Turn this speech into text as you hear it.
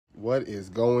What is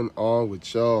going on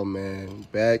with y'all, man?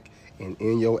 Back and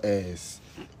in your ass.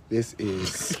 This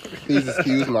is, please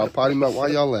excuse my potty mouth. Why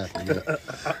y'all laughing, man?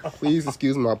 Please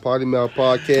excuse my potty mouth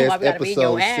podcast,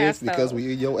 episode 6, because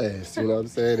we in your ass. You know what I'm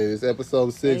saying? And it's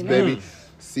episode 6, baby,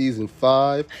 season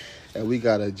 5. And we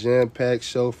got a jam-packed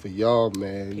show for y'all,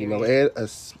 man. You know, and a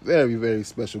very, very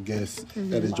special guest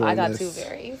that is joining us. I got 2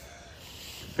 very.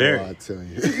 I tell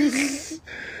you.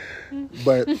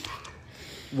 But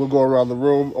we'll go around the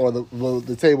room, or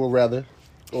the table, rather.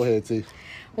 Go ahead, T.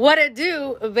 What it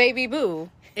do, baby boo?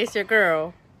 It's your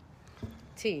girl,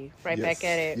 T. Right back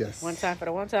at it. Yes. One time for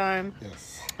the one time.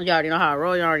 Yes. You already know how I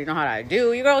roll. You already know how I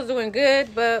do. You girls doing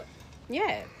good, but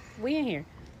yeah, we in here.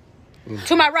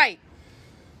 To my right.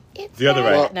 It's the other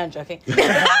right. No, I'm joking.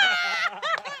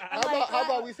 How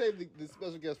about we save the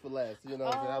special guest for last? You know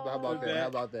what I'm saying? How about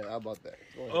that? How about that?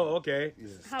 Oh, okay.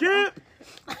 Yes. Skip.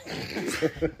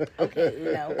 Okay,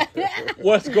 no.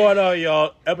 What's going on,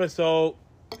 y'all? Episode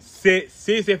 6,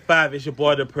 season 5. It's your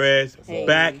boy, The Press. Hey.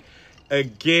 Back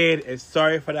again. And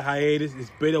sorry for the hiatus.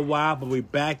 It's been a while, but we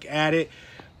back at it.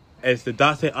 It's the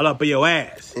dog saying, all up in your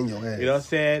ass. In your ass. You know what I'm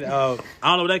saying? I don't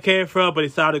know where that came from, but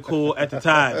it sounded cool at the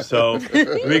time. So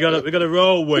we're gonna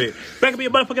roll with it. Back up in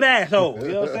your motherfucking asshole. You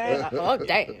know what I'm saying? Oh,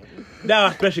 damn. Now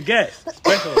a special guest.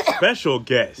 Special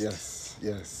guest.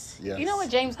 Yes. You know what,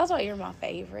 James? That's why you're my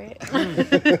favorite.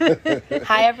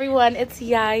 Hi, everyone. It's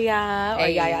Yaya. Or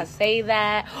Yaya Say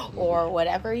That. Or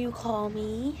whatever you call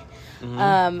me.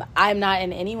 Mm-hmm. I'm not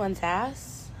in anyone's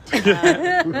ass. But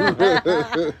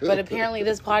apparently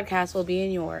this podcast will be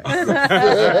in yours. So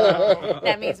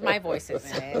that means my voice is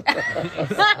in it.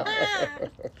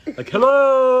 Like,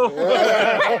 hello.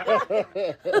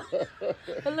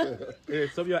 Hello. Yeah,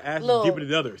 some of your ass Little- is deeper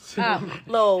than others.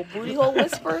 Little booty hole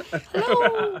whisper.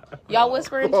 Hello. Y'all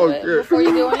whisper into it good. before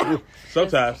you doing it.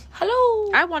 Sometimes.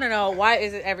 Hello. I want to know, why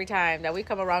is it every time that we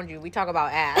come around you, we talk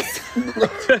about ass?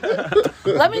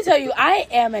 Let me tell you, I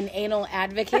am an anal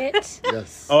advocate.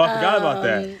 Yes. Oh, I forgot about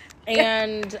that.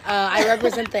 And I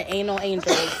represent the Anal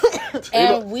Angels.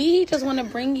 And we just want to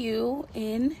bring you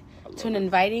in to an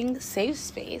inviting, safe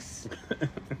space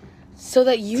so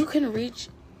that you can reach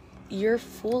your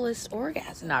fullest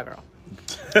orgasm. Nah, girl.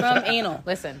 From anal.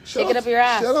 Listen, shake it up your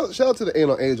ass. Shout out to the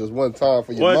Anal Angels one time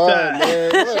for your One mind, time.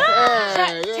 man. One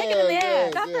time. Take it in the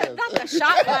ass. Not the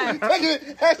shot one. Take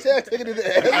it in the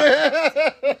ass.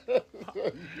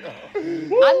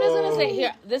 I'm just going to say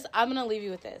here, I'm going to leave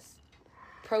you with this.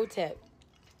 Pro tip.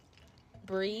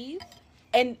 Breathe.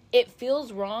 And it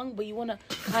feels wrong, but you want to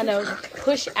kind of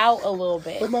push out a little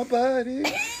bit. But my body.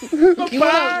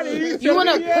 You want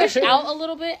to push out a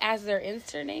little bit as they're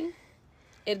inserting.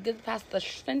 It gets past the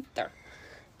sphincter.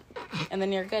 And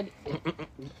then you're good.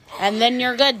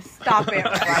 Stop it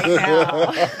right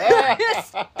now.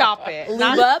 Stop it.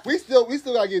 Lube up. We still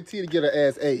gotta get T to get her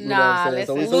ass ate. You know what I'm saying?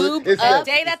 Listen, So lube it's up. steps.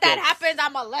 The day that happens,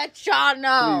 I'm going to let y'all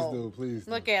know. Please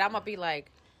do. Look at, I'm going to be like,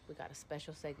 we got a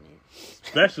special segment.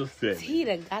 Special set. He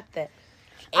done got that.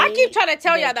 I keep trying to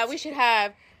tell y'all that we should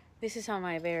have, this is how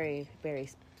my very, very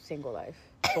single life,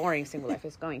 boring single life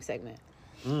is going segment.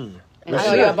 And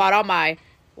tell you about all my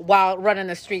while running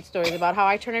the street stories about how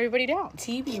I turn everybody down.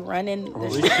 T be running the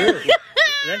We should.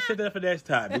 Let's set that for next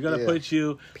time. We're going to put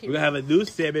you, we're going to have a new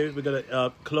segment. We're going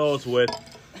to close with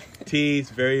T's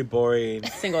very boring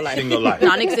single life.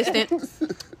 Non-existent.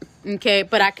 Okay,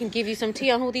 but I can give you some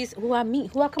tea on who I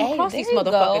meet, who I come across these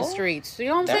motherfucking streets. You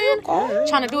know what I'm saying?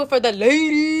 Trying to do it for the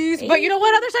ladies. But you know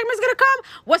what other segment's gonna come?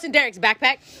 What's in Derek's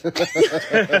backpack?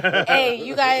 Hey,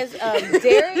 you guys,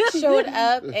 Derek showed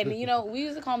up, and you know, we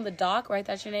used to call him the Doc, right?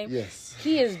 That's your name? Yes.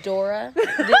 He is Dora,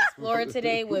 the Explorer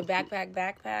today with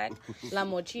backpack, La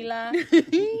Mochila.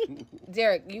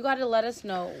 Derek, you gotta let us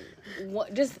know.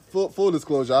 What, just full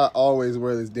disclosure, I always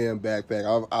wear this damn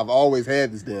backpack. I've always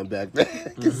had this damn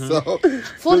backpack. So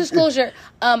full disclosure,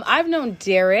 I've known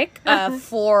Derek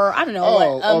for I don't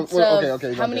know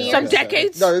okay. How many years? Some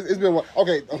decades. No, it's been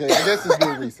okay. I guess it's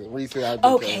been recent.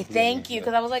 Okay, thank you,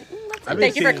 because I was like,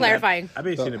 thank you for clarifying. I've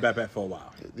been seeing the backpack for a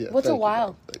while. Yeah, what's a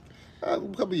while? A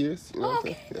couple years. You know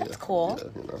okay, that's cool.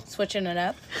 Yeah, you know. Switching it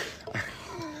up.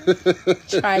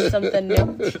 Trying something new.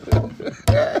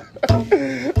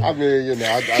 I mean, you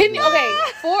know.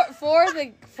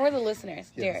 For the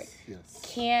listeners, Derek, yes.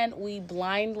 Can we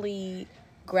blindly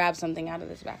grab something out of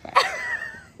this backpack?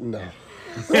 No.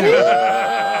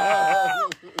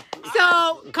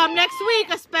 So, come next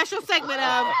week, a special segment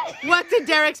of What's in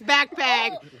Derek's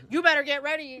Backpack. You better get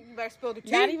ready. You better spill the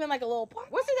tea. Not even like a little part.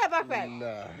 What's in that backpack?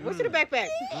 Nah. What's in the backpack?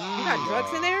 You got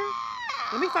drugs in there?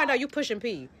 Let me find out you pushing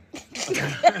pee.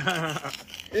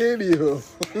 Anywho.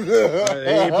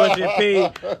 Ain't pushing P,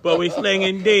 but we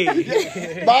slinging D.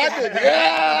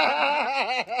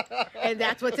 And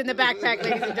that's what's in the backpack,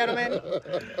 ladies and gentlemen.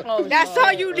 Oh, that's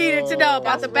all you needed to know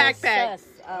about the backpack.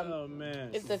 Oh, man.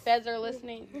 If the feds are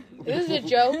listening, this is a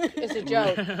joke. It's a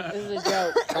joke. This is a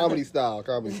joke. Comedy style.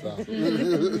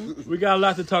 We got a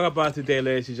lot to talk about today,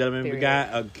 ladies and gentlemen. Period. We got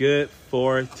a good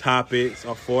 4 topics,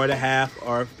 or 4.5,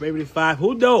 or maybe 5.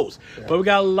 Who knows? Yeah. But we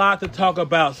got a lot to talk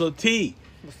about. So, T,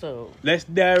 let's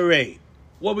narrate.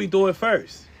 What we doing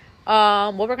first?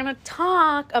 What we're gonna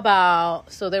talk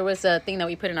about. So there was a thing that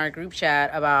we put in our group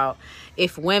chat about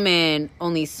if women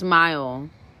only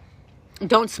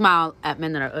don't smile at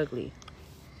men that are ugly.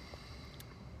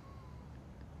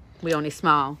 We only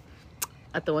smile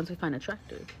at the ones we find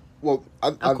attractive. Well,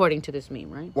 according to this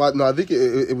meme, right? Well, no, I think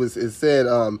it said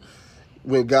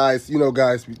when guys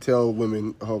tell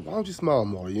women, "Oh, why don't you smile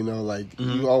more?"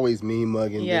 You always mean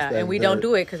mugging. Yeah, this, that, and we don't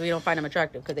do it because we don't find them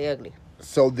attractive because they're ugly.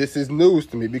 So this is news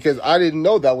to me because I didn't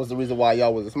know that was the reason why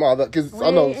y'all wasn't smile. Because I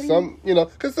know some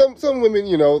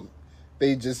women,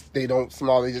 they don't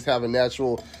smile. They just have a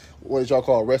natural, what did y'all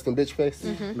call it, resting bitch face?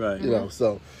 Mm-hmm. Right.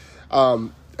 So I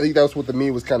think that's what the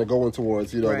meme was kind of going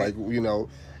towards. Right.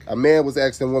 A man was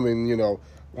asking women,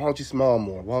 why don't you smile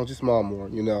more? Why don't you smile more?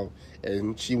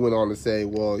 And she went on to say,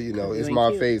 well, it's my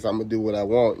cute. face. I'm gonna do what I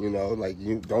want. You don't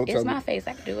tell me. It's my face.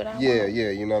 I can do what I want. Yeah.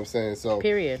 You know what I'm saying? So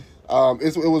Period.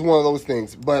 It was one of those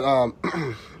things. But I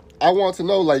want to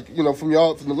know, from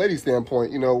the lady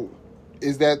standpoint,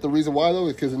 is that the reason why though?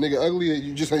 Because the nigga ugly,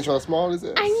 you just ain't trying to smile his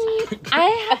ass? I mean, I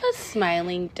have a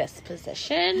smiling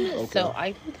disposition, Okay. so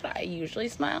I think that I usually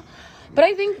smile. But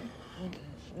I think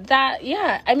that,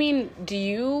 yeah, I mean, do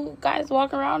you guys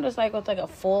walk around just with a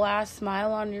full ass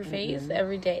smile on your face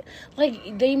every day?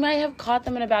 They might have caught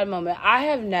them in a bad moment. I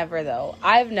have never, though.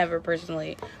 I've never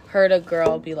personally heard a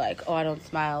girl be like, oh, I don't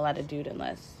smile at a dude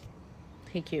unless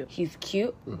he's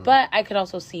cute. Mm-hmm. But I could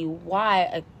also see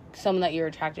why someone that you're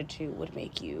attracted to would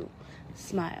make you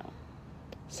smile.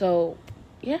 So,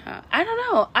 yeah, I don't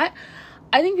know. I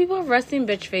think people have resting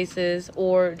bitch faces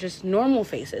or just normal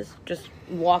faces, just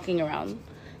walking around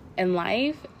in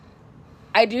life.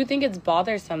 I do think it's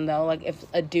bothersome, though, if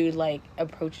a dude,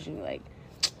 approaches you,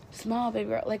 smile, baby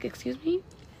girl, excuse me?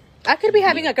 I could be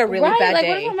having a really bad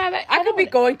day. I could be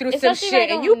going through some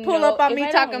shit, and you pull up on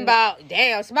me talking about,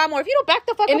 damn, smile more. If you don't back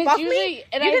the fuck up off me,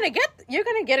 you're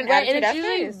gonna get an attitude at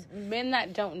face. Men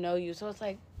that don't know you, so it's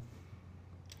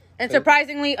and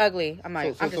surprisingly ugly. I'm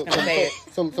just gonna say it.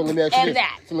 So let me ask you this.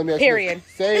 So let me ask Period. You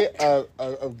this. Say a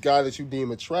guy that you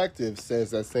deem attractive says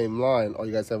that same line. Are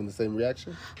you guys having the same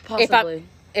reaction? Possibly.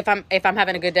 If I'm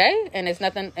having a good day and it's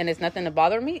nothing to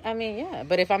bother me, I mean, yeah.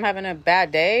 But if I'm having a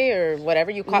bad day or whatever,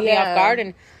 you caught me off guard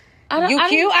and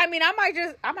cute, I mean, I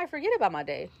might forget about my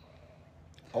day.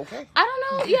 Okay. I don't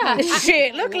know. Yeah.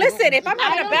 Shit. Look, listen. If I'm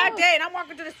having a bad day and I'm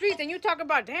walking through the streets and you talk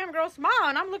about, damn girl, smile,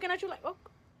 and I'm looking at you like, oh,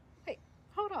 hey,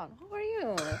 hold on, who are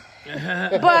you?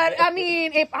 But I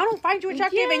mean, if I don't find you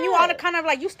attractive and you want to kind of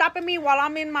you stopping me while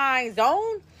I'm in my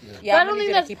zone. Yeah, but I don't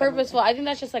think that's purposeful. I think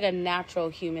that's just a natural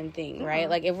human thing, right?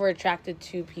 If we're attracted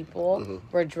to people,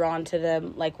 we're drawn to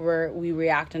them, we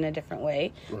react in a different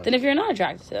way than if you're not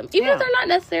attracted to them. Even if they're not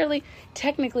necessarily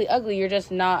technically ugly, you're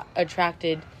just not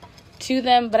attracted to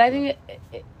them. But I think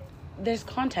there's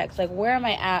context. Where am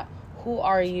I at? Who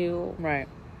are you? Right.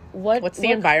 What's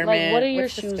the environment? What do your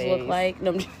shoes look like?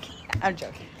 No, I'm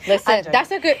joking. Listen,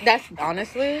 that's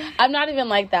honestly. I'm not even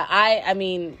like that. I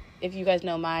mean, if you guys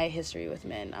know my history with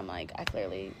men, I'm I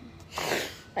clearly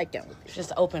don't. It's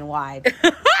just open wide.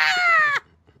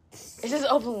 It's just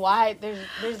open wide.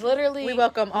 There's literally we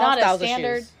welcome all not styles a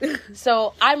standard. of shoes.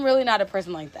 So I'm really not a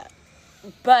person like that.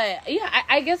 But yeah,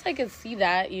 I guess I could see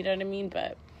that. You know what I mean?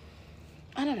 But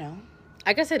I don't know.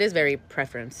 I guess it is very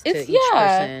preference to each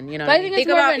person. You know, but I think it's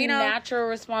more of a natural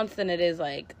response than it is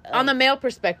on the male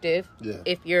perspective. Yeah.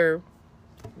 If you're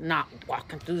not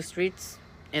walking through the streets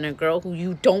and a girl who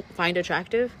you don't find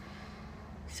attractive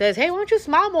says, "Hey, why don't you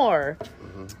smile more?"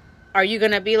 Mm-hmm. Are you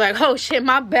gonna be like, "Oh shit,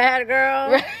 my bad,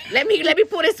 girl. Right. Let me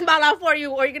pull this smile out for you,"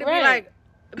 or are you gonna be like,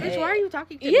 "Bitch, why are you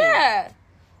talking to me?" Yeah.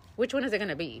 Which one is it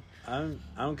gonna be? I'm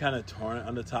kind of torn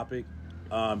on the topic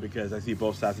because I see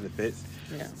both sides of the fence.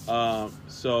 Yeah.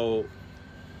 So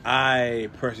I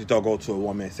personally don't go to a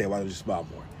woman and say, "Why don't you smile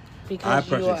more?" Because I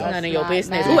personally don't. None of your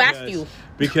business. Mad. Who asked you?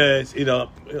 Because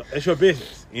it's your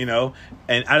business, and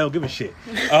I don't give a shit.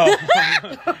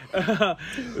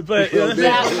 But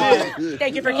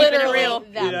Thank you for keeping it real.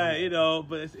 Yeah,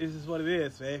 but it's just what it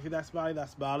is, man. If you're not smiling, not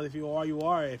smiling. If you are, you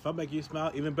are. If I make you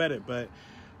smile, even better. But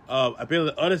I've been on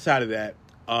the other side of that.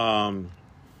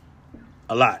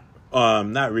 a lot.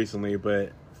 Not recently,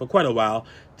 but for quite a while,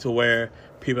 to where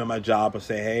people at my job will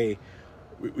say, "Hey,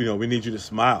 we need you to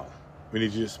smile. We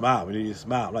need you to smile. We need you to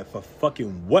smile." I'm like, for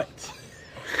fucking what?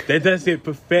 That doesn't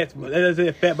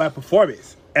affect my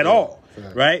performance at all.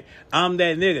 Right? I'm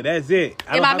that nigga. That's it.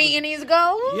 Am I meeting these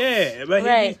goals? Yeah, but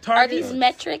right. Are these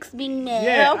metrics being met?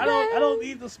 Yeah, okay. I don't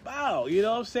need to smile. You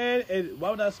know what I'm saying? And why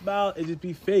would I smile and just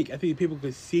be fake? I think people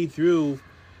could see through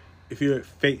if you're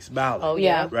fake smiling. Oh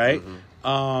yeah, right.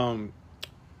 Mm-hmm.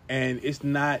 And it's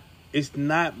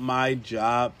not my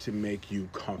job to make you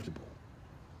comfortable,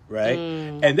 right?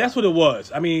 And that's what it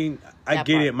was. I mean, I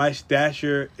get it. My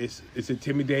stature is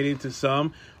intimidating to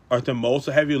some, or to most.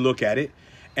 So have you look at it.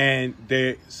 And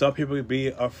some people could be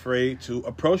afraid to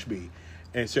approach me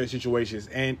in certain situations.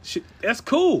 And that's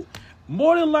cool.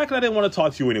 More than likely, I didn't want to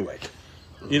talk to you anyway.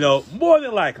 You know, more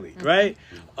than likely, right?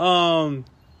 And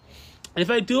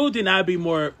if I do, then I'd be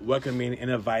more welcoming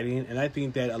and inviting. And I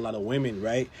think that a lot of women,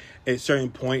 right, at certain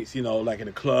points, you know, like in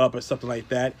a club or something like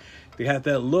that, they have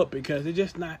that look because they're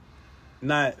just not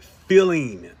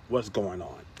feeling what's going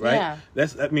on, right? Yeah.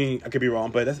 I mean, I could be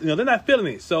wrong, but they're not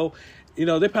feeling it. So,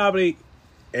 they probably...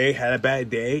 A, had a bad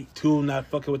day. 2, not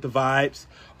fucking with the vibes.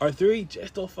 Or 3,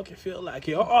 just don't fucking feel like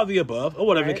it. Or all the above. Or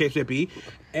whatever the case may be.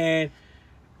 And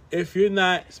if you're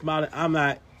not smiling,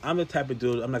 I'm the type of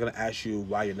dude, I'm not going to ask you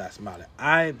why you're not smiling.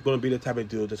 I'm going to be the type of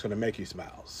dude that's going to make you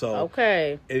smile. So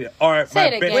okay. Say it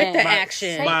again. With the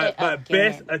action. My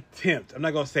best attempt. I'm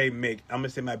not going to say make. I'm going to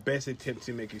say my best attempt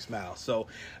to make you smile. So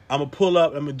I'm going to pull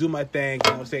up. I'm going to do my thing.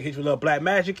 I'm going to say hit you with a little black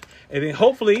magic. And then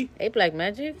hopefully. Hey, black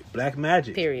magic? Black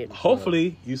magic. Period.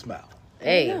 Hopefully you smile.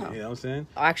 Hey. You know what I'm saying?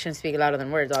 Actions speak louder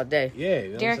than words all day. Yeah.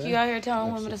 You know Derek, you out here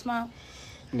telling women to smile?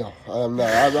 No, I'm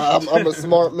not. I'm a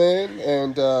smart man,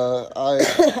 and I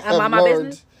have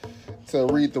learned to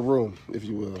read the room, if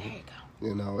you will. There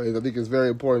you go. I think it's very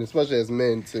important, especially as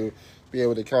men, to be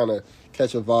able to kind of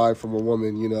catch a vibe from a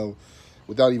woman,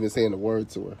 without even saying a word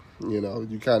to her.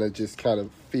 You kind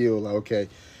of feel like, okay,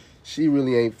 she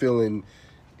really ain't feeling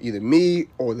either me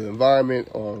or the environment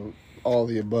or all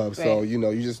the above. Right. So,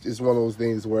 it's one of those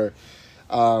things where...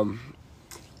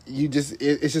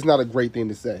 it's just not a great thing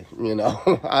to say,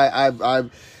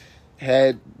 I've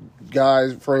had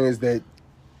friends that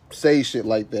say shit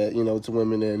like that, to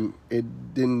women, and it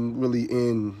didn't really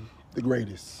end the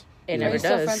greatest. It never does.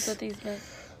 Are you still friends with these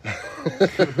guys?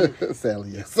 Sadly,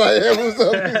 yes, I am with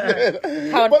some of these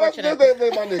men. How unfortunate. But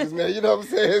they're my niggas, man. You know what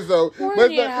I'm saying? So, as long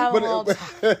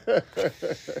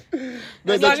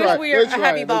as we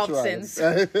have evolved since.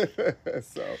 So,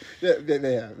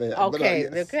 they have. Okay,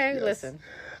 but, yes. Listen.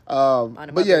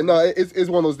 But yeah, no, it's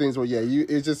one of those things where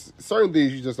it's just certain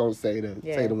things you just don't say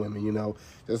to women,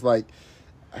 just like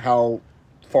how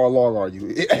far along are you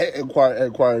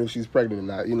inquiring if she's pregnant or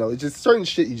not, it's just certain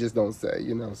shit you just don't say,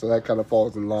 so that kind of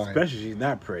falls in line. Especially if she's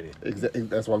not pregnant.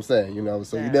 That's what I'm saying,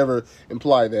 so you never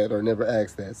imply that or never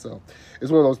ask that, so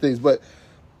it's one of those things. But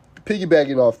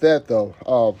piggybacking off that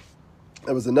though,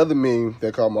 there was another meme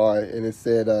that caught my eye, and it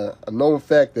said a known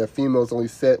fact that females only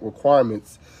set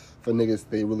requirements for niggas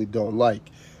they really don't like.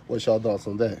 What's y'all thoughts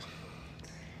on that?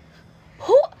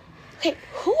 Who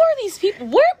are these people?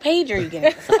 Where page are you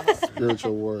getting this from?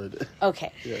 Spiritual word.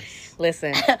 Okay. Yes.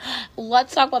 Listen.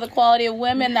 Let's talk about the quality of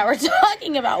women that we're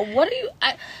talking about.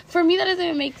 For me, that doesn't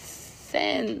even make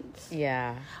sense.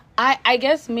 Yeah. I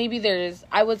guess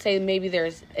I would say maybe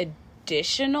there's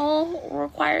additional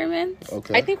requirements.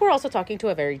 Okay. I think we're also talking to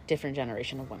a very different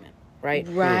generation of women. Right?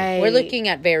 Right. We're looking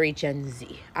at very Gen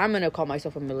Z. I'm going to call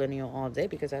myself a millennial all day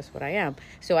because that's what I am.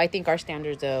 So I think our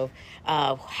standards of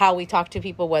how we talk to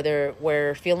people, whether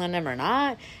we're feeling them or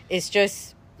not, is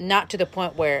just not to the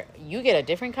point where you get a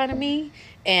different kind of me.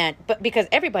 But because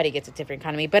everybody gets a different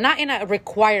kind of me, but not in a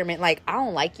requirement like, I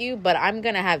don't like you, but I'm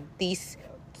going to have these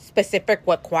specific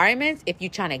requirements if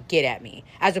you're trying to get at me.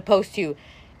 As opposed to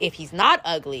if he's not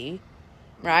ugly...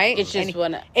 Right? It's just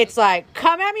it's like,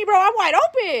 come at me, bro. I'm wide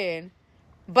open.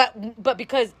 But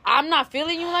because I'm not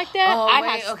feeling you like that, I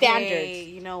have standards.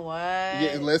 You know what?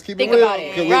 Yeah, let's keep think it real. About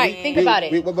it. Right. Think about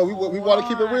it. But we want to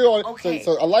keep it real. Okay.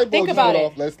 So a light bulb just went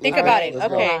off. Think about it.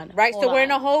 Okay. Right. Hold So we're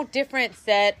in a whole different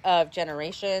set of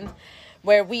generations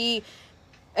where we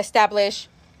establish,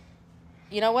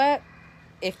 you know what?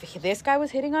 If this guy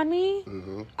was hitting on me,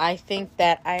 I think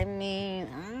that, I don't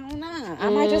know. I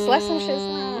might just let some shit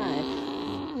slide.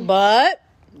 But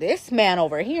this man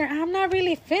over here, I'm not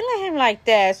really feeling him like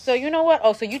that. So you know what?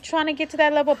 Oh, so you trying to get to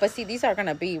that level? But see, these are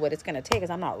gonna be what it's gonna take, because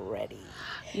I'm not ready.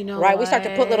 You know, right? What? We start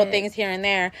to put little things here and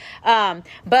there.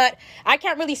 But I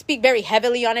can't really speak very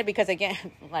heavily on it because, again,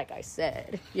 like I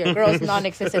said, your girl's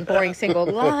non-existent, boring, single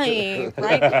life,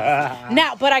 right?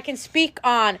 Now, but I can speak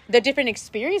on the different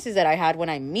experiences that I had when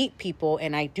I meet people,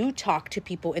 and I do talk to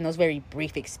people in those very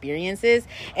brief experiences.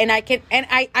 And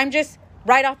I'm just,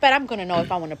 right off bat, I'm going to know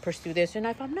if I want to pursue this or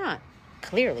if I'm not.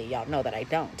 Clearly, y'all know that I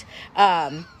don't.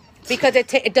 Because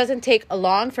it doesn't take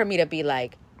long for me to be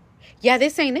like, yeah,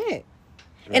 this ain't it.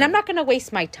 Right. And I'm not going to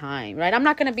waste my time, right? I'm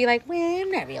not going to be like, well, I'm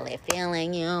not really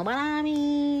feeling you, but I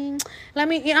mean,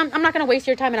 I'm not going to waste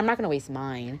your time, and I'm not going to waste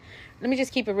mine. Let me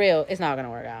just keep it real. It's not going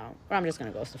to work out. Or I'm just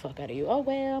going to ghost the fuck out of you. Oh,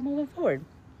 well, moving forward.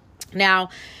 Now,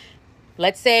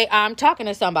 let's say I'm talking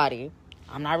to somebody.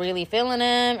 I'm not really feeling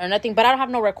him or nothing, but I don't have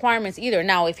no requirements either.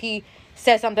 Now, if he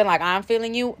says something like, I'm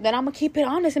feeling you, then I'm going to keep it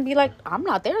honest and be like, I'm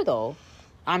not there, though.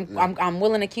 I'm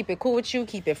willing to keep it cool with you,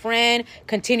 keep it friend,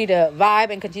 continue to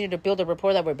vibe and continue to build a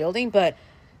rapport that we're building. But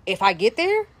if I get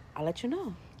there, I'll let you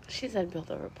know. She said build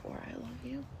a rapport. I love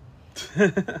you.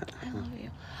 I love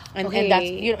you. And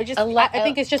that's, I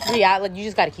think it's just reality. You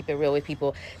just got to keep it real with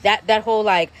people. That whole,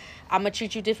 like, I'm going to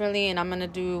treat you differently and I'm going to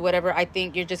do whatever. I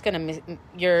think you're just going to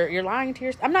you're lying to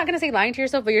yourself. I'm not going to say lying to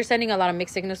yourself, but you're sending a lot of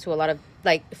mixed signals to a lot of,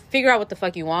 like, figure out what the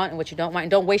fuck you want and what you don't want.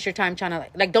 And don't waste your time trying to,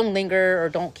 like don't linger or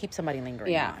don't keep somebody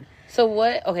lingering on. So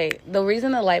the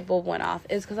reason the light bulb went off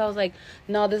is because I was like,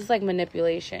 no, this is like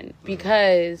manipulation.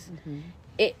 Because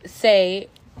so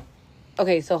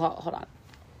hold on.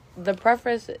 The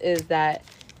preface is that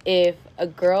if a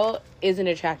girl isn't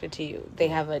attracted to you, they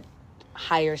have a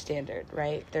higher standard,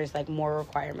 right? There's like more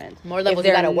requirements, more levels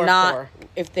you gotta work for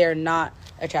if they're not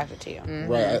attracted to you.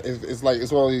 Mm-hmm. Right. It's like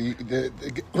it's only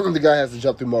the guy has to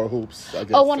jump through more hoops, I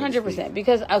guess. Oh, 100%.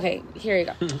 Because here you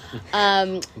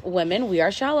go. Women, we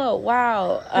are shallow.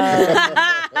 Wow.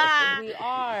 We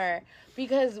are,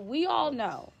 because we all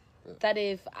know that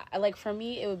if, like, for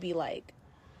me, it would be like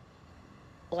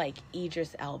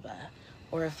Idris Elba,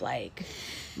 or if like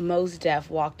Mos Def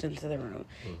walked into the room.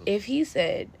 Mm-hmm. If he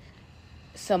said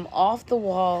some off the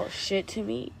wall shit to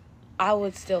me, I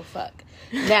would still fuck.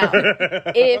 Now,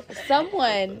 if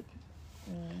someone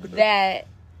that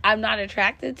I'm not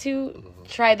attracted to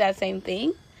tried that same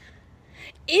thing,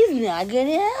 it's not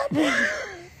gonna happen.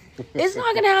 It's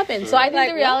not gonna happen. So I think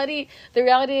the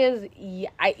reality is,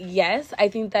 yes, I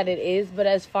think that it is. But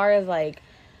as far as like,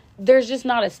 there's just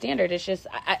not a standard. It's just,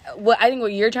 I think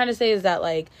what you're trying to say is that,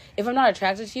 like, if I'm not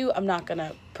attracted to you, I'm not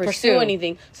gonna pursue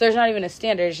anything. So there's not even a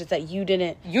standard. It's just that you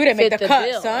didn't make the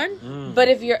cut, bill. son. Mm. But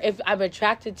if I'm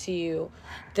attracted to you,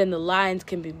 then the lines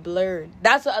can be blurred.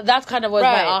 That's kind of what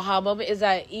my aha moment is,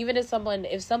 that even if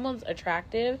someone's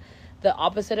attractive, the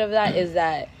opposite of that is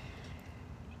that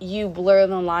you blur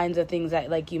the lines of things that,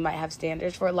 like, you might have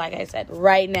standards for. Like I said,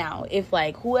 right now, if,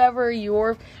 like, whoever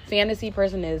your fantasy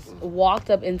person is walked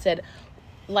up and said,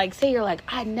 like, say you're like,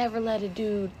 I'd never let a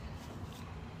dude,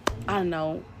 I don't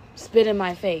know, spit in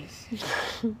my face.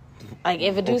 Like,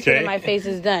 if a dude spit in my face,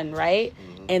 is done, right?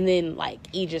 And then,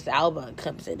 like, Idris Elba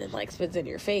comes in and, like, spits in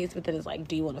your face, but then it's like,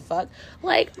 do you want to fuck?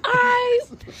 Like,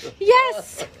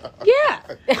 yes.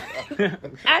 Yeah.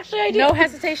 Actually, I do. No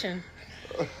hesitation.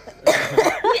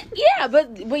 Yeah,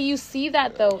 but you see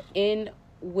that though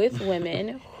with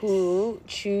women who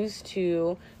choose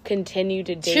to continue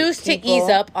to date, to ease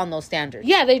up on those standards.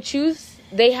 Yeah,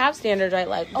 they have standards, right?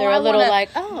 Like, they're I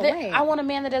want a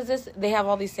man that does this. They have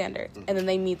all these standards, and then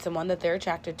they meet someone that they're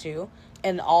attracted to,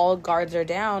 and all guards are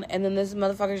down, and then this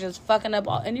motherfucker's just fucking up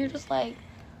all, and you're just like,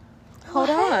 hold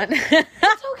on,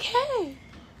 it's okay.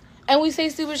 And we say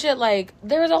stupid shit like,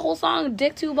 there's a whole song,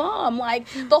 Dick Too Bomb. Like,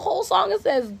 the whole song, it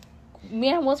says,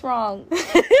 man, what's wrong?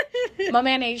 My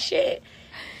man ain't shit.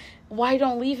 Why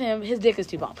don't leave him? His dick is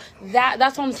too bomb.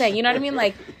 That's what I'm saying. You know what I mean?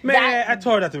 Like, man, I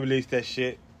told her not to release that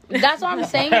shit. That's what I'm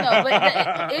saying, though.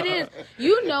 But it is,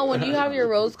 you know, when you have your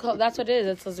rose color, that's what it is.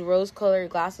 It's those rose-colored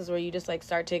glasses where you just, like,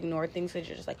 start to ignore things because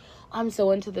you're just like, I'm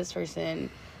so into this person.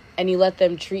 And you let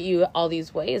them treat you all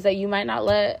these ways that you might not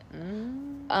let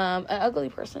an ugly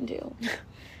person do.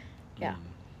 Yeah.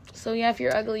 So, yeah, if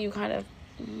you're ugly, you kind of...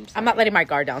 I'm not letting my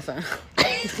guard down, son.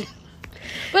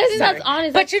 But that's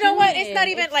honest. But you know what? It's not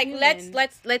even like,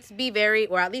 let's be very,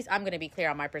 or at least I'm going to be clear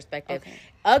on my perspective. Okay.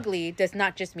 Ugly does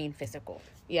not just mean physical.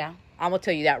 Yeah. I'm going to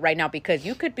tell you that right now, because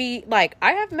you could be like,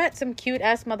 I have met some cute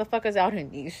ass motherfuckers out in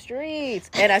these streets.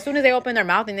 And as soon as they open their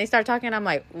mouth and they start talking, I'm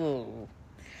like, ooh,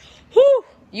 whew,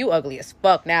 you ugly as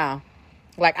fuck now.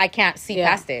 Like, I can't see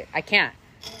past it. I can't.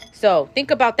 So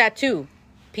think about that too.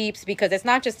 peeps, because it's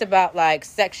not just about like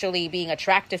sexually being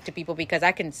attractive to people, because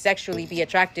I can sexually be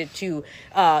attracted to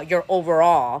your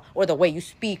overall, or the way you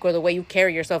speak, or the way you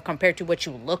carry yourself compared to what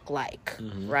you look like,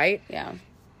 right? Yeah.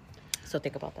 So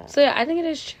think about that. So yeah, I think it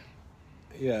is true.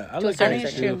 Yeah, I look at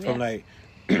it too from like,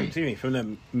 excuse me, from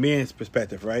the men's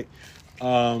perspective, right?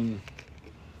 I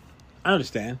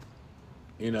understand,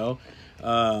 you know,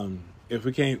 if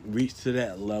we can't reach to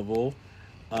that level,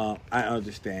 I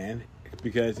understand,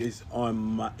 because it's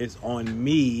on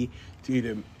me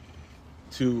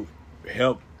to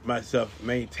help myself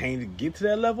maintain to get to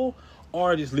that level,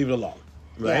 or just leave it alone.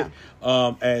 Right?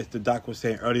 Yeah. As the doc was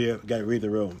saying earlier, got to read the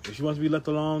room. If she wants to be left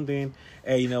alone, then,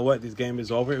 hey, you know what? This game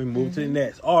is over. We move to the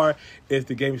next. Or if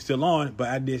the game is still on, but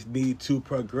I just need to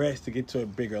progress to get to a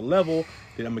bigger level,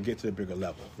 then I'm going to get to the bigger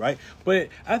level. Right? But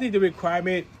I think the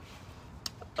requirement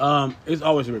is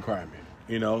always a requirement.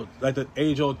 You know, like the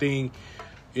age-old thing,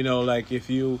 you know, like if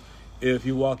you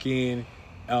walk in,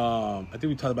 I think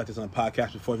we talked about this on the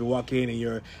podcast before. If you walk in and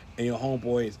your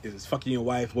homeboy is fucking your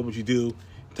wife, what would you do?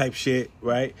 Type shit,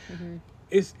 right?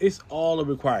 It's all a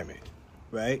requirement,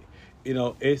 right? You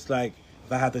know, it's like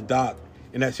if I have to dock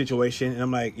in that situation, and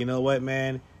I'm like, you know what,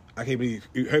 man, I can't believe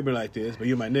you hurt me like this, but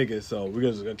you're my nigga, so we're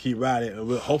just gonna keep riding,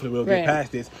 and hopefully we'll get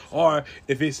past this. Or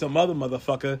if it's some other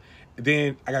motherfucker,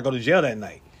 then I gotta go to jail that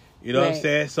night. You know what I'm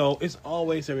saying? So it's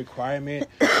always a requirement.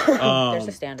 There's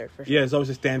a standard for sure. Yeah, it's always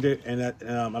a standard, and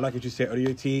I like what you said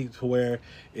earlier, T, to where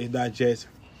it's not just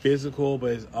physical,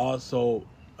 but it's also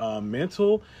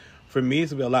mental. For me,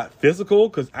 it's gonna be a lot physical,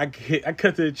 because I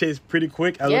cut to the chase pretty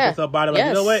quick. I look at somebody like,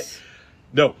 you know what?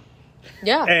 No.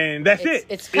 Yeah. And that's it.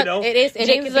 It's you know? It is. And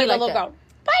James it is can be like like a that. logo.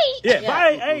 Bite. Yeah,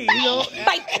 bite. Hey, you know.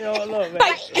 Bite. You know, look, man.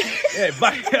 Bite. Yeah,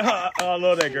 bite. I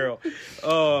love that girl.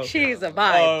 She's a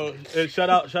vibe. And shout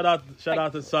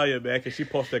out to Saya, man, because she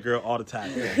posts that girl all the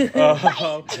time.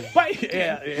 Bite.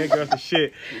 Yeah, girl's the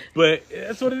shit. But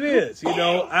that's what it is. You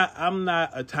know, I'm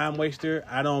not a time waster.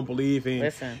 I don't believe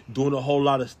in doing a whole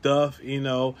lot of stuff. You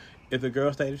know, if the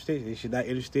girl's not interested, if she's not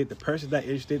interested, the person's not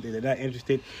interested, they're not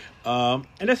interested. And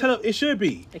that's how it should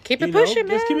be. Keep it pushing,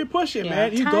 man. Just keep it pushing,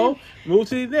 man. You time. go, move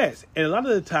to the next. And a lot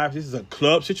of the times, this is a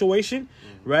club situation,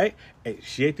 right? And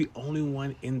she ain't the only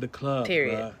one in the club.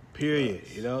 Period. Bruh. Period.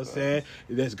 You know what I'm saying?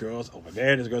 There's girls over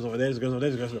there, there's girls over there, there's girls over there,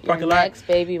 there's girls in the parking lot. Next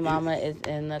baby mama is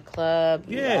in the club.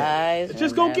 Yeah. Guys,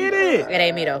 just go get it. It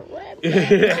ain't me, though.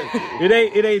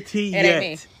 It ain't T yet. It ain't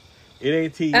me. It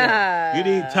ain't T yet. You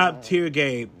need top tier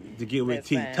game to get with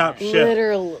T. Top shelf.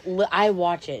 Literally, I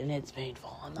watch it and it's painful.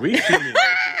 We've seen it.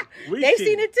 They've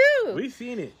seen it too. We've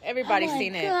seen it. Everybody's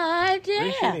seen it. God, yeah.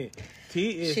 We've seen it. T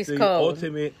is She's the cold.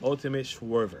 ultimate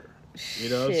swerver. You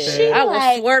know what I'm Shit. saying? I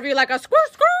will swerve you like a squirt.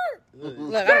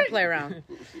 Look, I don't play around.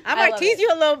 I might tease you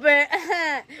a little bit,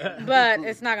 but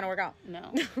it's not gonna work out.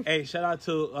 No. Hey, shout out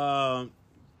to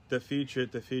the future,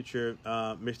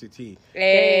 Mr. T.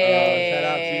 Hey. Shout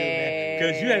out to you, man,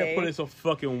 because you had to put in some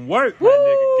fucking work, my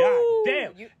nigga. God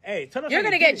damn. Hey, tell us You're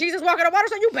gonna get Jesus walking on water,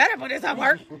 so you better put in some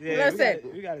work. Yeah,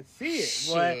 Listen, we gotta see it,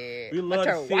 boy. We love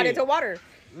to see water it. to water.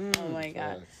 Oh my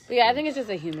God. But yeah, I think it's just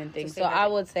a human thing. So I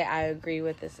would say I agree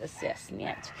with this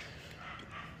assessment.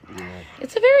 Yeah.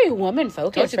 It's a very woman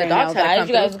focused right now, guys.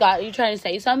 You trying to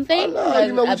say something?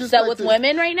 You know, upset with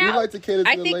women right now? We like to cater to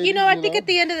I the think ladies, I think at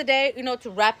the end of the day, to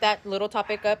wrap that little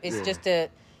topic up, is just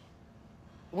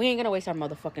we ain't gonna waste our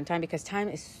motherfucking time, because time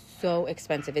is so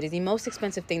expensive. It is the most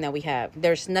expensive thing that we have.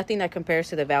 There's nothing that compares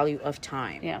to the value of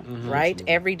time. Yeah. Right? Mm-hmm.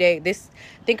 Every day.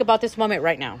 Think about this moment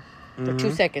right now for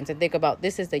 2 seconds, and think about,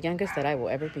 this is the youngest that I will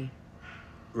ever be.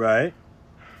 Right.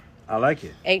 I like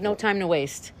it. Ain't no time to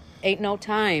waste. Ain't no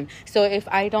time. So if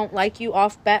I don't like you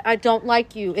off bat, I don't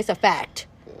like you. It's a fact.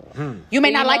 You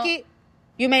may not like it.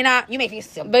 You may feel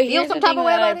some type of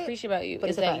way about it. I appreciate about you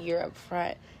is that you're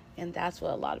upfront, and that's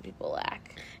what a lot of people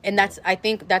lack. And I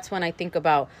think that's when I think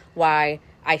about why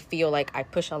I feel like I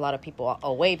push a lot of people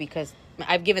away, because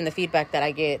I've given the feedback that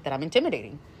I get that I'm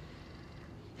intimidating.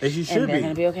 As you should and they're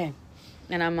gonna be okay.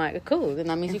 And I'm like, cool. Then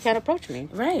that means you can't approach me.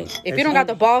 Right. If you don't got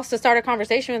the balls to start a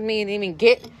conversation with me and even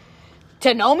get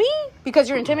to know me because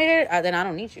you're intimidated, then I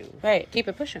don't need you. Right. Keep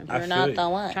it pushing. You're not the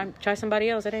one. Try somebody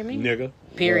else. It ain't me. Nigga.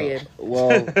 Period.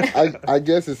 Well, I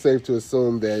guess it's safe to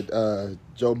assume that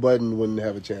Joe Budden wouldn't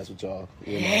have a chance with y'all.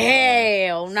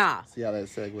 Hell nah. See how that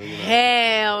segue?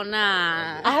 Hell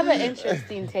nah. I have an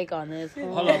interesting take on this.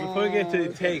 Hold on, before we get to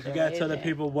the take, you gotta tell the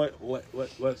people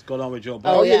what's going on with Joe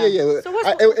Budden. Oh yeah. So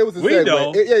it was a segue. We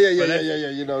know. Yeah.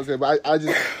 You know what I'm saying? But I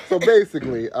just, so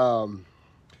basically,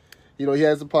 he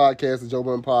has a podcast, the Joe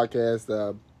Budden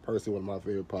podcast. personally one of my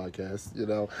favorite podcasts,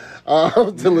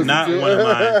 to listen Not to. one of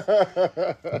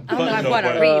mine. I'm going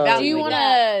to read that. Do you want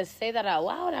to say that out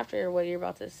loud after what you're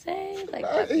about to say?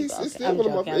 Like, He's okay, still I'm one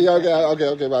of my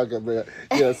joking, okay.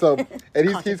 Yeah, so and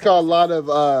he's caught a lot of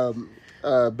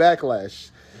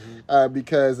backlash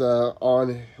because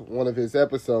on one of his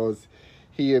episodes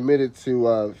he admitted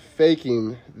to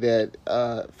faking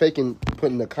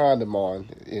putting a condom on,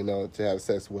 to have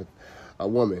sex with a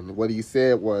woman. What he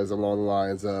said was along the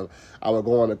lines of, I would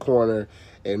go on the corner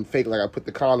and fake like I put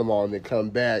the condom on and then come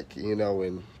back,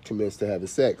 and commence to having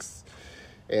sex.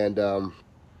 And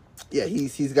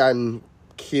he's gotten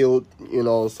killed,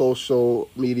 on social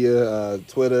media,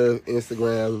 Twitter,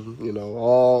 Instagram,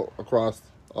 all across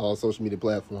all social media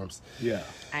platforms. Yeah.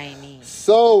 I mean.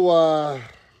 So,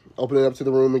 opening up to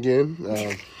the room again.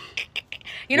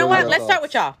 You know what? Let's start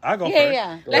with y'all. I'll go first.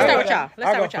 Yeah. Let's start with y'all.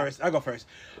 I'll go first.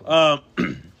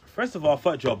 First of all,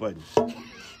 fuck Joe Budden.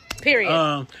 Period.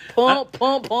 Pump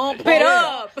it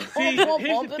up. See,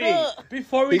 here's the thing.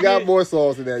 Before we he got more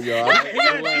songs than that, y'all. He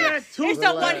got two. It's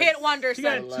a one-hit wonder. He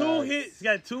got two hits. He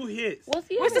got 2 hits. What's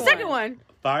the second one?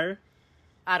 Fire.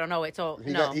 I don't know it. So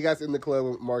he got in the club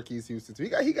with Marquise Houston too. He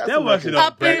got that some wasn't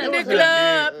Up That in the wasn't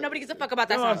club. Nobody gives a fuck about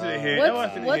that That song. wasn't a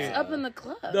hit. What's Up in the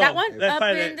Club? No, That one? that Up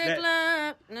fight- in the that-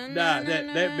 club.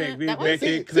 That make me That one? make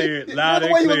it clear, loud the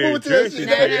and way you were clear. moving to that Jersey shit.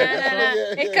 Nah, State. nah, Yeah.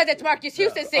 nah. It's because it's Marcus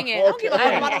Houston singing. I don't give a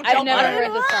fuck about I've Joe never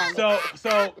Budden. heard the song.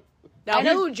 So I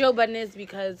know who Joe Budden is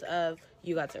because of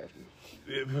You Got Served.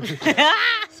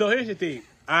 So here's the thing.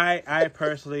 I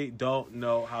personally don't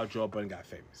know how Joe Budden got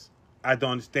famous. I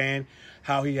don't understand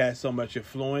how he has so much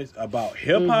influence about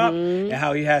hip hop and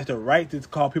how he has the right to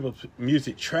call people's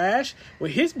music trash when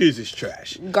his music's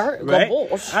trash. Right?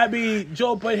 Garbage. I mean,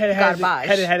 Joe Budden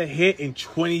had a hit in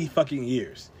 20 fucking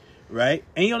years, right?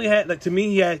 And he only had, to me,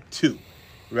 he had 2,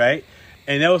 right?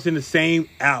 And that was in the same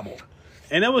album.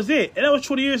 And that was it. And that was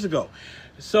 20 years ago.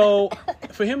 So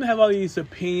for him to have all these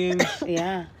opinions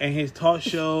Yeah. and his talk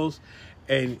shows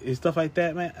and stuff like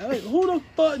that, man, who the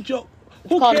fuck Joe?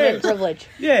 Who Called him cares? privilege.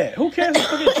 Yeah, who cares? Who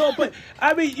fucking Joe Budden?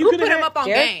 I mean, you Who could put have him up on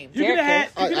game? You could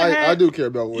have had. I do care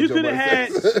about what You Joe could have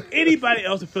Budden had says. anybody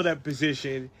else to fill that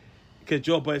position because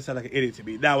Joe Budden sounded like an idiot to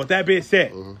me. Now, with that being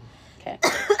said, Okay.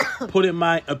 putting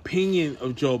my opinion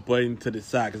of Joe Budden to the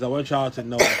side, because I want y'all to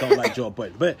know I don't like Joe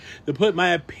Budden, but to put my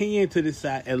opinion to the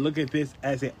side and look at this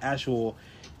as an actual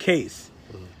case,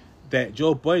 that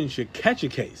Joe Budden should catch a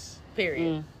case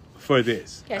Period. for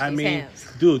this. Catch I these mean, hands.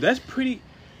 dude, that's pretty.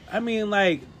 I mean,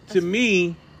 like, to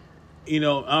me, I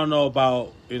don't know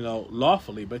about,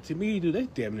 lawfully, but to me, dude, that's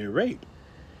damn near rape.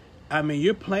 I mean,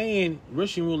 you're playing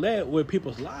Russian roulette with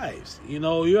people's lives.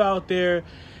 You're out there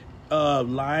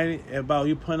lying about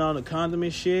you putting on a condom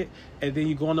and shit, and then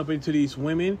you're going up into these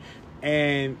women,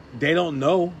 and they don't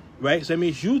know, right? So that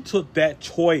means you took that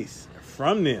choice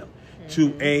from them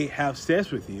to A, have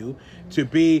sex with you, to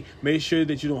B, make sure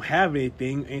that you don't have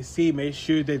anything, and C, make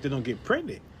sure that they don't get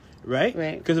pregnant. Right?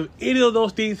 Because if any of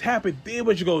those things happen, then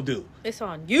what you gonna do? It's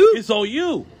on you. It's on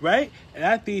you, right? And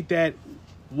I think that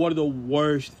one of the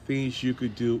worst things you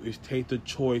could do is take the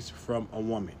choice from a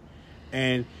woman.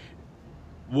 And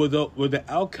would the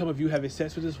outcome of you having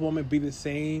sex with this woman be the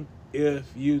same if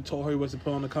you told her you wasn't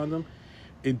put on a condom?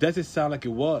 It doesn't sound like it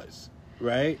was,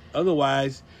 right?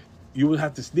 Otherwise, you would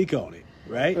have to sneak on it,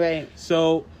 right? Right.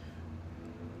 So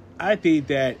I think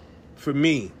that for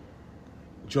me,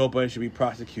 Joe Budden should be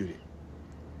prosecuted.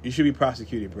 You should be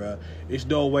prosecuted, bro. There's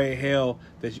no way in hell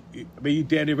that you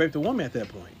damn near raped a woman at that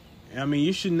point. I mean,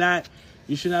 you should not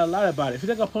lie about it. If you're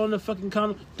not gonna put on the fucking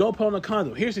condom, don't put on the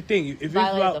condom. Here's the thing: if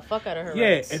Violate the fuck out of her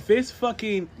rights. if it's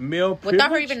fucking male privilege,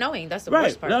 Without her even knowing, that's the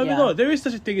worst part. No, there is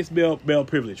such a thing as male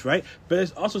privilege, right? But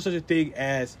there's also such a thing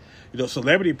as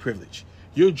celebrity privilege.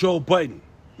 You're Joe Budden,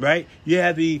 right? You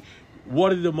have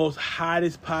one of the most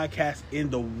hottest podcasts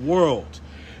in the world.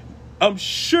 I'm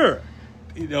sure,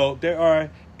 there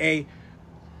are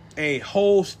a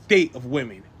whole state of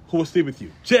women who will sleep with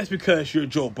you just because you're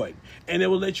Joe Budden, and they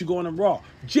will let you go on a Raw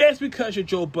just because you're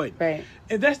Joe Budden. Right.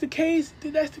 If that's the case,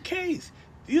 then that's the case.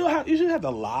 You shouldn't have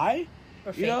to lie.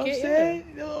 Or You know what I'm fake it,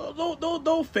 saying?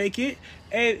 Don't fake it,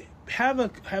 and have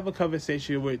a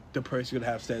conversation with the person you're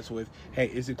gonna have sex with. Hey,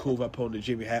 is it cool if I put on the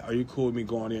Jimmy hat? Are you cool with me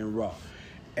going in Raw?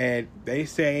 And they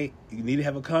say you need to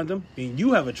have a condom, then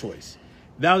you have a choice.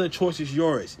 Now the choice is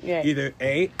yours. Yeah. Either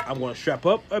A, I'm going to strap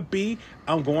up, or B,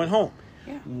 I'm going home.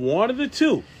 Yeah. One of the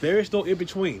two. There is no in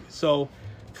between. So,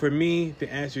 for me,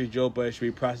 the answer is Joe Budden should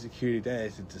be prosecuted. That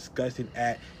is a disgusting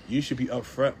act. You should be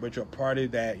upfront with your party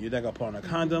that you're not going to put on a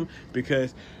condom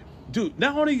because, dude,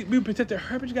 not only you protect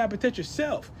her, but you got to protect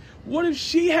yourself. What if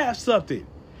she has something?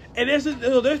 And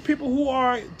there's people who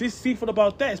are deceitful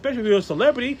about that, especially if you're a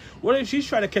celebrity. What if she's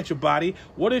trying to catch your body?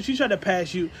 What if she's trying to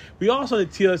pass you? We also the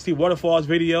TLC Waterfalls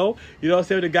video. You know what I'm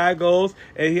saying? The guy goes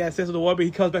and he has sex with a woman,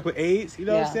 he comes back with AIDS. You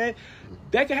know what I'm saying?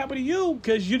 That can happen to you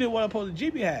because you didn't want to post a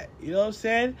GB hat. You know what I'm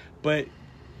saying? But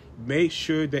make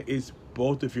sure that it's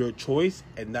both of your choice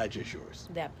and not just yours.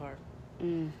 That part.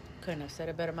 Couldn't have said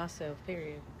it better myself,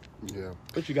 period. Yeah.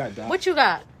 What you got, Doc? What you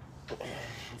got?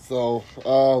 So,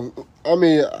 I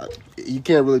mean, you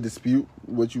can't really dispute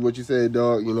what you said,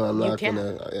 dog. You know, I'm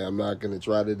not gonna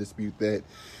try to dispute that.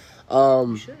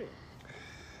 I'll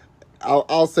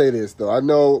say this though. I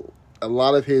know a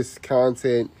lot of his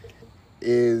content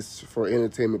is for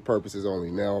entertainment purposes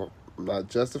only. Now, I'm not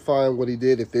justifying what he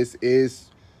did. If this is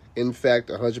in fact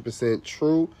 100%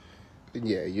 true, then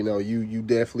yeah, you know, you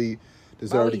definitely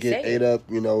deserve to get ate up,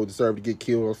 you know, deserve to get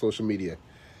killed on social media.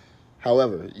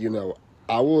 However, you know,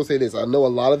 I will say this. I know a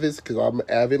lot of this because I'm an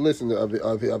avid listener of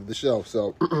the show.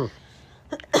 So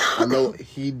I know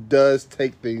he does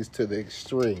take things to the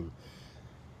extreme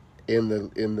in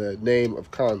the name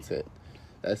of content.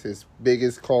 That's his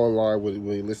biggest calling line when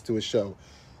you listen to his show.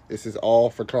 This is all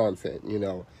for content, you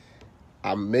know.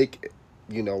 I make,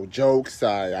 you know, jokes.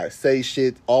 I say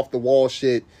shit, off the wall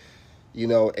shit, you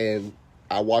know, and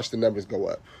I watch the numbers go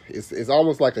up. It's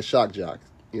almost like a shock jock,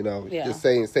 you know, just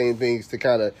saying things to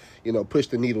kind of, you know, push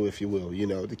the needle, if you will, you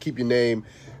know, to keep your name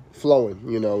flowing,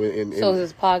 you know. So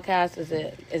this podcast, is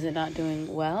it not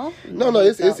doing well? No,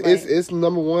 it's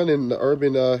number one in the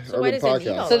urban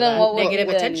podcast. So then what negative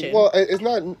attention? Well, it's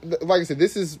not, like I said,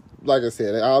 this is, like I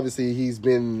said, obviously he's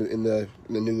been in the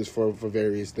news for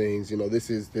various things. You know,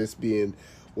 this being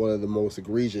one of the most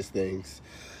egregious things.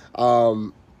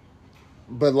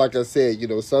 But like I said, you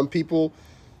know, some people,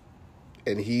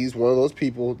 and he's one of those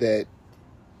people that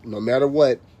no matter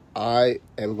what, I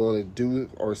am going to do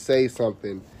or say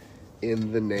something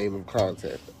in the name of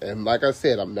content. And like I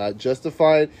said, I'm not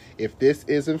justifying if this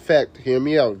is in fact, hear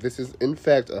me out, if this is in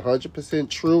fact 100%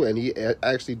 true and he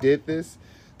actually did this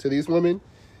to these women,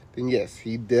 then yes,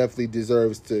 he definitely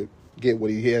deserves to get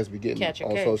what he has been getting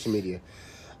on social media.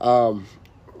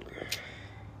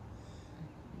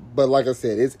 But like I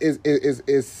said,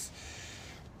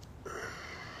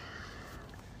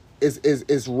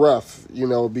 it's rough, you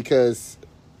know, because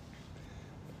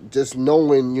just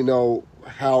knowing, you know,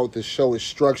 how the show is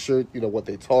structured, you know, what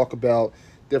they talk about,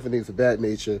 different things of that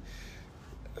nature.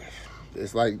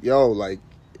 It's like, yo, like,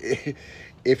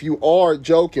 if you are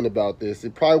joking about this,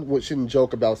 it probably shouldn't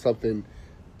joke about something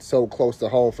so close to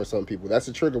home for some people. That's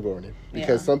a trigger warning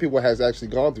because some people has actually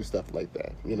gone through stuff like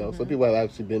that. You know, some people have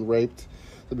actually been raped.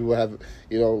 Some people have,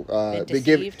 you know, been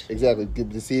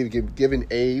given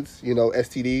AIDS, you know,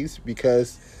 STDs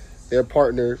because their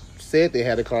partner said they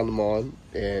had a condom on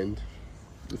and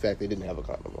in fact they didn't have a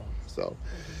condom on. So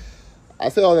I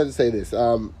say all that to say this.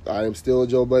 I am still a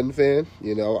Joe Budden fan.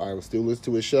 You know, I will still listen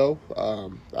to his show.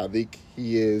 I think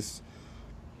he is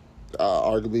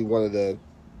arguably one of the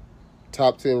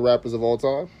top 10 rappers of all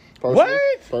time.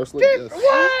 Personally, yes.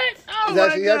 What? Oh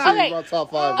he's actually in my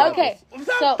top 5 Okay, rappers.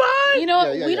 so, you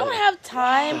know, we don't have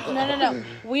time. No.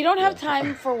 We don't have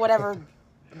time for whatever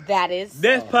that is.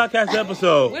 This podcast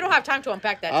episode. We don't have time to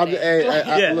unpack that today.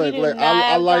 Look,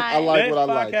 I like what I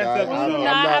like. We do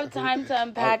not have time to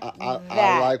unpack that.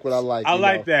 I like what I like. I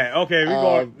like that. Okay, we're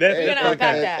going. We're gonna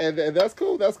unpack that. And that's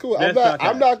cool. That's cool.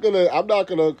 I'm not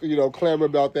gonna you know, clamor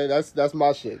about that. That's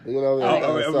my shit. You know.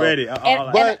 I'm ready.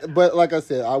 But like I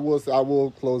said, I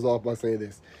will close off by saying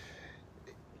this.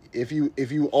 If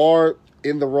you are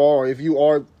in the wrong, or if you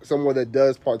are someone that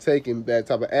does partake in that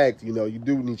type of act, you know, you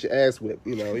do need your ass whipped.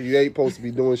 You know, you ain't supposed to be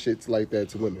doing shit like that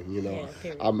to women. You know,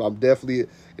 I'm definitely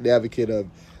an advocate of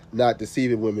not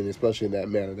deceiving women, especially in that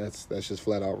manner. That's just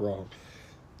flat out wrong.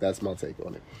 That's my take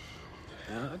on it.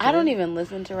 Okay. I don't even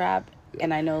listen to rap.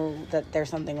 And I know that there's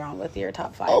something wrong with your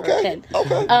top 5 or 10.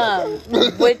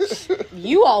 Which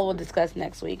you all will discuss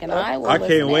next week, and I will. I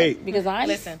can't wait because I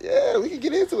listen. Yeah, we can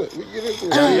get into it.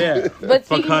 Yeah, but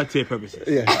for content purposes.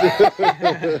 Yeah.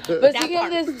 But speaking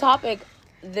of this topic,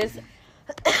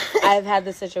 I've had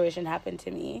this situation happen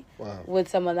to me with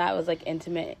someone that I was like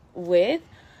intimate with,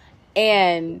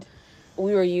 and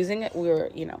we were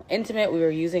you know, intimate. We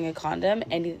were using a condom,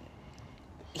 and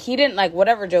he didn't like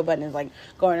whatever Joe Budden is like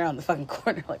going around the fucking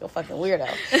corner like a fucking weirdo.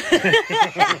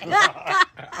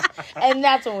 And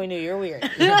that's when we knew you're weird.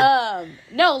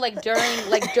 No, like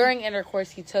during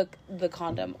intercourse, he took the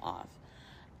condom off.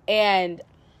 And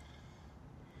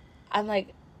I'm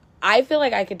like, I feel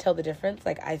like I could tell the difference.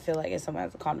 Like, I feel like if someone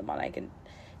has a condom on, I can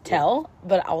tell.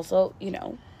 But also, you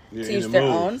know, to each their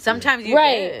own. Sometimes you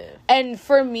right. And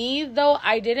for me though,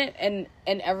 I didn't, and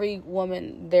every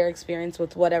woman, their experience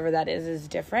with whatever that is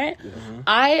different. Mm-hmm.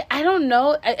 I don't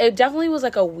know. It definitely was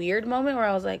like a weird moment where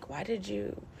I was like, why did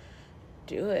you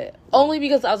do it? Only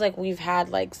because I was like, we've had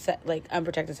like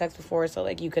unprotected sex before, so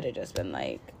like you could have just been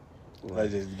like,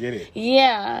 let's just get it.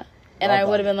 Yeah. And I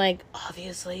would have been like,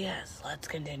 obviously, yes, let's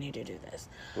continue to do this.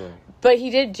 Right. But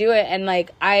he did do it, and, like,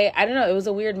 I don't know, it was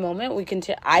a weird moment.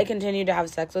 I continued to have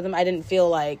sex with him. I didn't feel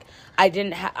like I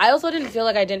also didn't feel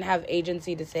like I didn't have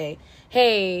agency to say,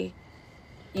 hey,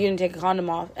 you didn't take a condom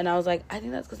off. And I was like, I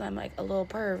think that's because I'm, like, a little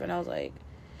perv. And I was like,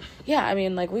 yeah, I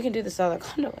mean, like, we can do this without a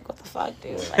condom. Like, what the fuck,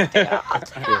 dude? Like, take it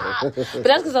off. But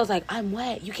that's because I was like, I'm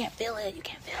wet. You can't feel it.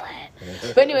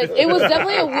 But anyways, it was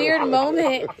definitely a weird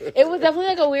moment. It was definitely,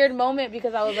 like, a weird moment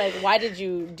because I was like, why did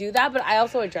you do that? But I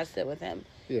also addressed it with him.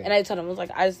 Yeah. And I told him, I was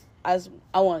like,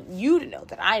 I want you to know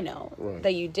that I know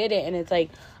that you did it. And it's like,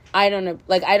 I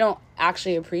don't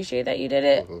actually appreciate that you did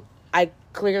it. Mm-hmm. I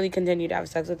clearly continue to have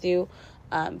sex with you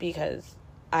because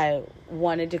I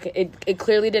wanted to. It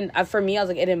clearly didn't. For me, I was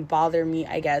like, it didn't bother me,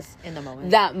 I guess, in the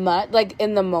moment that much, like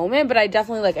in the moment. But I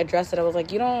definitely like addressed it. I was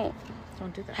like, you don't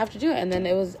do that. Have to do it, and then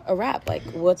it was a wrap. Like,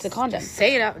 what's a condom? Just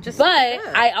say it out. But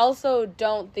I also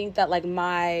don't think that like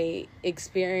my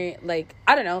experience, like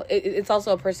I don't know. It's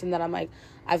also a person that I'm like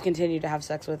I've continued to have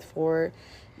sex with for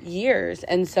years,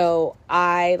 and so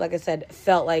like I said,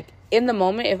 felt like in the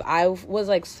moment, if I was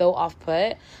like so off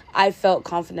put, I felt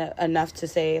confident enough to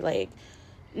say like,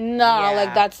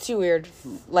 like that's too weird.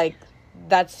 Like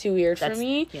that's too weird for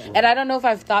me. Yeah. And I don't know if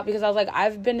I've thought because I was like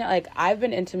I've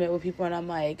been intimate with people and I'm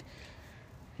like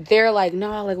they're like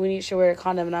no like we should wear a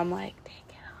condom and I'm like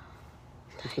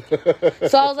take it off.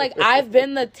 So I was like I've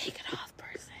been the take it off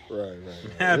person.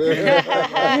 Right.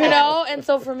 You know, and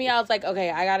so for me I was like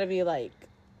okay I gotta be like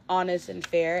honest and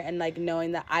fair and like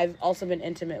knowing that I've also been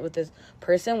intimate with this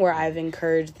person where I've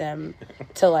encouraged them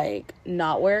to like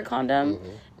not wear a condom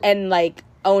and like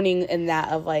owning in that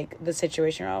of like the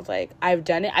situation where I was like I've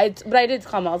done it but I did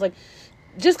comment I was like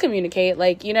just communicate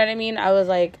like you know what I mean I was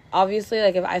like obviously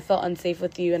like if I felt unsafe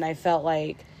with you and I felt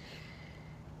like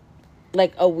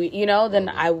a week you know then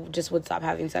I just would stop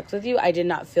having sex with you. I did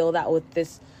not feel that with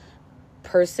this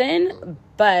person,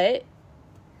 but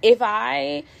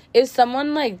if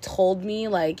someone like told me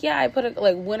like yeah I put a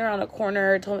like went around a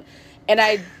corner and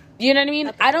I you know what I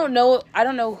mean I don't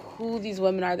know who these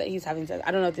women are that he's having sex.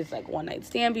 I don't know if it's like one night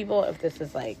stand people, if this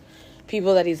is like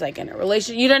people that he's like in a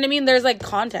relationship, you know what I mean. There's like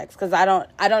context because I don't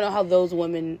know how those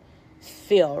women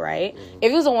feel, right?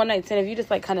 If it was a one night stand, if you just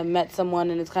like kind of met someone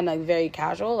and it's kind of like very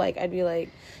casual, like I'd be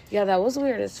like yeah that was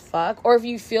weird as fuck. Or if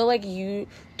you feel like you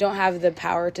don't have the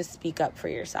power to speak up for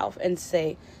yourself and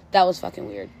say that was fucking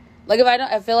weird. Like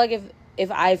I feel like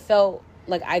if I felt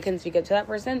like I can speak up to that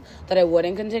person, that I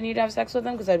wouldn't continue to have sex with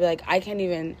them because I'd be like, I can't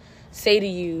even say to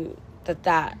you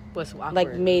that was awkward.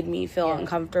 Like made me feel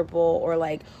uncomfortable or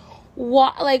like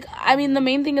what. Like I mean, the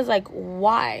main thing is like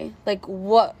why? Like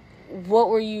what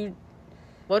were you?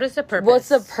 What is the purpose? What's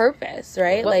the purpose,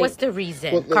 right? What's the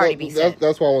reason? Cardi B said.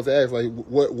 That's why I want to ask. Like,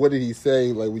 what did he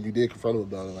say? Like, when you did confront him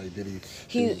about it, like, did he?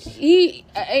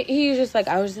 He was just like,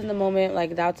 I was in the moment.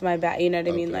 Like, that's my bad. You know what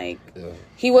I mean? Like,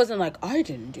 he wasn't like, I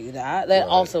didn't do that. That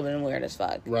also been weird as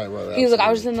fuck. Right. He was like, I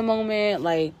was just in the moment.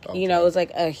 Like, you know, it was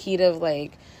like a heat of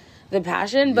like the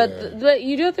passion. But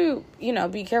you do have to, you know,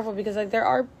 be careful because like there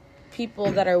are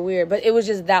people that are weird. But it was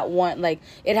just that one. Like,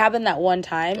 it happened that one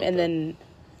time, and then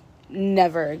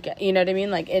never again, you know what I mean?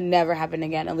 Like it never happened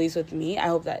again, at least with me. I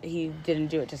hope that he didn't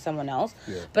do it to someone else.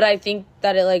 But I think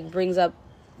that it like brings up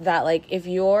that like if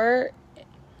you're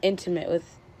intimate with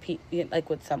like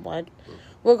with someone,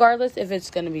 regardless if it's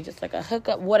going to be just like a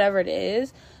hookup, whatever it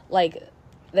is, like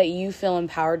that you feel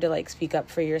empowered to like speak up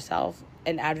for yourself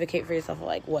and advocate for yourself,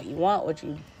 like what you want, what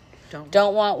you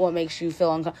don't want, what makes you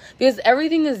feel uncomfortable, because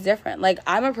everything is different. Like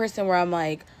I'm a person where I'm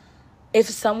like, if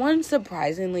someone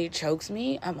surprisingly chokes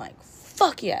me, I'm like,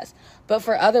 fuck yes. But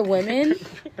for other women,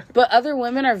 other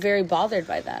women are very bothered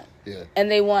by that. Yeah. And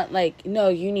they want like, no,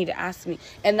 you need to ask me.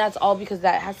 And that's all because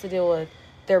that has to deal with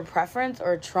their preference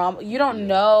or trauma. You don't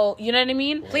know, you know what I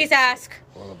mean? Please ask.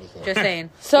 100%. Just saying.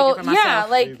 So yeah,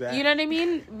 like, you know what I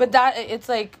mean? But that, it's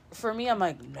like, for me, I'm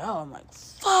like, no. I'm like,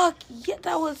 fuck, yeah,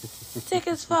 that was sick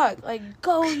as fuck. Like,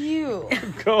 go you.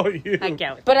 Go you. I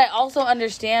get it. But I also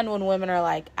understand when women are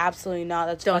like, absolutely not.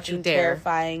 That's don't fucking you dare.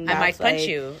 Terrifying. I might punch like,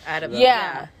 you out of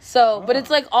yeah. So, but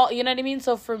it's like all, you know what I mean?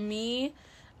 So for me,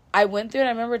 I went through it. I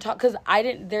remember because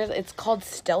it's called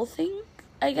stealthing.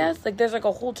 I guess. Like, there's, like,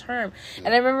 a whole term.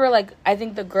 And I remember, like, I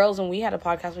think the girls, when we had a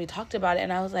podcast, we talked about it,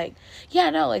 and I was like, yeah,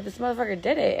 no, like, this motherfucker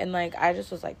did it. And, like, I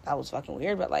just was like, that was fucking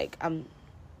weird, but, like, I'm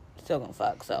still gonna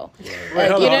fuck, so. Like,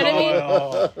 you know what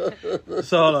I mean?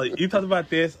 So, hold on. You talked about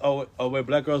this with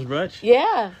Black Girls Brunch?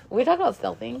 Yeah. We talked about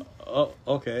stealthing. Oh,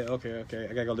 okay. I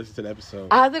gotta go listen to the episode.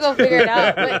 I have to go figure it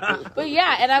out. But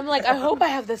yeah, and I'm like, I hope I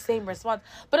have the same response.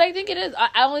 But I think it is.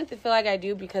 I only feel like I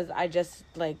do because I just,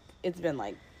 like, it's been,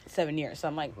 like, 7 years. So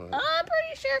I'm like, I'm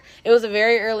pretty sure. It was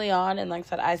very early on, and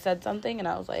like I said something, and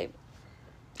I was like,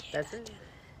 that's it.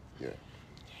 Yeah.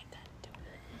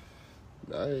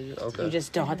 Okay. You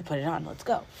just don't have to put it on. Let's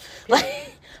go.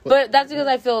 Like, but that's because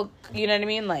I feel, you know what I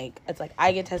mean? Like, it's like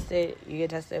I get tested, you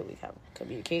get tested, we have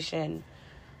communication,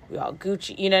 we all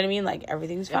Gucci, you know what I mean? Like,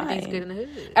 everything's fine. Everything's good in the hood.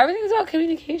 Everything's about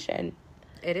communication.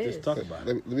 It is. Just talk about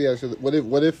it. Let me ask you, what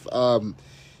if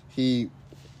he,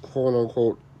 quote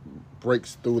unquote,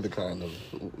 breaks through the condom,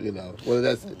 you know, whether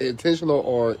that's intentional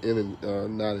or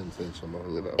not intentional,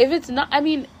 you know. If it's not, I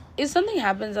mean, if something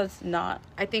happens that's not,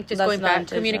 I think just that's going not back,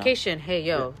 intentional. communication. Hey,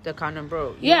 yo, the condom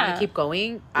broke. You Yeah. want to keep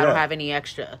going? I don't have any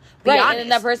extra. Be right, honest.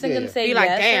 and that person can say Be like,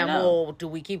 yes damn, or no. well, do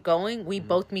we keep going? We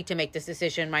both need to make this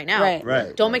decision right now.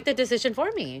 Right. Don't make the decision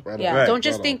for me. Yeah. Right. Don't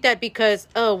just think that because,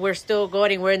 we're still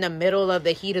going, we're in the middle of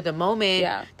the heat of the moment,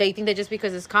 Yeah. that you think that just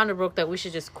because this condom broke that we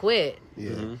should just quit.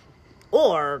 Yeah.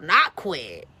 Or not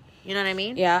quit. You know what I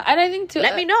mean? Yeah, and I think too.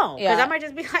 Let me know. Because yeah. I might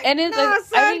just be like, And it's nah, like,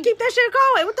 son, I think- keep that shit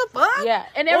going. What the fuck? Yeah,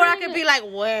 and or I everything- could be like,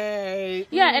 wait.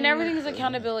 Yeah, and everything is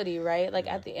accountability, right? Like,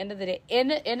 at the end of the day, in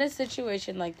a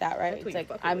situation like that, right? It's like,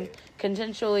 I'm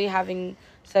consensually having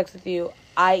sex with you.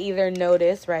 I either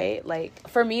notice, right? Like,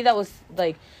 for me, that was,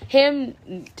 like, him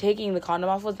taking the condom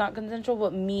off was not consensual,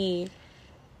 but me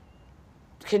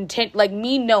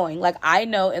me knowing, like, I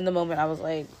know in the moment, I was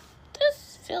like,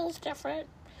 this feels different.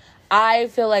 I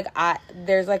feel like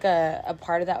there's, like, a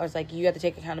part of that was, like, you have to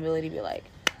take accountability, be like,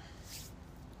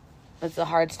 it's a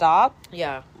hard stop.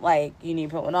 Yeah. Like, you need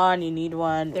to put one on, you need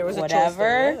one, There was whatever. a choice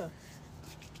there,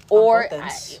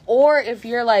 yeah. Or if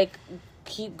you're like,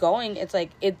 keep going, it's like,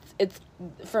 it's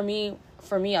for me,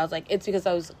 I was like, it's because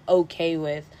I was okay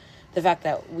with the fact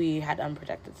that we had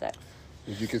unprotected sex.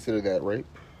 Would you consider that rape?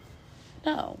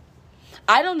 No.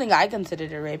 I don't think I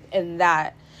considered it rape in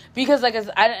that, because like,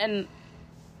 I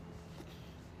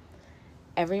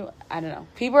don't know.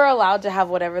 People are allowed to have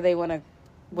whatever they want to.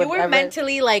 You were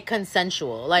mentally like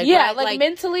consensual, like yeah, right? like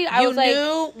mentally. I you was like,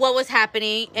 knew what was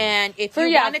happening, and if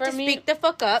you wanted to speak the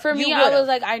fuck up, for me, you I would've. was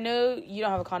like, I know you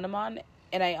don't have a condom on,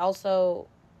 and I also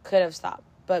could have stopped,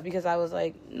 but because I was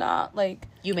like, nah, like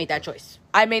you made that choice.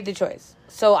 I made the choice,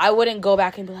 so I wouldn't go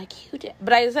back and be like, you did.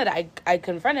 But I said I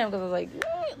confronted him because I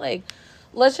was like,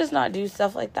 let's just not do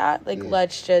stuff like that. Like,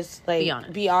 let's just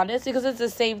like be honest, because it's the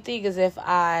same thing as if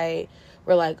I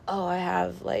were like, oh, I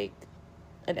have like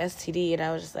an STD, and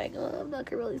I was just like, oh, I'm not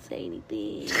gonna really say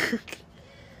anything.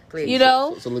 Please. You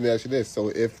know? So let me ask you this. So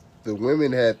if the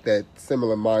women had that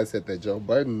similar mindset that Joe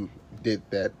Budden did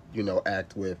that, you know,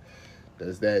 act with,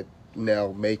 does that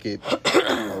now make it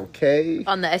okay?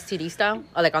 On the STD style?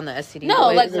 Or like on the STD? No,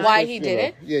 way? like why he did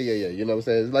it? Yeah. You know what I'm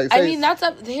saying? It's like, I mean,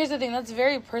 here's the thing. That's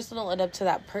very personal and up to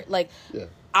that yeah.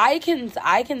 I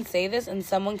can say this, and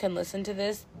someone can listen to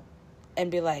this and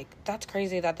be like, that's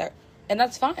crazy that they're, and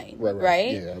that's fine.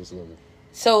 Right? Yeah, absolutely.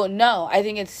 So no, I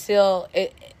think it's still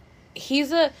he's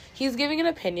giving an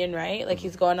opinion, right? Like,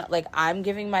 he's going, like, I'm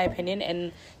giving my opinion,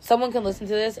 and someone can listen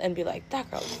to this and be like,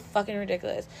 that girl's fucking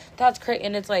ridiculous. That's crazy.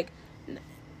 And it's like,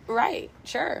 right,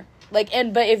 sure. Like,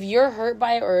 but if you're hurt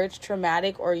by it, or it's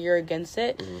traumatic, or you're against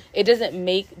it, it doesn't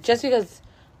make, just because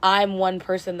I'm one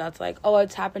person that's like, oh,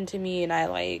 it's happened to me, and I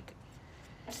like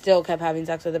still kept having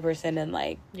sex with the person, and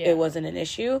like it wasn't an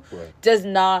issue, does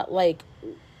not like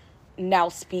now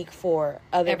speak for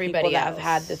other Everybody people that else.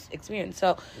 have had this experience.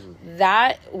 So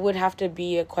that would have to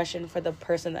be a question for the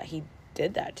person that he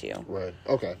did that to. Right.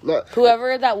 Okay. No,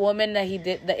 Whoever that woman that he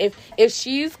did that, if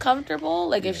she's comfortable,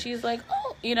 like if she's like,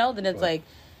 oh, you know, then it's like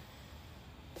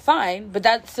fine, but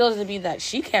that still doesn't mean that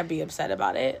she can't be upset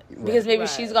about it, because maybe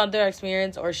she's gone through her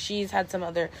experience, or she's had some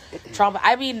other trauma.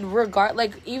 I mean,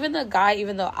 like, even the guy,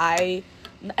 even though I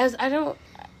don't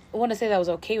want to say that I was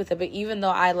okay with it, but even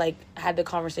though I like had the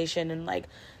conversation and like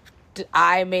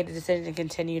I made the decision to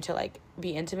continue to like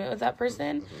be intimate with that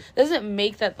person, doesn't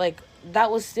make that like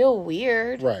that was still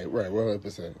weird. Right.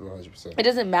 100%. It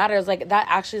doesn't matter. It's like that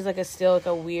actually is like still like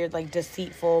a weird, like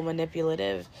deceitful,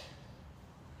 manipulative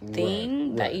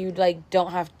thing that you like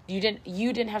you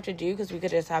didn't have to do, because we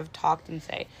could just have talked and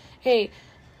say, hey,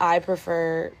 I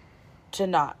prefer to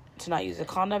not to not use a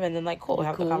condom, and then like cool,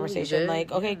 have Cool, the conversation good.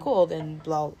 like okay, cool, then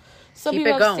blow. Some Keep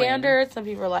people it have going. standards. Some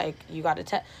people are like you got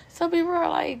to some people are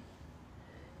like.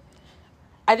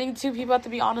 I think too, people have to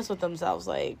be honest with themselves.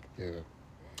 Like,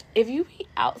 if you be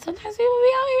out, sometimes people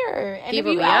be out here, and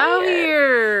People if you be out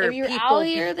here. if you're People out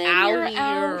be here, then out you're here.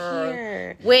 out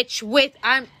here. Which with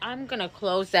I'm gonna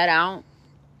close that out.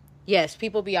 Yes,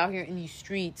 people be out here in these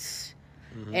streets,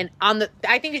 and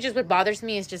I think it's just what bothers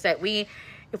me is just that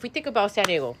if we think about San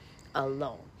Diego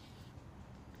alone,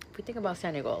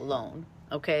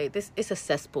 okay, it's a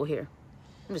cesspool here.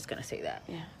 I'm just gonna say that.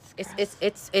 Yeah,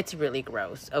 It's really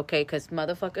gross, okay? Because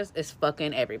motherfuckers is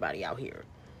fucking everybody out here,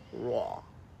 raw.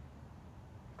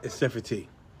 Except for T.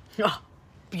 Oh,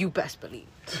 you best believe.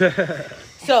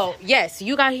 So yes,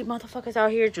 you got motherfuckers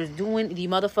out here just doing the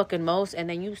motherfucking most, and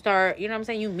then you start, you know what I'm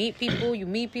saying? You meet people,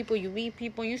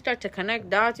 you start to connect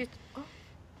dots.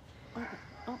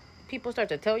 People start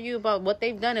to tell you about what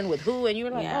they've done and with who, and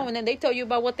you're like, Yeah. oh, and then they tell you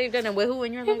about what they've done and with who,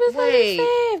 and you're like, People wait. say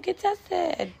safe, get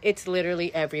tested. It's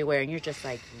literally everywhere, and you're just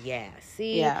like, yeah,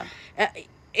 see, Yeah.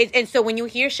 And so when you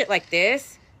hear shit like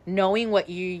this, knowing what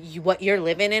what you're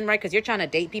living in, right? Because you're trying to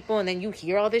date people, and then you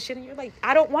hear all this shit, and you're like,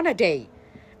 I don't want to date.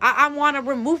 I want to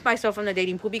remove myself from the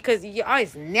dating pool because y'all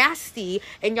is nasty,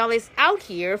 and y'all is out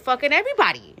here fucking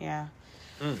everybody. Yeah.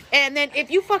 And then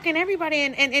if you fucking everybody,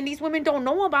 and these women don't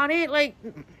know about it, like.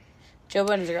 Joe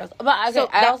Budden's a girl. But okay, So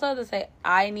I also have to say,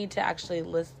 I need to actually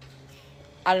list,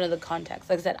 I don't know the context.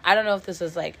 Like I said, I don't know if this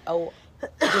is like,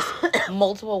 just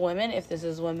multiple women. If this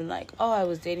is women like, oh, I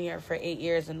was dating her for 8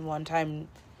 years and one time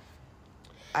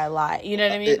I lied. You know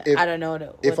what I mean? I don't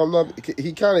know. If I'm not,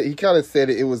 he kind of said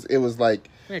it. It was like,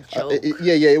 A joke.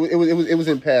 It was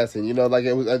in passing. You know, like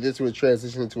it was. I just would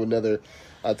transition to another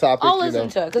topic. I'll listen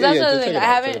to it because that's the other thing. I check it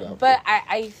haven't, out. but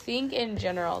I think in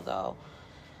general though,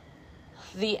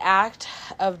 the act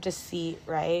of deceit,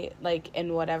 right? Like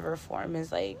in whatever form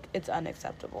is like, it's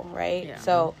unacceptable, right? Yeah.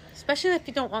 So Especially if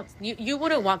you don't want you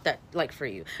wouldn't want that like for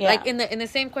you. Yeah. Like in the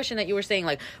same question that you were saying,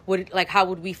 like how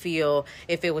would we feel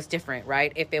if it was different,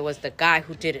 right? If it was the guy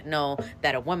who didn't know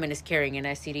that a woman is carrying an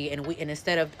STD and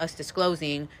instead of us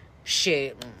disclosing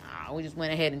shit, we just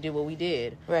went ahead and did what we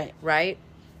did. Right?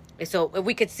 And so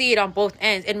we could see it on both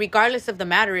ends, and regardless of the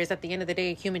matter is at the end of the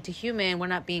day, human to human, we're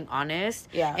not being honest.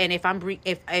 Yeah. And if I'm going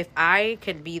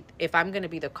to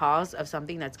be the cause of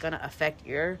something that's going to affect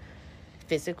your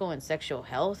physical and sexual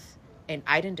health, and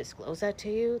I didn't disclose that to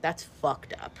you, that's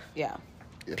fucked up. yeah.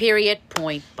 Period.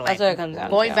 Point blank. That's what it comes down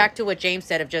to. Going back to what James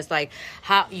said of just like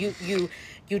how you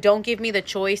don't give me the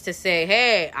choice to say,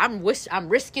 hey, I'm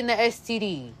risking the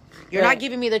STD. You're not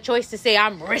giving me the choice to say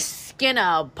I'm risking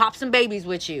to pop some babies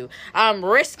with you. I'm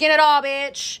risking it all,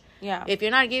 bitch. Yeah. If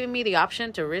you're not giving me the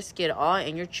option to risk it all,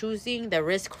 and you're choosing the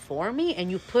risk for me,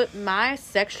 and you put my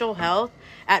sexual health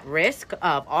at risk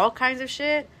of all kinds of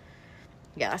shit,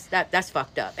 yeah, that's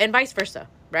fucked up. And vice versa,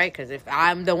 right? Because if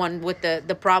I'm the one with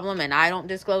the problem and I don't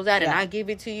disclose that and I give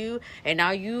it to you, and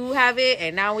now you have it,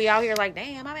 and now we out here like,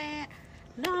 damn, my bad.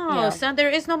 No, son, there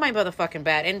is no my motherfucking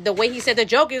bad. And the way he said the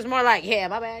joke is more like, yeah,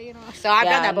 my bad, you know. So I've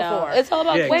done that before. It's all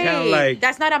about kinda like,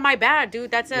 That's not a my bad,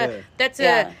 dude. That's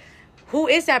a who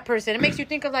is that person? It makes you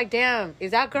think of like, damn,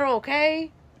 is that girl okay?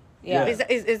 Yeah.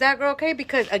 Is that girl okay?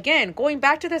 Because again, going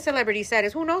back to the celebrity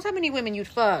status, who knows how many women you'd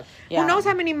fuck? Yeah. Who knows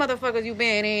how many motherfuckers you've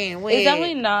been in with? It's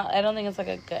definitely not. I don't think it's like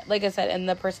a good. Like I said, and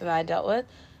the person that I dealt with,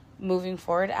 moving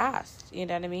forward, asked. You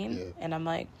know what I mean? Yeah. And I'm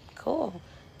like, cool.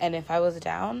 And if I was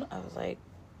down, I was like,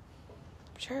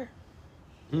 sure.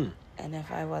 And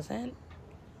if I wasn't,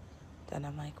 then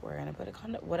I'm like, we're gonna put a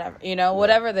condom, whatever, you know,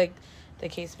 whatever the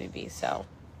case may be. So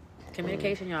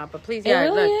communication, y'all. But please, it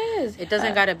really look, is. it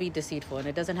doesn't gotta be deceitful, and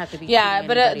it doesn't have to be. Yeah, cheating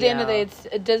but at the end anybody of the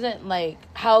day, it doesn't like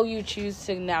how you choose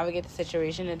to navigate the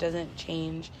situation. It doesn't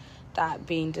change that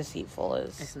being deceitful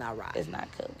It's not right. Is not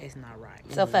cool. It's not right.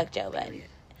 So fuck Joe Budden.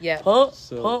 Yeah. Pump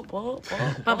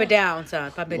Pump it down,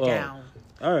 son. Pump it down.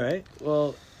 All right.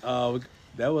 Well,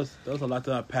 that was a lot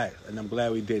to unpack, and I'm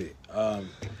glad we did it.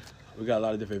 We got a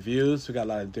lot of different views. We got a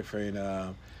lot of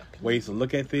different ways to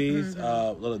look at these.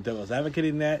 A little devil's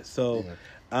advocating that. So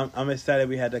I'm excited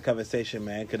we had that conversation,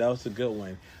 man, because that was a good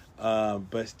one.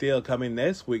 But still, coming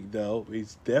next week, though, we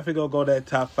definitely going to go to that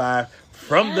top 5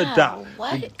 from the top.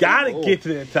 what? We got to get to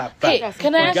the top 5. Hey,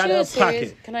 can I ask you a unpack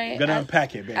serious? it. Can I We gotta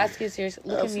unpack it, baby. ask you a serious?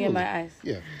 Look at me in my eyes.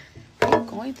 Yeah. Are you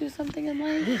going through something in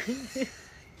life?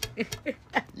 You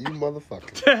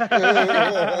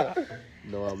motherfucker.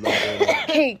 No, I'm not.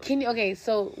 Hey, can you? Okay,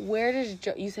 so where does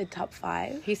Joe? You said top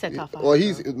 5, He said top 5. Well,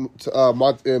 he's in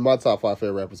my top 5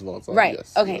 favorite rappers of all time. right?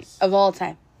 Yes, Okay, yes. of all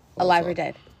time, All alive time. or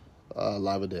dead.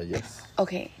 Live or dead, yes.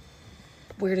 Okay,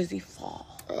 where does he fall?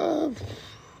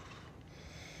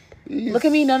 Look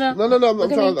at me. No. I'm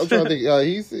trying to think.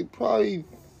 He's probably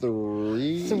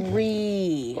 3.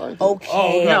 3. Probably 3.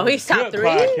 Okay. No, he's top 3.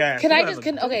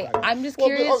 Okay, I'm just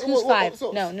curious who's 5.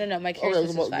 No. My curious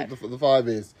is who's 5. The 5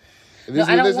 is. No,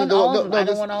 I don't want all of them. I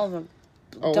don't want all of them.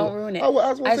 Don't ruin it. I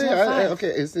was going to say, okay,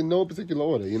 it's in no particular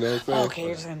order, you know what I'm saying? okay,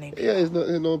 you're just going to name it. Yeah, it's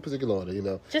in no particular order, you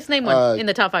know. Just name one in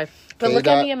the top 5. But K. look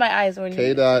at me in my eyes when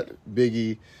K. Dot,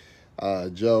 Biggie,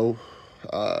 Joe.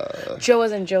 Joe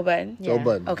as in Joe Budden. Joe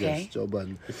Budden. Okay. Yes, Joe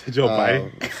Budden. Joe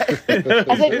Biden.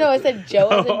 I said Joe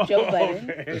as in Joe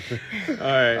Budden. Okay.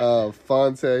 All right.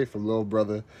 Fonte from Little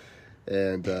Brother.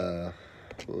 And, I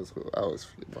always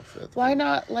forget my 5th. Why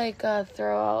not,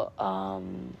 throw out,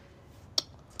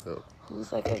 So,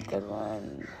 who's, a good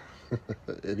one?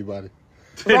 anybody?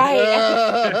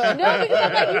 Right. No, because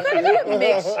I'm like, you gotta get a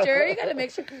mixture. You gotta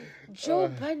make sure. Joe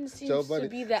Budden seems to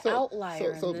be the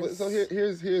outlier. So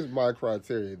here's my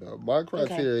criteria though. My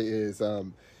criteria is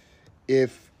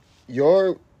if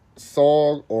your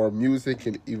song or music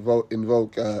can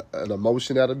invoke an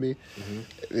emotion out of me,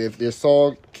 if their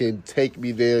song can take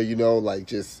me there, you know, like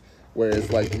just where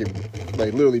it's like it can,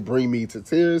 like literally bring me to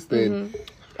tears, then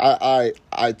I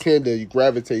tend to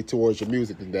gravitate towards your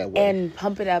music in that way. And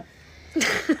pump it up.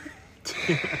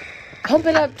 Pump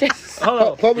it up, just Hold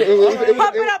on. Pump it up,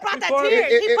 brought that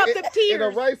tears. He pumped them tears. In a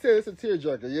right sense, it's a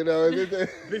tearjerker, you know.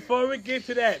 Before we get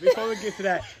to that,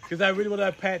 because I really want to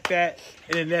unpack that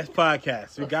in the next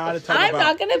podcast. We got to talk about. I'm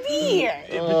not gonna be here.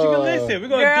 But you can listen. We're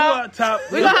going to do our top.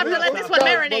 We're going to have to let this one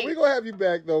marinate. But we're going to have you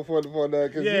back, though, for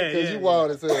that, because you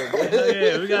wild as hell.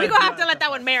 Yeah, we're going to have to let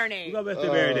that one marinate. We're going to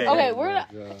marinate. Okay,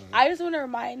 I just want to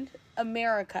remind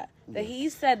America that he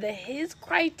said that his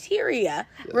criteria,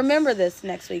 remember this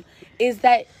next week, is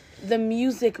that the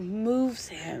music moves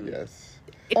him. Yes.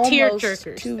 Almost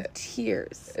to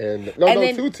tears. And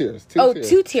then, 2 tears. 2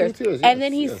 tears. Yes, and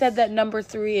then he said that number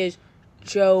 3 is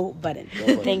Joe Budden.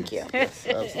 Thank you. Yes,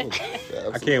 absolutely.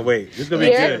 I can't wait. This is going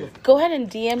to be good. Go ahead and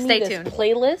DM me this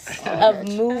playlist of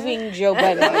moving Joe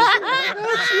Budden.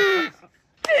 Got you.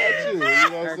 You know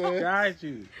what I'm saying? Got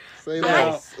you. Say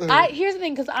that. Here's the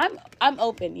thing, because I'm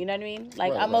open. You know what I mean?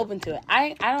 Like I'm open to it.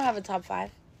 I don't have a top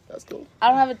 5. That's cool. I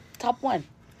don't have a top 1.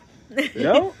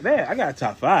 No, man, I got a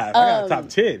top 5. I got a top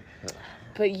 10.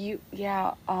 But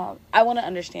I want to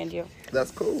understand you.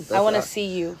 That's cool. I want to see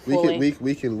you fully.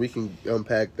 We can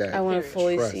unpack that. I want to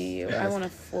fully see you. I want to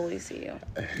fully see you.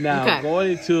 Now,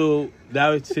 going into,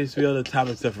 since we're on the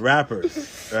topics of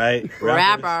rappers, right?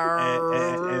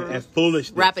 Rappers. And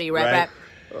foolishness. Rappity, rap.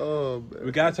 Oh, man.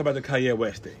 We got to talk about the Kanye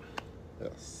West thing.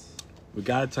 Yes. We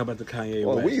got to talk about the Kanye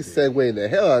Well, West we thing. segueing the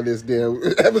hell out of this damn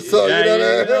episode. Yeah, you know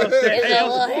yeah,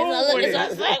 what It's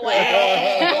a segue.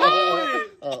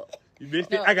 You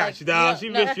missed it? I got you, dog. She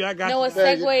missed you. I got you. No, a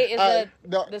segue is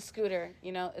no. the scooter.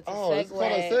 You know, it's a Oh, segue. it's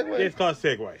called a segue? It's called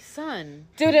Segway. Son.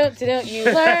 You learn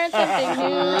something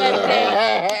new every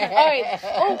day. All right.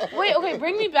 Oh, wait. Okay,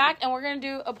 bring me back, and we're gonna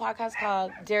do a podcast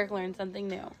called "Derek Learned Something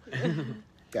New."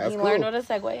 That's you cool. learn what a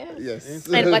segue is. Yes.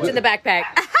 And what's in the backpack?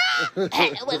 What's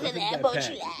in that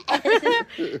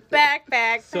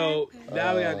Backpack. So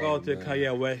now we got to go to the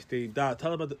Kanye West thing. Doc,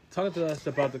 talk to us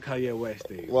about the Kanye West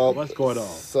thing. Well, what's going on?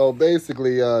 So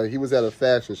basically, he was at a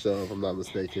fashion show, if I'm not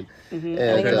mistaken. And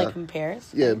in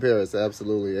Paris. Yeah, in Paris,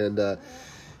 absolutely. And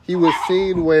he was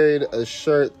seen wearing a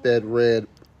shirt that read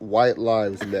 "White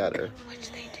Lives Matter."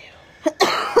 Which they do.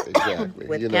 Exactly.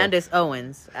 With Candace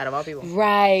Owens, out of all people.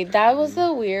 Right. That was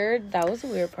a weird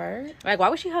part. Like, why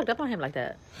was she hugged up on him like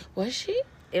that? Was she?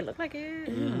 It looked like it.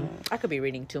 I could be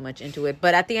reading too much into it,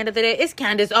 but at the end of the day, it's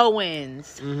Candace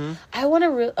Owens. I want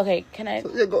to okay, can I?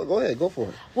 Yeah, go ahead, go for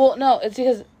it. Well, no, it's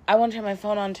because I want to turn my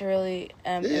phone on to really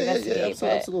investigate. Yeah,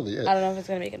 absolutely. Yeah. I don't know if it's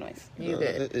gonna make a noise. You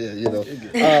good. Yeah, you know.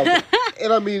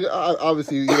 And I mean,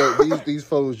 obviously, you know, these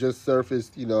photos just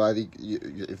surfaced. You know, I think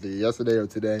if they're yesterday or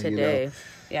today. You know.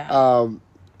 Yeah.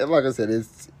 And like I said,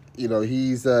 it's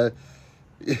he's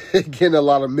getting a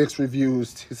lot of mixed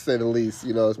reviews, to say the least.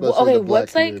 You know, especially the black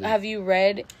what's community. have you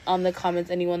read on the comments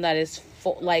anyone that is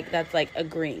that's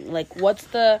agreeing? Like, what's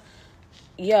the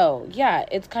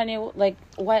it's kind of like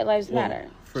White Lives Matter.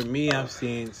 For me, I've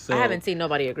seen. So I haven't seen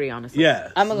nobody agree, honestly.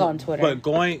 Yeah, I'm gonna go on Twitter. But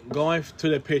going to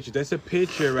the picture, there's a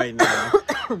picture right now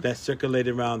that's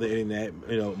circulating around the internet.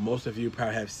 You know, most of you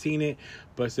probably have seen it,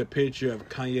 but it's a picture of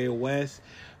Kanye West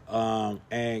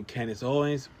and Candace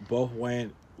Owens both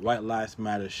wearing White Lives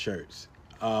Matter shirts,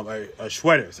 or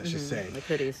sweaters, I should say, like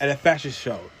hoodies, at a fashion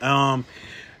show. Now,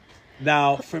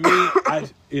 for me,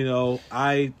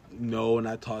 I know and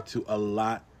I talk to a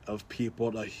lot of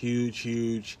people, a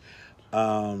huge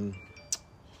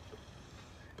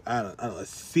a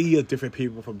sea of different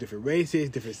people from different races,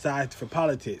 different sides, different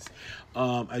politics.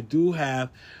 I do have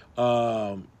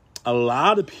a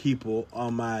lot of people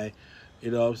on my,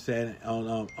 you know what I'm saying,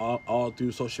 on all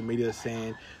through social media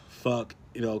saying, fuck,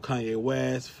 you know, Kanye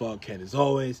West, fuck Candace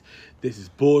Owens, this is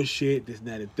bullshit, this, and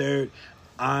that, and third.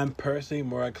 I'm personally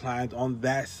more inclined on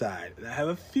that side. And I have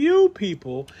a few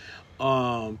people,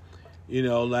 you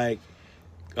know, like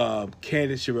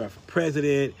Candace should run for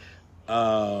president,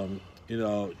 you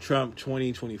know, Trump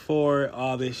 2024,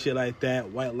 all this shit like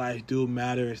that. White lives do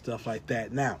matter and stuff like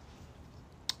that. Now,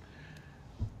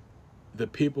 the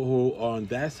people who are on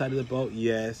that side of the boat,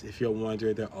 yes, if you're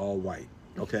wondering, they're all white.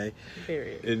 Okay?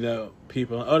 Period. And the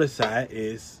people on the other side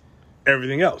is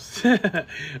everything else,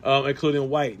 including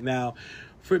white. Now,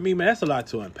 for me, man, that's a lot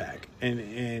to unpack.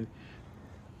 And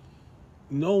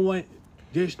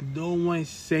there's no one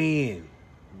saying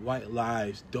white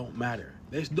lives don't matter.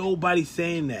 There's nobody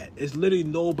saying that. There's literally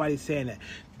nobody saying that.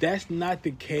 That's not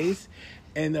the case.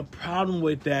 And the problem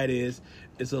with that is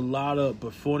it's a lot of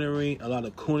buffoonery, a lot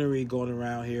of coonery going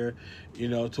around here, you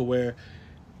know, to where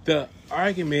the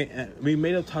argument, and we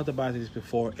may have talked about this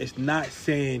before, it's not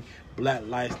saying black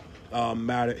lives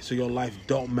matter, so your life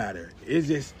don't matter. It's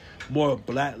just more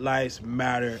black lives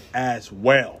matter as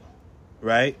well,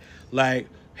 right? Like,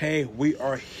 hey, we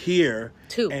are here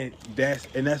too, and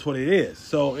that's what it is.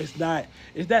 So it's not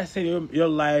saying your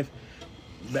life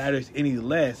matters any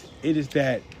less. It is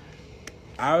that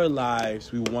our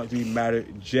lives, we want to be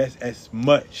mattered just as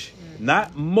much,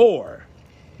 not more,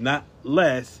 not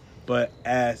less, but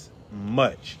as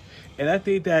much. And I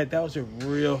think that was a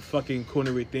real fucking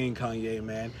coonery thing, Kanye,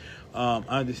 man. I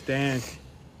understand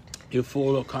you're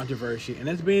full of controversy, and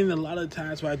there's been a lot of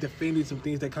times where I defended some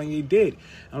things that Kanye did.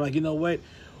 I'm like, you know what?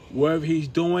 Whatever he's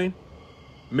doing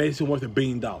makes it worth $1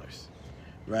 billion,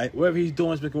 right? Whatever he's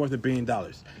doing is making it worth $1 billion.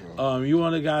 You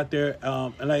want to go out there,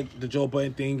 and like the Joe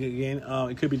Budden thing again,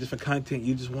 it could be just for content.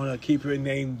 You just want to keep your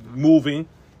name moving.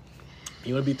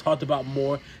 You want to be talked about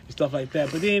more and stuff like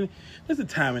that. But then there's a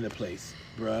time and a place,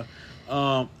 bruh.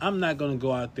 I'm not going to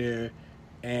go out there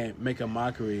and make a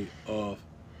mockery of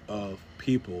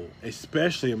people,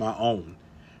 especially my own,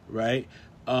 right?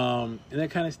 And that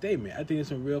kind of statement. I think it's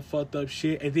some real fucked up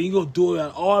shit. And then you go do it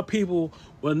on all people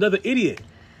with another idiot.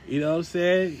 You know what I'm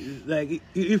saying? Like,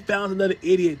 you found another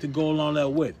idiot to go along that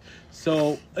with.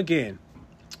 So, again,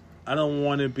 I don't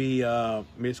want to be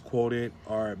misquoted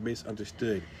or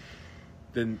misunderstood.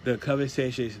 The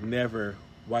conversation is never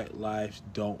white lives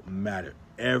don't matter.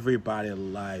 Everybody's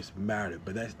lives matter,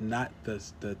 but that's not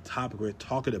the topic we're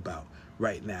talking about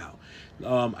right now.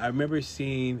 I remember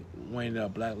seeing when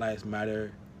Black Lives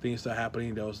Matter things started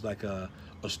happening, there was like a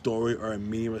story or a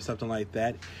meme or something like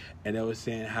that, and they was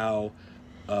saying how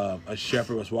a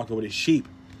shepherd was walking with his sheep,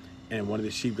 and one of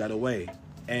the sheep got away,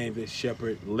 and the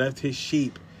shepherd left his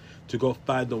sheep to go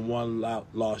find the one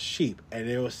lost sheep, and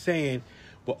they were saying,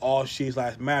 but all sheep's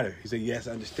lives matter. He said, yes,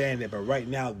 I understand that, but right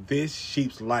now, this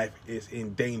sheep's life is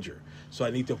in danger. So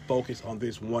I need to focus on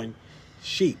this one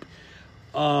sheep.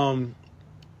 We're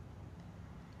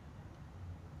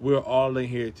all in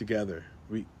here together.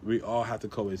 We all have to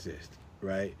coexist,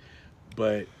 right?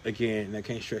 But again, and I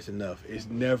can't stress enough, it's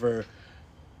never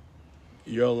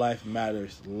your life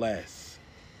matters less.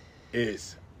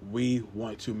 It's we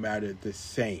want to matter the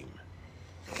same.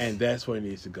 And that's where it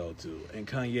needs to go to. And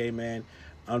Kanye, man,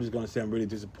 I'm just going to say I'm really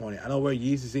disappointed. I don't wear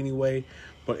Yeezys anyway,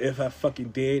 but if I fucking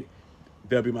did,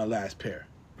 they'll be my last pair.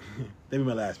 They'll be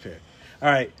my last pair. All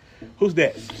right, who's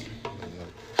next?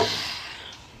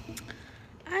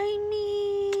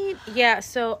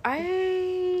 So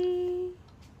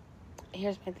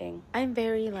here's my thing. I'm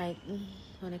very like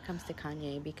when it comes to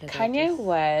Kanye because Kanye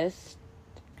West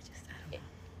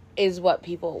is what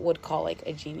people would call like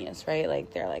a genius, right?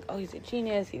 Like they're like, oh, he's a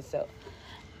genius. He's so,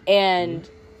 and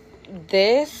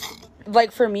this,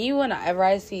 like for me, whenever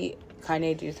I see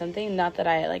Kanye do something, not that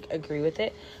I like agree with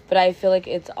it, but I feel like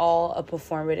it's all a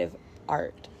performative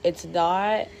art. It's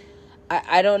not.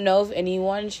 I don't know if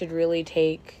anyone should really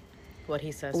take what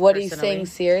he says, what he's saying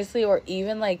seriously, or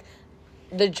even like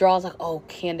the draws like, oh,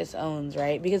 Candace Owens,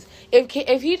 right? Because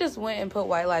if he just went and put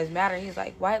White Lives Matter, he's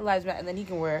like, White Lives Matter, and then he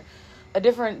can wear a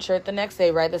different shirt the next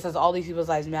day, right, that says all these people's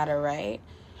lives matter, right?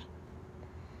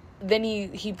 Then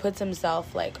he puts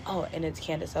himself like, oh, and it's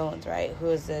Candace Owens, right? Who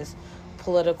is this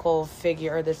political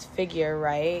figure, or this figure,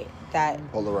 right?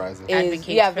 That polarizing. Is,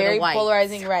 very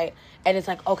polarizing, right? And it's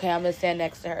like, okay, I'm going to stand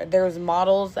next to her. There's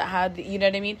models that had, you know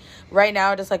what I mean? Right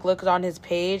now, just, like, look on his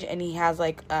page, and he has,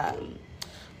 like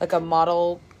a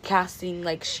model casting,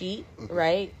 like, sheet,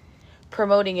 right?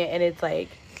 Promoting it, and it's, like,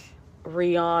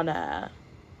 Rihanna,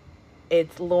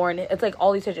 it's Lauren. It's like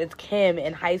all these pictures. It's Kim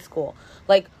in high school.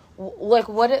 Like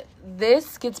what?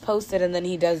 This gets posted and then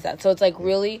he does that. So it's like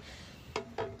really,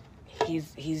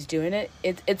 he's doing it.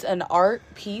 It's an art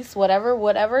piece.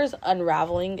 Whatever's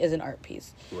unraveling is an art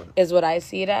piece. Right. Is what I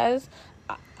see it as.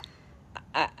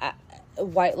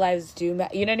 White lives do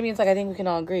matter. You know what I mean? It's like, I think we can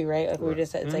all agree, right? Like we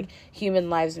just said, it's like human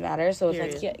lives matter. So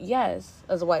it's like, yes,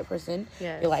 as a white person,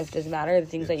 your life does matter. The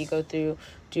things that you go through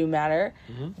do matter.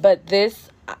 But this,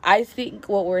 I think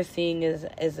what we're seeing is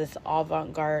this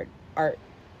avant-garde art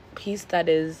piece that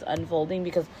is unfolding,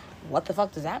 because what the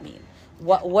fuck does that mean?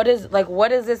 What is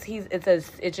this?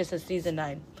 It's just a season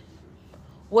 9.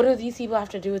 What do these people have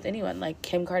to do with anyone? Like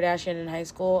Kim Kardashian in high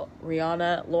school,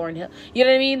 Rihanna, Lauryn Hill. You know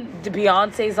what I mean?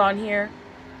 Beyonce's on here.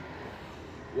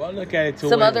 Well, look at it too.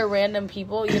 Some other random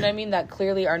people, you know what I mean, that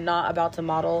clearly are not about to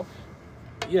model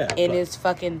his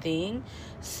fucking thing.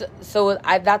 So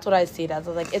that's what I see it as.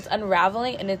 I was like, it's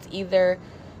unraveling, and it's either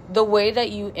the way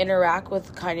that you interact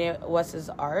with Kanye West's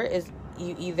art is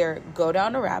you either go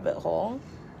down a rabbit hole,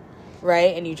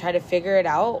 right, and you try to figure it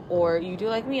out, or you do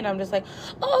like me and I'm just like,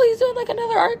 oh, he's doing like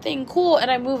another art thing, cool,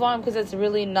 and I move on, because it's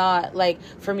really not like,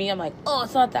 for me, I'm like, oh,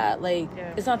 it's not that, like,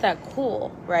 it's not that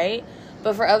cool, right?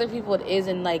 But for other people it is.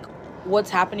 And like what's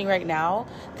happening right now,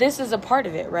 this is a part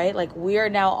of it, right? Like we are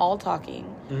now all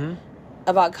talking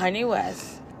about Kanye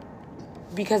West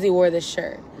because he wore this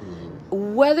shirt.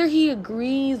 Whether he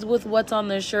agrees with what's on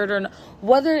the shirt or not,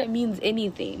 whether it means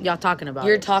anything. Y'all talking about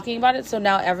You're talking about it. So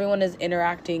now everyone is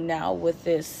interacting now with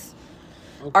this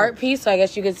art piece. So I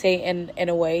guess you could say in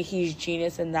a way he's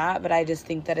genius in that. But I just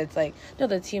think that it's like, no,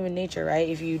 that's human nature, right?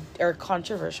 If you are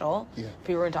controversial,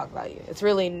 people are going to talk about you. It's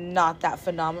really not that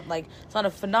phenomenon. Like, it's not a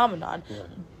phenomenon. Yeah.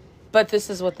 But this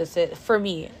is what this is. For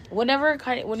me, when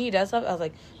he does stuff, I was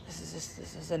like,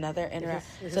 this is another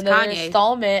it's another Kanye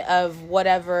installment of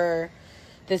whatever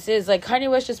this is. Like,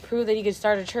 Kanye West just proved that he could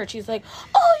start a church. He's like,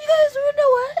 oh, you guys know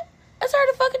what? I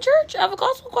started a fucking church. I have a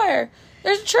gospel choir.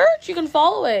 There's a church. You can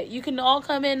follow it. You can all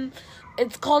come in.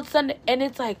 It's called Sunday. And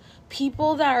it's like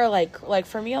people that are like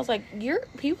for me, I was like, you're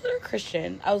people that are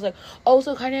Christian. I was like, oh,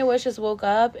 so Kanye West just woke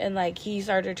up and like he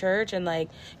started a church and like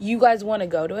you guys want to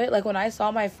go to it. Like when I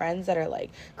saw my friends that are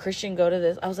like Christian go to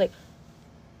this, I was like,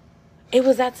 it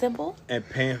was that simple. And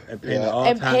paying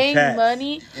tax.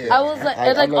 Money. Yeah. I was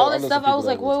like, all this stuff. I was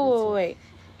like, wait.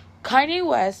 Kanye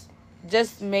West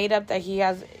just made up that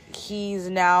he's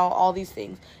now all these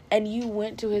things. And you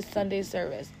went to his Sunday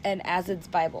service and as it's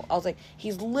Bible. I was like,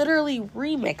 he's literally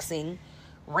remixing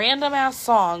random ass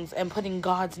songs and putting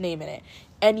God's name in it.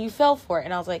 And you fell for it.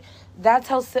 And I was like, that's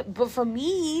how, but for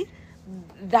me,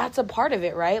 that's a part of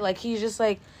it, right? Like, he's just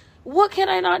like, what can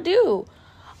I not do?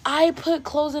 I put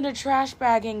clothes in a trash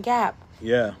bag in Gap.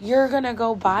 Yeah. You're going to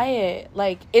go buy it.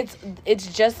 Like, it's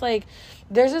just like,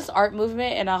 there's this art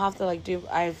movement, and I'll have to,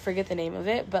 I forget the name of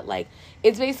it, but, like,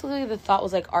 it's basically the thought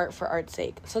was, like, art for art's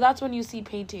sake. So that's when you see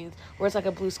paintings where it's, like,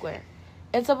 a blue square.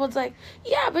 And someone's like,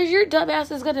 yeah, but your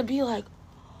dumbass is going to be like,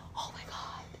 oh, my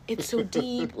God, it's so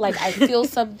deep. Like, I feel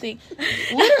something.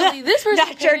 Literally, this person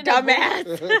not your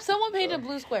dumbass. Someone painted a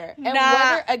blue square.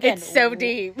 And it's so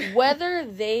deep. Whether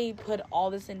they put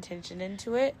all this intention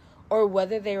into it, or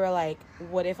whether they were like,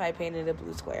 what if I painted a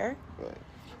blue square? Right.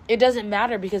 It doesn't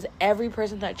matter, because every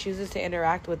person that chooses to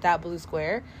interact with that blue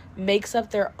square makes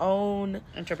up their own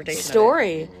interpretation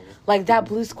story. Like, that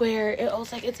blue square, it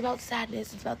was like, it's about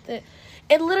sadness, it's about the...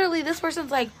 And literally, this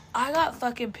person's like, I got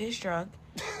fucking piss drunk,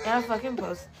 and I fucking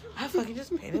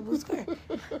just painted a blue square.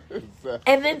 Exactly.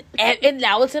 And then, and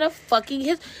now it's in a fucking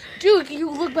his... Dude, you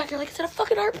look back, you're like, it's in a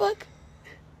fucking art book.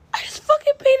 I just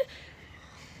fucking painted...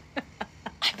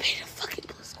 I painted a fucking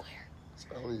blue square.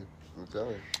 I'm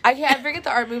telling you. I forget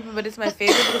the art movement, but it's my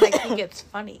favorite because I think it's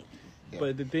funny.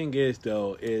 But the thing is,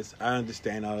 though, I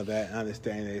understand all of that. I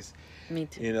understand this. Me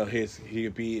too. You know, he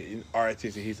could be an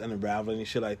artist and he's unraveling and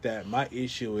shit like that. My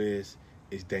issue is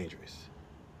it's dangerous,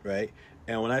 right?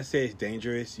 And when I say it's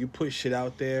dangerous, you put shit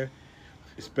out there,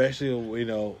 especially, you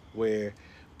know, where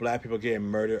black people getting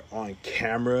murdered on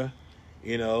camera,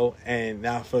 you know, and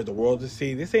now for the world to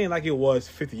see. This ain't like it was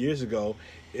 50 years ago.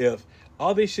 If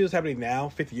all this shit is happening now,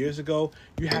 50 years ago,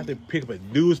 you have to pick up a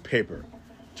newspaper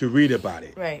to read about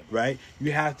it. Right?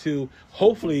 You have to,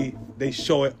 hopefully, they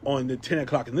show it on the 10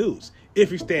 o'clock news,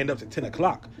 if you stand up to 10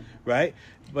 o'clock, right?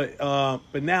 But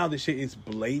now this shit is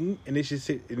blatant, and this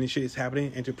shit is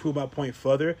happening. And to prove my point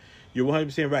further, you're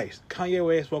 100% right. Kanye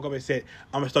West woke up and said,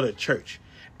 I'm going to start a church.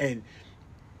 And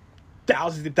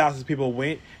thousands and thousands of people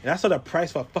went, and I saw the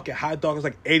price for a fucking hot dog was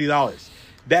like $80.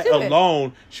 That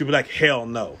alone should be like, hell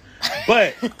no.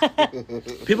 But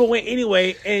people went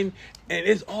anyway, and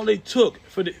it's all it took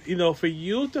for for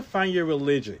you to find your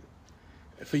religion,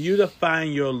 for you to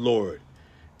find your Lord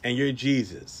and your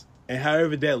Jesus, and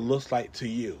however that looks like to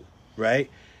you, right?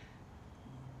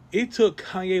 It took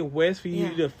Kanye West for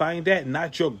you to find that,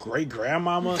 not your great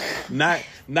grandmama,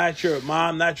 not your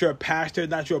mom, not your pastor,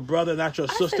 not your brother, not your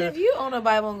sister. Said, if you own a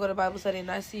Bible and go to Bible study,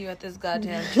 and I see you at this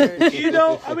goddamn church,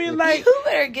 I mean, like, you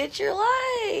better get your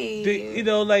life.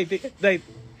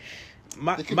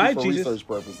 My for Jesus, research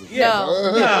purposes.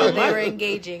 No, they were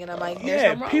engaging, and I'm like, there's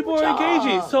something wrong people with are y'all.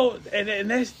 engaging. So, and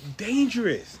that's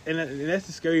dangerous, and that's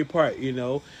the scary part,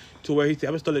 to where he said,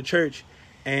 I'm gonna start a church,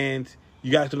 and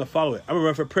you guys gonna follow it. I'm gonna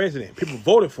run for president. People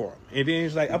voted for him, and then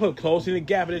he's like, I put clothes in the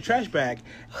gap in the trash bag.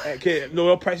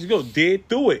 No prices go. Dig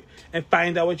through it and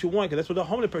find out what you want, because that's what the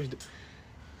homeless person does.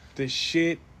 The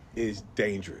shit is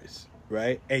dangerous,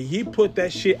 right? And he put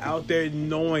that shit out there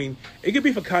knowing it could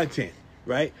be for content,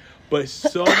 right? But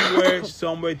somewhere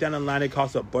down the line, it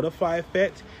caused a butterfly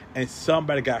effect, and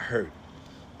somebody got hurt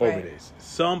over this.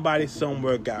 Somebody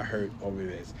somewhere got hurt over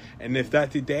this. And if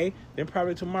not today, then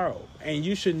probably tomorrow. And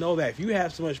you should know that if you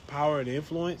have so much power and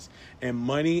influence and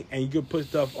money, and you can put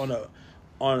stuff on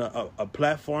a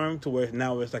platform to where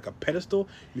now it's like a pedestal,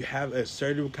 you have a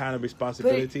certain kind of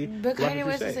responsibility. But Kanye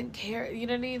West doesn't care. You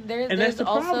know what I mean? There's the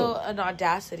also problem. an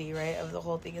audacity, right, of the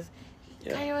whole thing is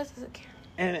Kanye West doesn't care.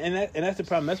 And that's the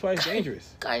problem. That's why it's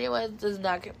dangerous. Kanye West does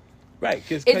not care. Right.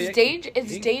 It's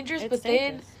dangerous, but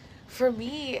then for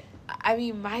me, I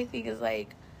mean, my thing is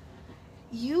like,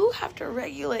 you have to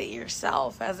regulate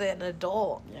yourself as an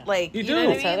adult. Yeah. Like, you know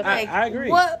what I mean? Like, I agree.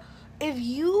 What if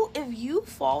you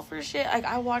fall for shit? Like,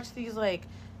 I watch these like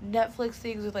Netflix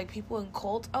things with like people in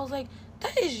cults. I was like,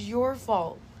 that is your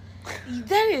fault.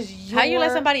 That is your how you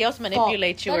let somebody else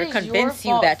manipulate you or convince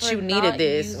you that you needed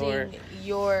this, or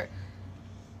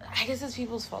I guess it's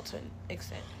people's fault to an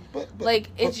extent. But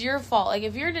It's your fault. Like,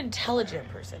 if you're an intelligent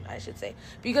person, I should say,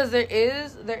 because there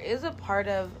is a part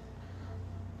of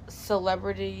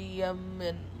celebrity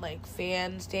and like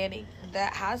fan standing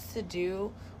that has to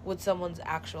do with someone's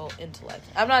actual intellect.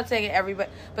 I'm not saying everybody,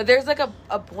 but there's like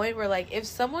a point where like if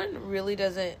someone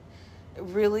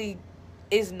really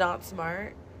is not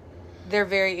smart, they're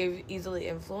very easily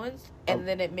influenced, and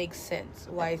then it makes sense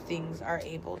why things are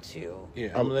able to. Yeah,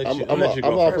 I'm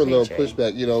offering a little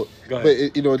pushback, but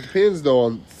it depends though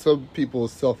on some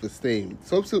people's self-esteem.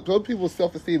 Some people's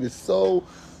self-esteem is so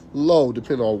low,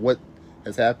 depending on what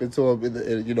has happened to them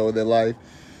in their life,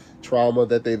 trauma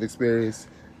that they've experienced,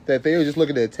 that they are just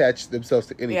looking to attach themselves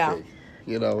to anything,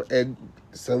 and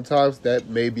sometimes that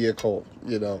may be a cult,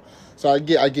 So I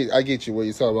get you when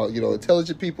you're talking about,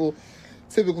 intelligent people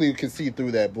typically can see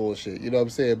through that bullshit, you know what I'm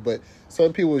saying? But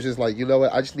some people is just like, you know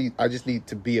what, I just need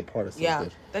to be a part of something. Yeah,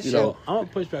 that's true. So I'm gonna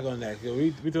push back on that.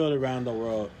 We throw it around the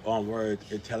world on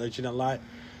words intelligent a lot,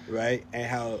 right? And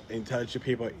how intelligent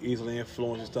people are easily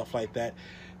influenced and stuff like that.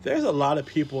 There's a lot of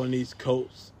people in these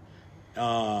cults.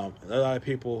 A lot of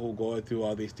people who go through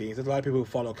all these things. There's a lot of people who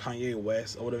follow Kanye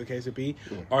West or whatever the case would be,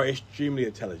 are extremely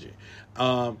intelligent.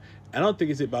 I don't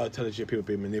think it's about intelligent people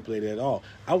being manipulated at all.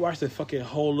 I watched a fucking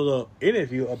whole little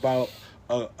interview about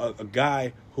a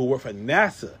guy who worked for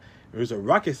NASA. He was a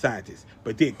rocket scientist,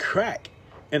 but did crack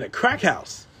in a crack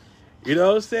house. You know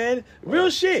what I'm saying? Real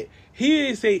shit.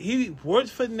 He works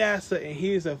for NASA and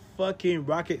he is a fucking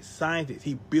rocket scientist.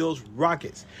 He builds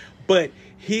rockets. But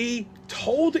he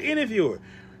told the interviewer,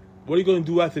 what are you going to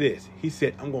do after this? He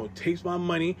said, I'm going to take my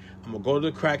money, I'm going to go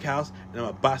to the crack house, and I'm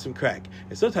going to buy some crack.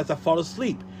 And sometimes I fall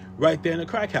asleep right there in the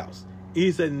crack house.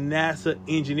 He's a NASA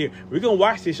engineer. We're going to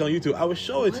watch this on YouTube. I will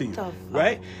show it to you.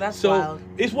 Right? That's wild.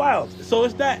 It's wild. So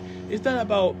it's not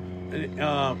about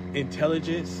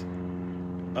intelligence.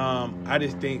 I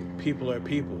just think people are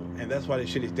people, and that's why this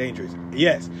shit is dangerous.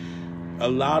 Yes, a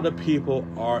lot of people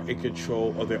are in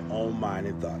control of their own mind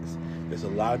and thoughts. There's a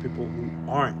lot of people who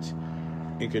aren't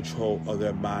in control of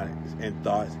their minds and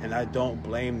thoughts, and I don't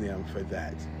blame them for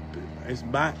that.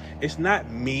 It's not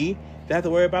me that I have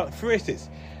to worry about. For instance,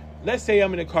 let's say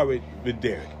I'm in a car with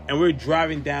Derek, and we're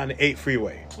driving down the 8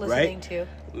 freeway, Listening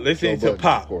to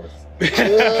pop. Of course. But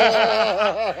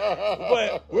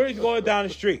we're going down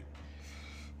the street.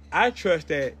 I trust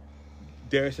that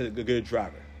Derek's a good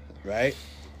driver, right?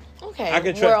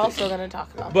 Okay, we're also going to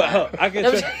talk about that. I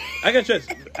can trust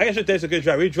Derek's a good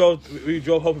driver. We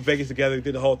drove home from Vegas together,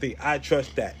 did the whole thing. I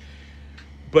trust that.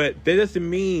 But that doesn't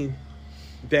mean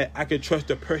that I can trust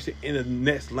the person in the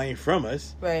next lane from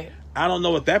us. Right. I don't know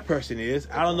what that person is.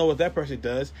 I don't know what that person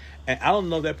does. And I don't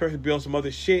know if that person be on some other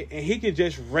shit. And he can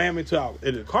just ram into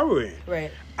the car we're in.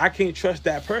 Right. I can't trust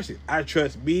that person. I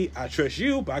trust me. I trust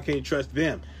you. But I can't trust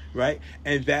them. right?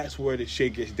 And that's where the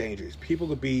shit gets dangerous. People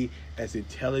could be as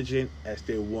intelligent as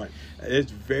they want.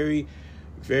 There's very,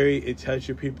 very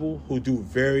intelligent people who do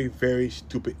very, very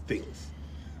stupid things,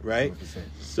 right? 100%.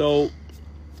 So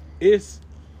it's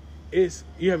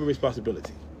you have a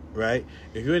responsibility, right?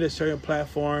 If you're in a certain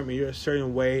platform and you're a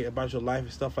certain way about your life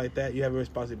and stuff like that, you have a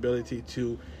responsibility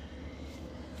to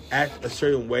act a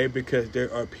certain way, because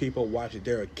there are people watching,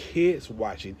 there are kids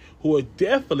watching who are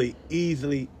definitely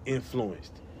easily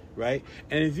influenced, right?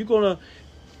 And if you're gonna,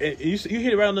 you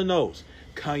hit it right on the nose.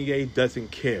 Kanye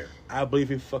doesn't care. I believe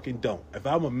he fucking don't. If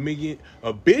I'm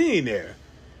a billionaire,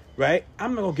 right,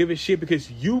 I'm not gonna give a shit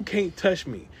because you can't touch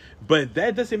me. But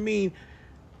that doesn't mean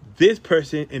this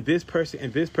person and this person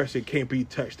and this person can't be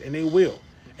touched, and they will.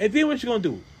 And then what you gonna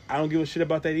do? I don't give a shit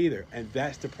about that either, and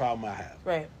that's the problem I have.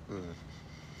 Right.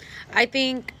 I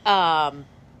think I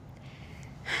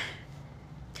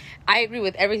agree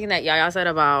with everything that Yaya said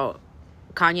about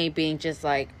Kanye being just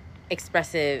like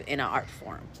expressive in an art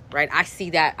form, right? I see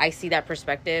that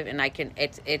perspective, and I can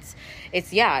it's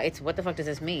what the fuck does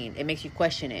this mean? It makes you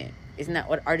question it. Isn't that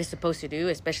what art is supposed to do,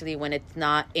 especially when it's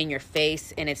not in your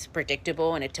face and it's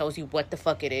predictable and it tells you what the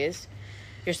fuck it is?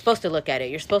 You're supposed to look at it.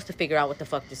 You're supposed to figure out what the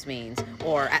fuck this means,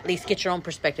 or at least get your own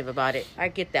perspective about it. I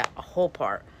get that, a whole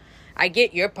part. I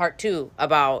get your part too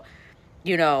about,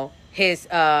 you know, his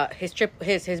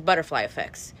butterfly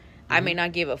effects. I may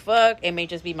not give a fuck. It may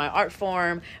just be my art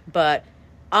form, but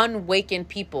unawakened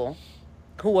people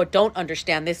who don't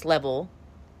understand this level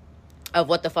of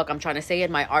what the fuck I'm trying to say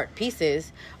in my art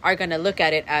pieces are going to look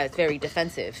at it as very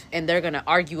defensive, and they're going to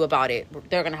argue about it.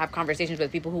 They're going to have conversations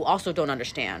with people who also don't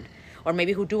understand, or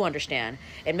maybe who do understand.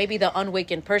 And maybe the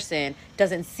unawakened person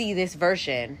doesn't see this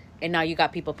version, and now you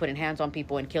got people putting hands on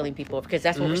people and killing people, because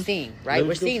that's what we're seeing, right?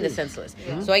 We're seeing the senseless.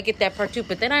 So I get that part too.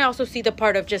 But then I also see the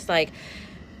part of just like,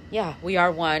 yeah, we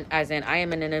are one, as in I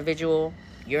am an individual,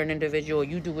 you're an individual,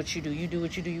 you do what you do, you do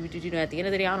what you do, you do. And at the end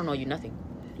of the day, I don't know you nothing.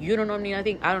 You don't know me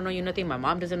nothing. I don't know you nothing. My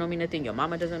mom doesn't know me nothing. Your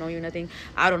mama doesn't know you nothing.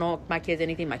 I don't know my kids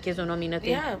anything. My kids don't know me nothing.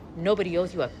 Yeah. Nobody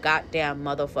owes you a goddamn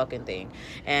motherfucking thing.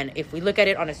 And if we look at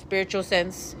it on a spiritual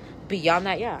sense, beyond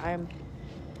that, yeah,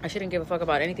 I shouldn't give a fuck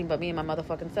about anything but me and my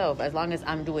motherfucking self, as long as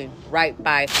I'm doing right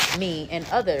by me and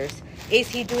others. Is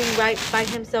he doing right by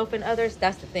himself and others?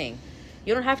 That's the thing.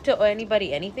 You don't have to owe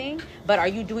anybody anything, but are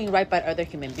you doing right by other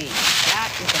human beings?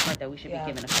 That is the part that we should be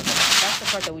giving a fuck about. That's the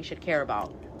part that we should care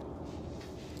about.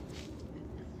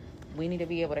 We need to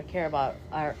be able to care about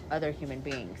our other human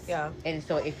beings. Yeah. And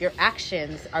so if your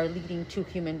actions are leading to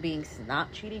human beings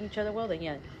not treating each other well, then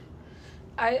yeah.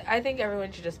 I think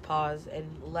everyone should just pause and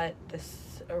let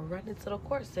this run its little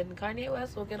course. And Kanye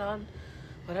West will get on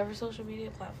whatever social media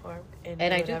platform.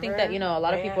 And I do think that, you know, a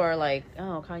lot of people are like,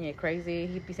 oh, Kanye crazy.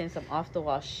 He'd be saying some off the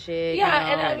wall shit. Yeah,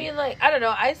 you know? and I mean, like, I don't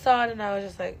know. I saw it and I was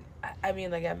just like, I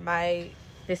mean, like, at my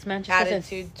this man just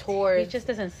attitude towards he just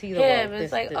doesn't see the him. world.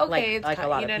 It's like, okay, it's like a Kanye,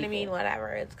 lot you know of what I mean? people. Whatever,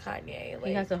 it's Kanye. Like,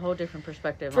 he has a whole different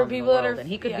perspective for on people the that world, are, and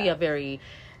he could be a very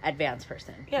advanced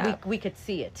person. Yeah, we could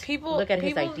see it. People look at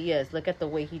his ideas. Look at the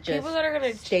way he just people that are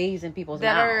gonna stays in people's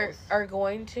that mouths. are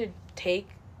going to take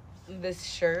this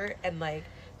shirt and like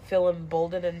feel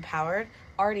emboldened and empowered.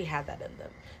 Already had that in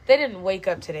them. They didn't wake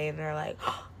up today and they're like,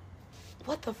 oh,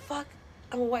 what the fuck?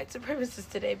 I'm a white supremacist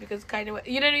today because kind of,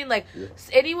 you know what I mean? Like,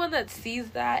 anyone that sees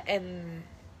that and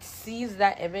sees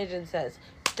that image and says,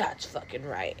 that's fucking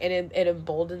right, and it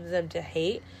emboldens them to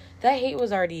hate, that hate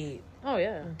was already, you know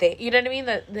what I mean?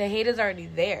 The hate is already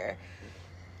there.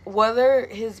 Whether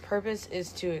his purpose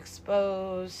is to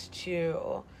expose,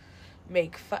 to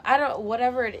make fun,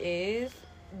 whatever it is,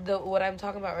 what I'm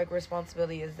talking about, like,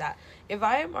 responsibility is that if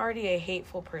I am already a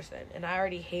hateful person and I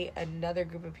already hate another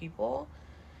group of people,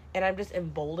 and I'm just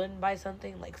emboldened by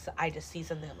something, like, so I just see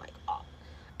something, I'm like, oh,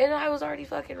 and I was already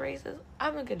fucking racist,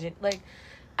 I'm gonna continue, like,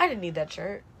 I didn't need that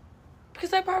shirt,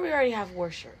 because I probably already have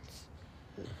worse shirts.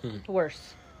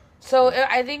 Worse. So,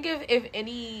 I think if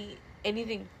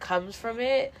anything comes from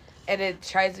it, and it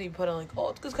tries to be put on, like, oh,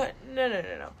 it's because,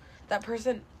 no. That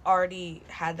person already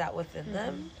had that within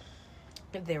them.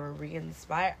 If they were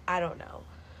re-inspired, I don't know.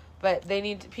 But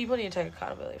people need to take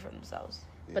accountability for themselves.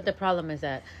 But the problem is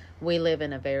that we live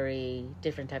in a very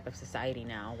different type of society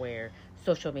now, where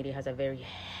social media has a very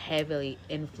heavily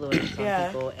influence on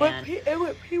people, and you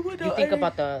think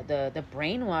about the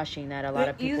brainwashing that a lot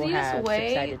of people have. The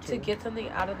easiest way to get something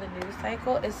out of the news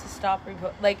cycle is to stop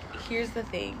like, here's the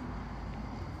thing.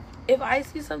 If I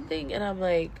see something and I'm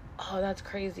like, oh, that's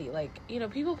crazy. Like, you know,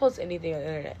 people post anything on the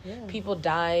internet. Yeah. People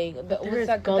dying. There is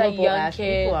gullible ass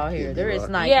people out here. There is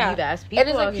naive ass people. And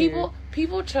it's like here.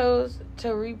 people chose to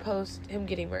repost him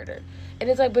getting murdered. And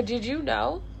it's like, but did you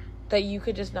know that you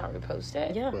could just not repost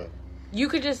it. Yeah. Right. You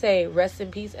could just say rest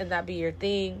in peace and that be your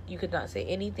thing. You could not say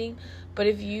anything. But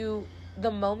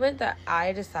the moment that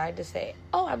I decide to say,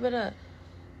 oh, I'm going to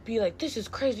be like, this is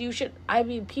crazy. You should,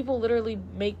 people literally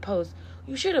make posts.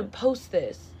 You shouldn't post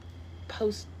this. But I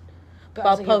was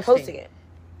like, you're posting it.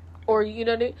 Or, you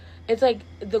know what I mean? It's like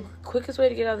the quickest way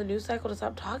to get out of the news cycle to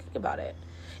stop talking about it.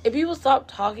 If people stop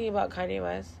talking about Kanye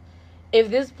West, if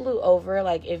this blew over,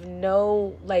 like, if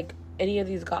any of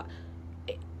these got...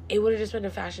 It would have just been a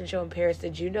fashion show in Paris.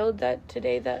 Did you know that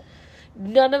today that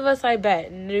none of us, I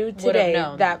bet, knew today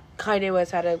that Kanye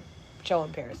West had a show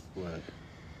in Paris? Right.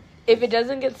 If it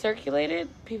doesn't get circulated,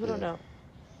 people don't know.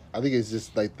 I think it's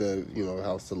just like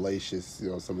how salacious,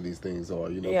 some of these things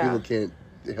are. Yeah. People can't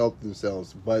help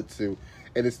themselves but to,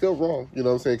 and it's still wrong. You know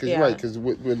what I'm saying? Because you're right. Because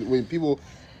when people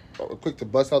are quick to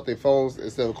bust out their phones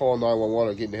instead of calling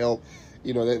 911 or getting help,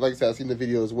 like I said, I've seen the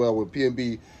video as well where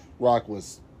PNB Rock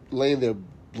was laying there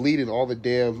bleeding all the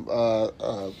damn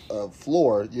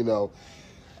floor, and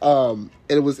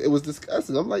it was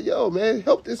disgusting. I'm like, yo, man,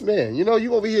 help this man. You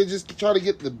over here just trying to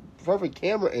get the perfect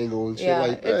camera angle and shit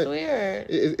like that. It's weird.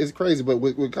 It's crazy. But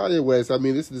with Kanye West, I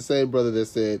mean, this is the same brother that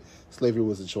said slavery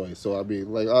was a choice. So I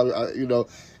mean, like,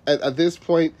 at this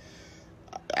point,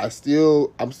 I'm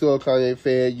still a Kanye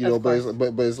fan,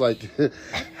 but it's like,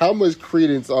 how much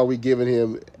credence are we giving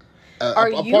him?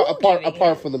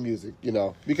 Apart from the music,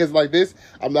 because like this,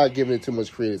 I'm not giving it too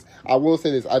much credence. I will say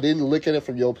this: I didn't look at it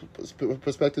from your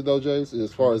perspective, though, James,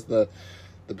 as far as the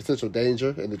potential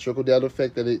danger and the trickle down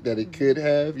effect that it could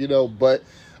have, But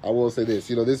I will say this: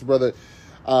 this brother,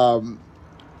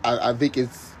 I think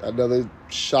it's another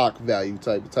shock value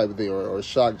type of thing, or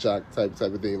shock jock type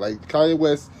of thing. Like Kanye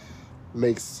West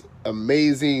makes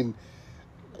amazing,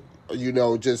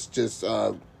 just.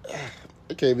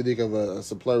 I can't even think of a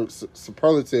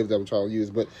superlative that I'm trying to use,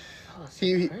 but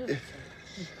he no,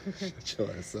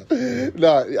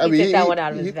 I mean, take that one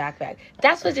out of his backpack.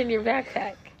 That's what's in your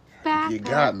backpack. You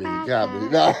got me.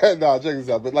 No, check this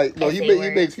out. But like, no, he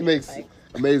makes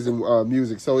amazing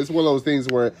music. So it's one of those things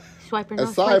where,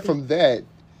 aside from that,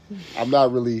 I'm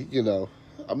not really,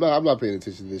 I'm not paying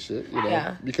attention to this shit,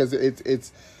 because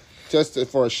it's just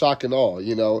for a shock and awe,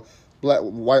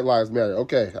 White Lives Matter.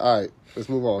 Okay, all right. Let's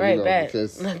move on. Right,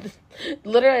 because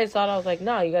literally I thought, I was like,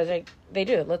 no, you guys they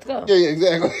do. Let's go. Yeah,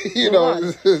 exactly.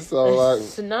 So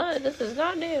this is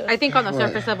not new. I think on the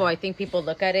surface level, I think people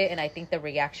look at it and I think the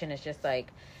reaction is just like,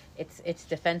 it's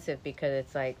defensive because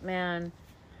it's like, man,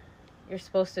 you're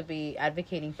supposed to be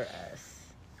advocating for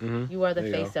us. Mm-hmm. You are the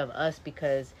face of us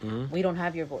because we don't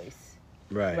have your voice.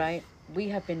 Right? We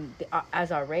have been,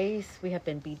 as our race, we have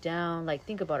been beat down. Like,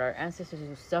 think about our ancestors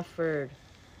who suffered.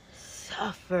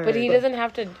 But he doesn't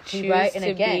have to choose and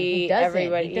again, he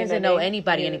doesn't know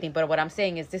anybody anything. But what I'm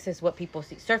saying is, this is what people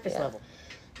see. Surface level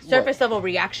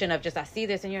reaction of just, I see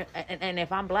this and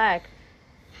if I'm black,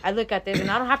 I look at this and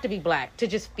I don't have to be black to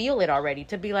just feel it already.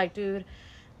 To be like, dude,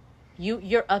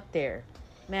 you're up there,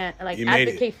 man. Like,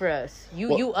 advocate for us.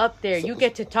 You up there. You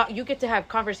get to talk. You get to have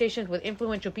conversations with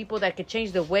influential people that could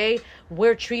change the way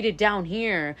we're treated down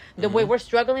here, the way we're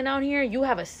struggling out here. You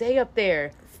have a say up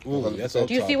there. Ooh,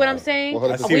 do you see what I'm saying?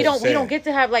 We don't get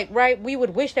to have, like, right? We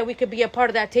would wish that we could be a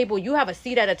part of that table. You have a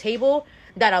seat at a table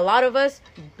that a lot of us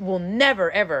will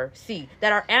never ever see,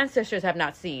 that our ancestors have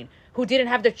not seen, who didn't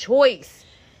have the choice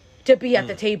to be at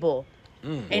the table.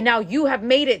 And now you have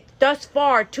made it thus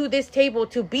far to this table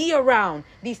to be around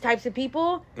these types of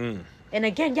people. And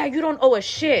again, you don't owe a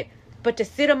shit, but to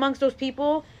sit amongst those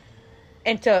people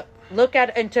and to look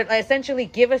at and to essentially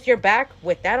give us your back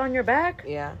with that on your back.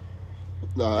 Yeah.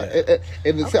 No,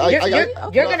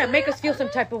 you're gonna make us feel some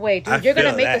type of way, dude. You're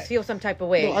gonna make us feel some type of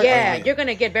way. You're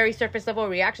gonna get very surface level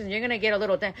reactions. You're gonna get a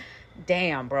little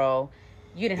damn, bro.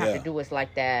 You didn't have to do us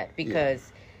like that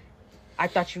because I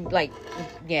thought you like,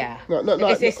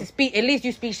 It's at least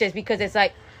you speechless because it's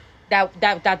like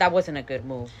that wasn't a good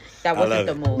move. That wasn't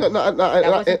the move. That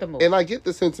wasn't the move. And I get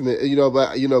the sentiment,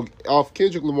 but off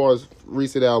Kendrick Lamar's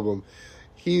recent album,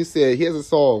 he said he has a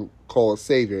song called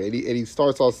Savior, and he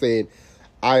starts off saying,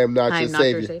 I am not your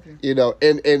savior.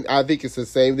 And I think it's the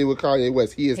same thing with Kanye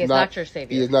West. He is not your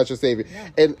savior. He is not your savior. No.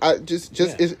 And I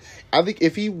I think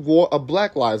if he wore a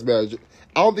Black Lives Matter,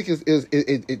 I don't think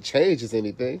it changes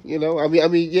anything. I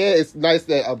mean, it's nice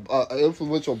that an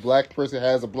influential black person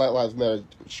has a Black Lives Matter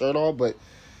shirt on, but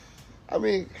I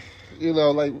mean,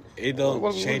 like it don't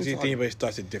change anything, but it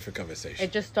starts a different conversation.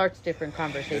 It just starts different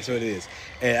conversations. That's what it is,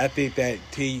 and I think that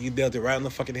you nailed it right on the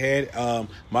fucking head.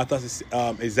 My thoughts is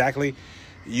exactly.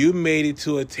 You made it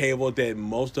to a table that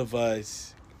most of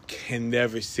us can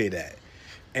never sit at.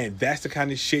 and that's the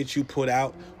kind of shit you put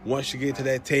out once you get to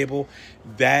that table,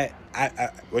 that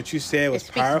what you said was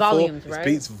powerful. Volumes, right? It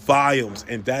speaks volumes,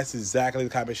 and that's exactly the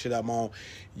type of shit I'm on.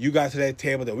 You got to that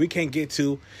table that we can't get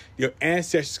to, your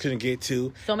ancestors couldn't get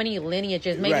to. So many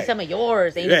lineages, maybe Right. some of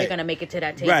yours ain't Right. even gonna make it to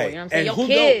that table. Right. You know what I'm saying? And Your who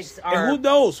kids knows? are. And who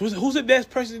knows? Who's the next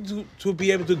person to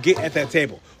be able to get at that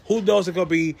table? Who knows it's gonna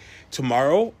be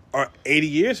tomorrow or 80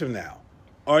 years from now,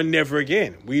 or never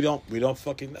again? We don't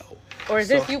fucking know. Or is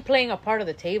So- this you playing a part of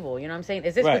the table? You know what I'm saying?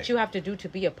 Is this Right. what you have to do to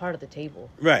be a part of the table?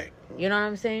 Right. You know what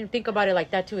I'm saying? Think about it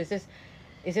like that too. Is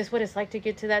this what it's like to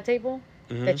get to that table?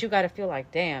 Mm-hmm. That you got to feel like,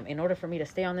 damn, in order for me to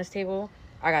stay on this table,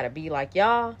 I got to be like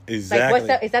y'all. Exactly. Like, what's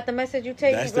that? Is that the message you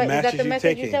take? That's Like, the is that the message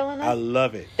message you're you telling us? I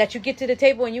love it. That you get to the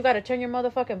table and you got to turn your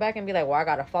motherfucking back and be like, well, I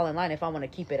got to fall in line if I want to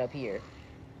keep it up here.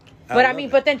 But I love mean,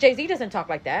 it. but then Jay-Z doesn't talk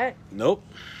like that. Nope.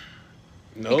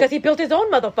 Because he built his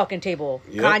own motherfucking table.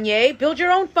 Yep. Kanye, build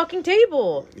your own fucking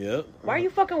table. Yep. Why are you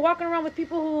fucking walking around with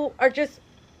people who are just...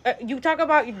 you talk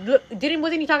about...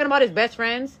 Wasn't he talking about his best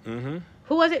friends? Mm-hmm.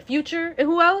 Who was it? Future? And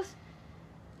who else?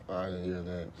 I didn't hear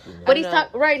that. But I he's know.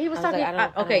 talking... Right, he was I was talking... like,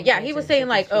 I don't okay, yeah, pay he was attention saying to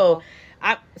like, these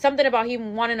people. something about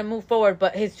him wanting to move forward,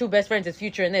 but his two best friends is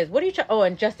Future and this. What are you...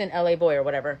 and Justin LA Boy or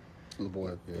whatever. The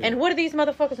boy, yeah. And what are these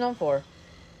motherfuckers known for?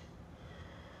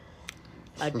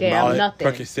 A damn Molly, nothing.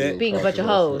 Percocet. Being a bunch of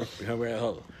hoes.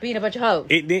 Being a bunch of hoes.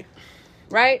 Isn't it?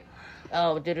 Right?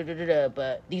 Oh,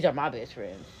 but these are my best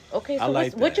friends. Okay, I so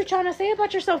like what that. you trying to say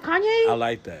about yourself, Kanye? I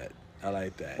like that.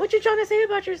 What you trying to say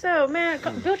about yourself, man?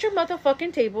 Build your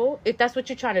motherfucking table if that's what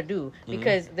you're trying to do.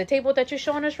 Because the table that you're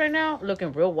showing us right now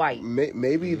looking real white.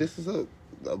 Maybe this is a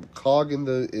cog in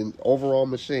the overall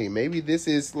machine. Maybe this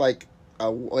is like a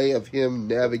way of him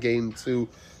navigating to...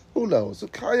 Who knows? So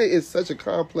Kanye is such a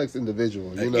complex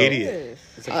individual. You An know, idiot.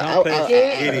 It's a I- complex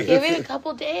Give idiot. it a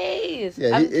couple days.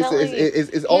 Yeah, I'm telling you.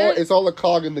 it's all a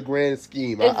cog in the grand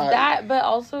scheme. It's that, but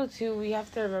also too, we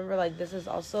have to remember, like, this is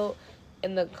also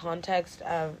in the context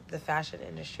of the fashion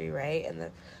industry, right? And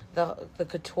the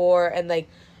couture and like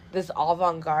this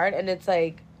avant-garde, and it's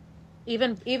like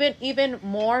Even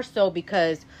more so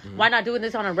because why not doing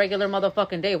this on a regular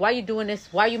motherfucking day? Why are you doing this?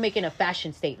 Why are you making a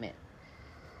fashion statement?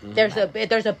 There's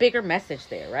a bigger message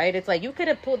there, right? It's like you could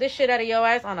have pulled this shit out of your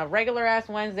ass on a regular ass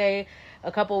Wednesday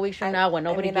a couple of weeks from now when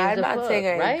nobody gives I'm a not fuck, saying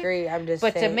I right? agree. I'm just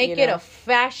But saying, to make you it know,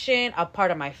 a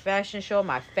part of my fashion show,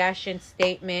 my fashion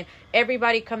statement,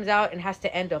 everybody comes out and has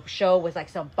to end a show with like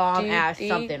some bomb ass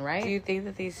something, right? Do you think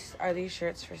that these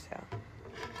shirts for sale?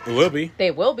 It will be.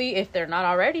 They will be if they're not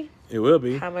already. It will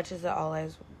be. How much is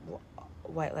the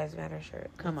White Lives Matter shirt?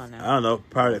 Come on I now. don't know.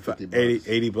 Probably $50.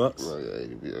 80 bucks. Well,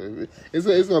 yeah,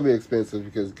 it's gonna be expensive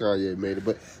because Kanye made it,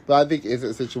 but I think it's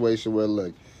a situation where,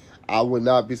 look, I would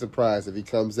not be surprised if he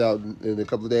comes out in a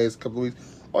couple of days, a couple of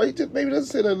weeks, or he just maybe doesn't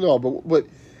say nothing at all. But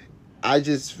I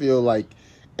just feel like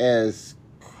I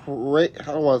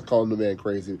don't want to call him the man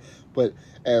crazy, but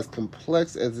as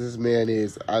complex as this man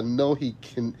is, I know he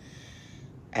can.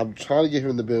 I'm trying to give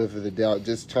him the benefit of the doubt,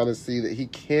 just trying to see that he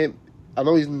can't. I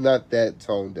know he's not that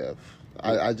tone deaf.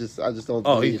 I just don't.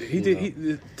 Oh, believe, he you did.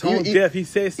 know. He tone deaf. He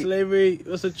said slavery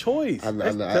was a choice.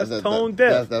 That's tone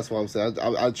deaf. That's what I'm saying.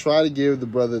 I try to give the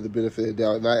brother the benefit of the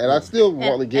doubt, and I still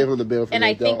want to give him the benefit of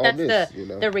the doubt on this. And I think that's you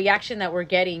know? the reaction that we're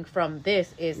getting from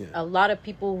this is a lot of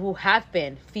people who have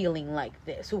been feeling like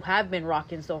this, who have been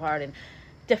rocking so hard and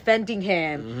defending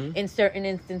him in certain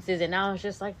instances, and now it's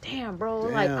just like, damn, bro,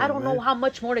 like I don't know how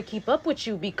much more to keep up with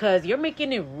you because you're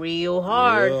making it real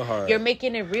hard. You're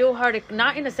making it real hard,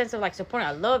 not in the sense of like supporting.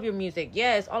 I love your music,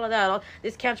 yes, all of that, all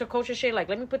this cancel culture shit. Like,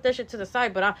 let me put that shit to the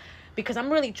side, but because I'm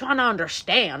really trying to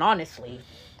understand, honestly.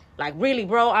 Like, really,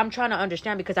 bro, I'm trying to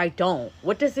understand because I don't.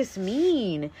 What does this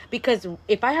mean? Because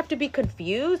if I have to be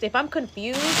confused, if I'm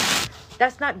confused,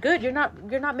 that's not good. You're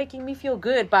not making me feel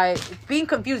good by being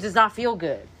confused does not feel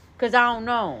good. Because I don't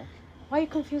know. Why are you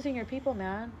confusing your people,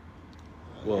 man?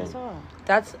 That's all.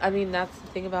 That's the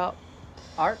thing about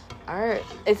Art.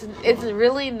 It's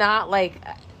really not like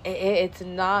it's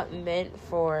not meant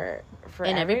for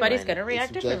And everybody's everyone. going to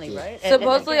react differently, right?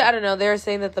 Supposedly, and I don't know. They were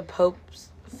saying that the Pope's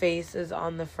face is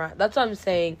on the front. That's what I'm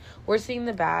saying. We're seeing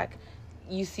the back.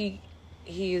 You see,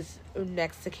 he's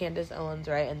next to Candace Owens,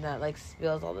 right? And that like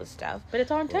spills all this stuff. But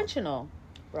it's all intentional,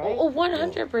 right? Oh,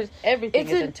 100%. Everything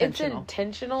is intentional. It's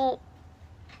intentional.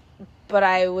 But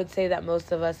I would say that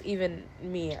most of us, even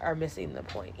me, are missing the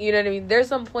point. You know what I mean? There's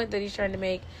some point that he's trying to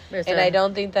make, I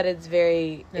don't think that it's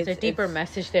very. There's a deeper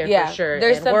message there yeah, for sure.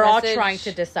 there's And some we're message. all trying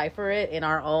to decipher it in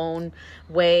our own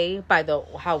way by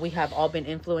how we have all been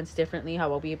influenced differently,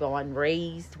 how we've been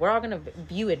raised. We're all gonna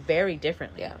view it very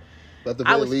differently. Yeah. But at the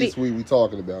very least, we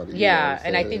talking about it. Yeah, you know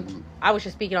and I think I was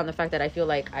just speaking on the fact that I feel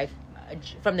like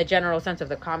from the general sense of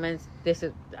the comments,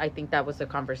 I think that was the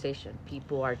conversation.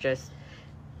 People are just.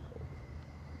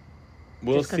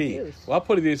 We'll just see. confused. Well, I'll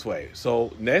put it this way.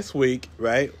 So next week,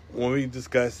 right, when we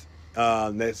discuss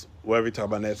whatever we talk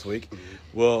about next week,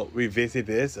 we'll revisit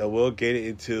this and we'll get it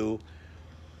into,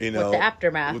 With the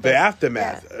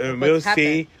aftermath. And we'll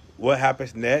see what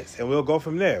happens next, and we'll go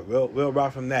from there. We'll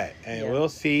rock from that, and we'll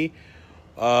see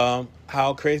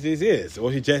how crazy this is.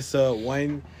 Was it just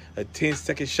a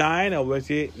 10-second shine, or was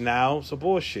it now some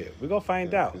bullshit? We're gonna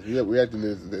find out. Yeah, we're acting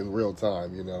this in real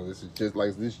time. This is just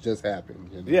like this just happened.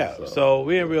 So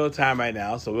we're in real time right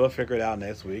now. So we'll figure it out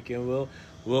next week, and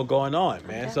we'll going on,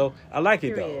 man. Okay. So I like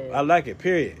it though. I like it.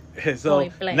 Period. So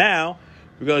now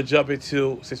we're gonna jump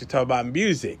into, since we talk about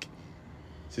music.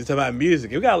 We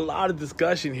got a lot of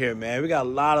discussion here, man. We got a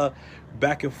lot of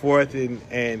back and forth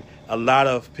and a lot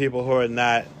of people who are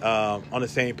not on the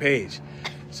same page.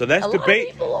 So let's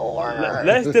debate.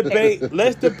 Let's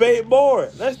debate more.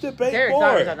 Derek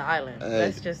Zar's on the island.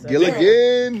 Let's just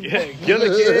Gilligan.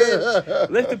 Gilligan.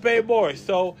 Let's debate more.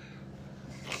 So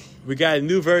we got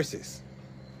new verses.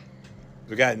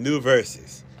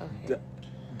 Okay.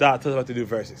 Doc, tell us about the new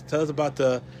verses. Tell us about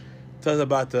the.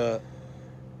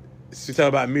 She's talking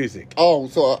about music. Oh,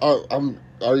 so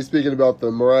are you speaking about the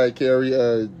Mariah Carey,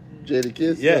 Jada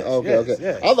Kiss? Yes. Okay.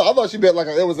 Yes. I thought she meant like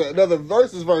it was another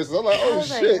versus. I'm like, oh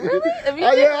shit.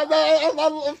 Really?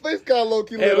 I'm face kind of low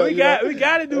key. Hey, we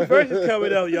got a new verses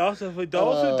coming up, y'all. So for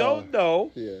those who don't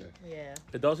know,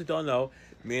 for those who don't know,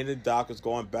 me and the Doc was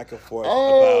going back and forth.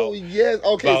 Oh yes,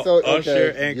 okay. About Usher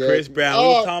and Chris Brown. We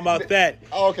were talking about that.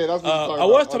 Okay, that's what you're talking about. I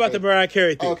was talking about the Mariah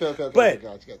Carey thing. Okay. But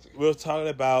gotcha. we were talking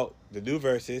about the new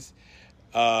verses.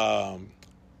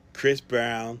 Chris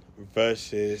Brown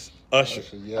versus Usher.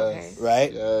 Yes.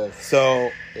 Right? Yes.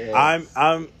 So yes.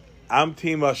 I'm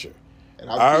Team Usher. And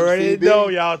I already CB. know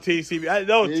y'all Team CB. I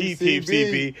know Team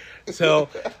CB. So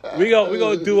we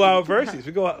gonna do our verses.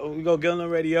 We gonna get on the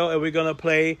radio and we're gonna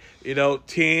play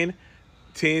 10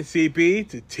 CB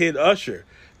to 10 Usher.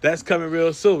 That's coming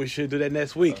real soon. We should do that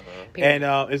next week. And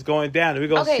it's going down. We're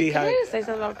gonna see how can I just say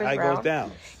something about Chris it Brown? goes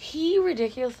down. He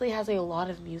ridiculously has a lot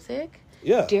of music.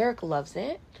 Yeah. Derek loves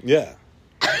it. Yeah.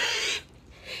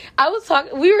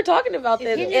 We were talking about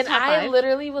this, Give me and a top I five.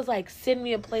 literally was like, send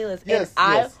me a playlist. Yes,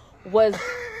 and yes. I was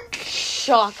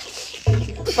shocked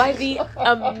by the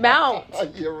amount.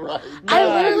 You're right. I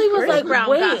literally was Chris like, Brown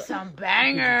wait. got some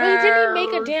bangers. But he didn't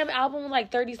make a damn album with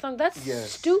like 30 songs. That's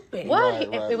Yes. stupid. What?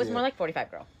 Right, It was yeah. more like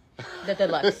 45 Girl. The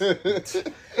deluxe.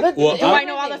 But Well, Do I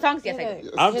know all the songs? Yes, I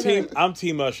do. I'm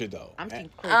Team Usher though. I'm Team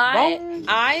Chris Brown.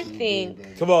 I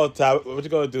think Come on, Ty. What you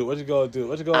gonna do? What you gonna do?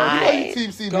 You Team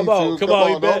CB Come on, too. come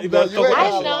on, you better come on.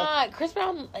 I'm not. Chris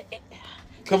Brown.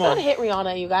 Come Brown on. hit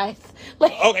Rihanna, you guys.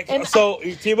 Like, Okay, and so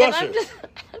Team and Usher. I'm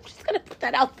just gonna put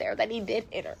that out there that he did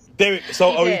hit her. David,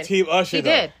 so He are we did. Team Usher? He though?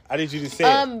 did. I need you to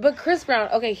say it. But Chris Brown.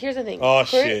 Okay, here's the thing. Oh,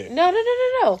 Chris, shit. No.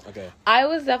 Okay. I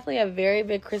was definitely a very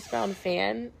big Chris Brown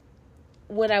fan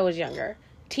when I was younger.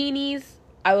 Teenies,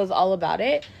 I was all about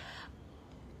it.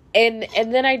 And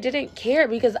then I didn't care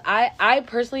because I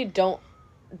personally don't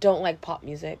like pop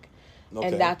music. Okay.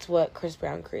 And that's what Chris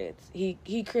Brown creates.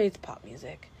 He creates pop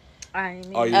music. I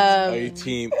mean, Are you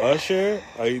Team Usher?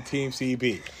 Or are you Team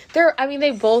CB?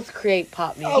 They both create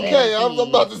pop music. Okay, I'm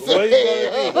about to What are you say.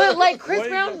 gonna do? But like Chris What are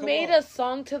you Brown gonna- made come on. a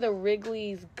song to the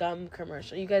Wrigley's gum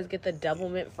commercial. You guys get the Double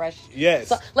Mint Fresh. Yes.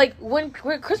 So, like when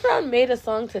Chris Brown made a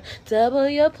song to Double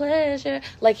Your Pleasure,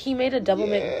 like he made a Double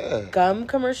Mint gum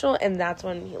commercial, and that's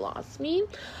when he lost me.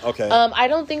 Okay. I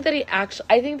don't think that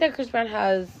I think that Chris Brown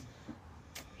has.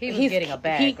 he's getting a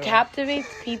bag. He girl. captivates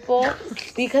people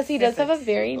because he does have a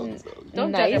very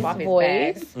Don't judge him off nice his voice.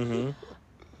 bag. Mm-hmm.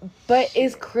 But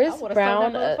is Chris I would've Brown?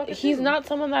 sold that motherfucker He's too. not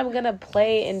someone that I'm gonna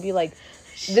play and be like,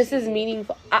 "This is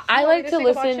meaningful." I want like me to to sing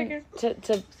about listen chicken?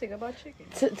 to Sing about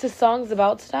chicken. to songs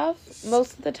about stuff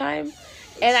most of the time,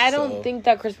 and I don't So- think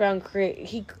that Chris Brown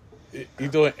You're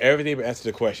doing everything but answer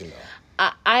the question though.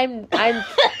 I'm.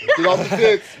 Get off the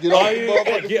fence. Get off the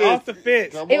motherfucking Get off the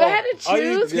fence. Come If I on. had to Are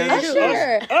you choose, Team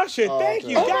Usher. Usher, Oh, thank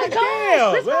okay. you. Oh my God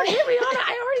gosh, Chris Brown damn. hit Rihanna.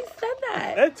 I already said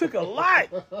that. That took a lot.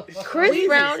 Chris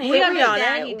Brown hit We Rihanna.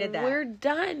 understand he did that. We're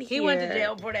done here. He went to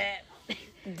jail for that.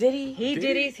 Did he? He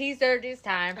did his. He served his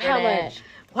time. For How that. much?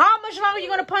 How much longer you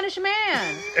gonna punish a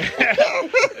man?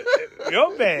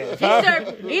 Your man. He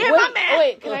served. He hit my man.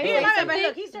 Wait, can I He say hit my man, something? but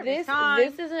look, he served his This time.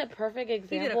 is a perfect did a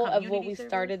example of what community we service.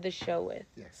 started the show with.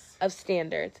 Yes. Of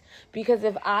standards. Because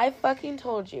if I fucking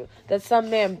told you that some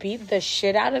man beat the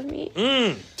shit out of me,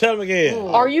 Tell him again.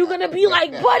 are you gonna be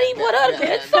like, buddy, put up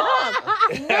good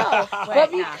song? No.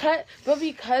 But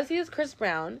because he is Chris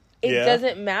Brown, it Yeah.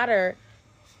 doesn't matter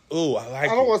Ooh, I like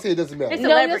I don't want to say it doesn't matter. It's No,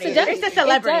 celebrity. yes, it does. It's a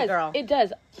celebrity, it does. girl. It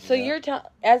does. So you're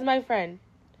as my friend.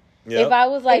 Yep. If I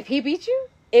was like, If he beat you,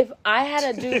 if I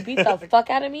had a dude beat the fuck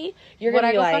out of me, you're would gonna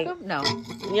I be go like, fuck him?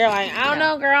 No. you're like, I don't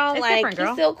No. know, girl. It's Like, different, girl.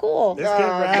 he's still cool. It's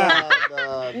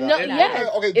different. No, yes.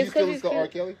 Okay, do you It's 'cause feel he's it's still R.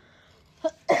 cute.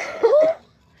 Kelly?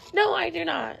 No, I do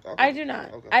not. Okay. I do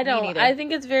not. Okay. I Me don't. neither. I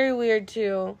think it's very weird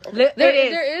too. It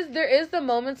is. There is the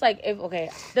moments like if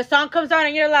The song comes on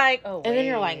and you're like, oh, and then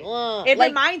you're wait. like, ugh. It like,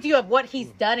 reminds you of what he's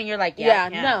done, and you're like, yeah,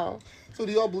 yeah. no, So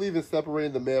do y'all believe in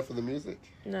separating the man from the music?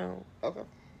 no. Okay,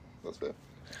 that's fair.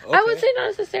 I would say not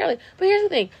necessarily. But here's the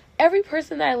thing. Every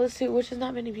person that I listen to, which is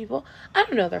not many people, I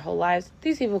don't know their whole lives.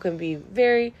 These people can be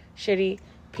very shitty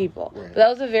people. Right. But that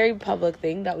was a very public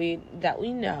thing that we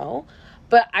know.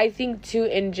 But I think too,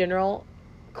 in general,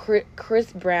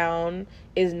 Chris Brown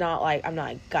is not like, I'm not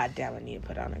like, God damn, I need to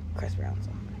put on a Chris Brown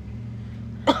song.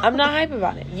 I'm not hype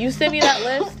about it. You sent me that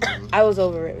list, I was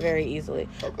over it very easily.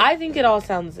 Okay. I think it all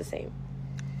sounds the same.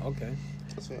 Okay.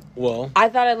 That's fair. Well, I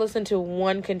thought I listened to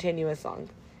one continuous song.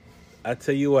 I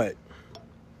tell you what.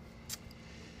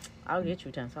 I'll get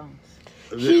you 10 songs.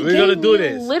 He We're gonna gave do me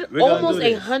this. We're gonna almost do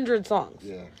this. 100 songs.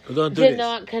 Yeah. We're gonna do Did this.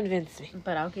 not convince me.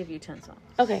 But I'll give you 10 songs.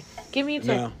 Okay, give me your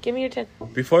 10. No. Give me your 10.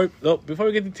 Before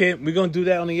we get to 10, we're gonna do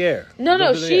that on the air. No, We're no,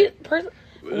 gonna do she. that.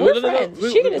 We're friends.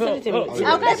 She can send it to me. Okay,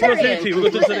 We're gonna send it to you. We're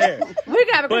gonna do this on the air. We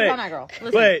can have a But- quick all night, girl.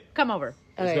 Listen, but- come over. It's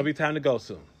Okay. gonna be time to go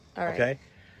soon. All right. Okay.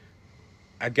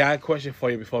 I got a question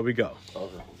for you before we go.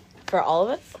 Okay. For all of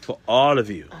us? For all of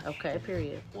you. Okay,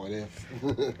 period. What if?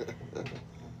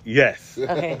 Yes.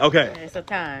 Okay. Okay. It's a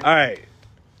time. All right.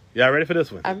 Y'all ready for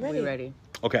this one? I'm ready. We ready.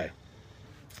 Okay.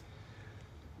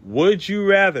 Would you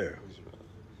rather?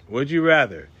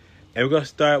 And we're gonna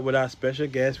start with our special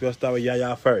guest. We're gonna start with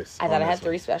Yaya first. I on thought I this had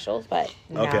 3 specials, but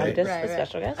now Okay. this Right, is a right.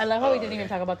 special guest. I love how we didn't even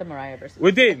talk about the Mariah versus. one.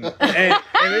 We didn't, and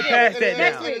we passed that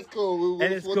Next now. week it's cool.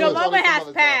 And it's cool. touch The on it moment some has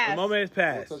other time. passed. The moment has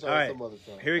passed. We'll touch All on it right. some other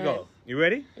time. Here we go. Right. You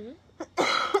ready?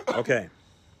 Okay.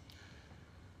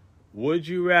 Would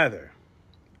you rather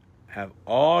have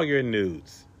all your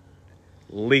nudes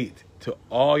leaked to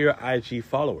all your IG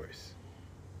followers,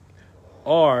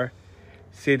 or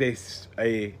send a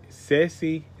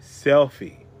sexy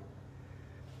selfie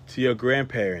to your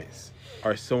grandparents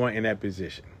or someone in that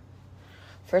position,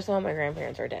 First of all, my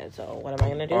grandparents are dead, so what am I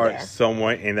going to do or there?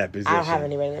 someone in that position? I don't have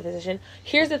anybody in that position.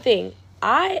 Here's the thing.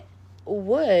 I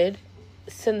would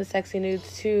send the sexy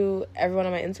nudes to everyone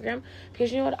on my Instagram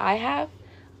because you know what? I have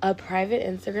a private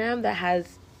Instagram that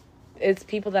has it's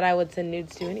people that I would send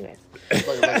nudes to anyways. Like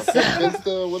a Insta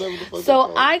or whatever the fuck.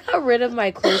 So I got rid of my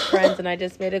close friends and I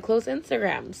just made a close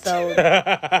Instagram. So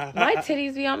my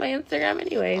titties be on my Instagram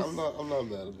anyways. I'm not mad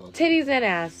about that. Titties and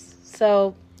ass.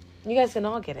 So you guys can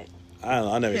all get it. I don't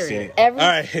know. I never seen Period. it. Every All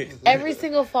right. every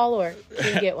single follower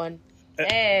can get one.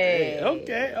 Hey.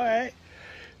 Okay. All right.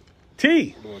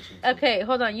 T. Okay,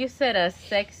 hold on. You said a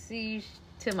sexy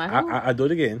to my who? I do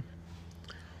it again.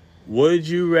 Would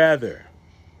you rather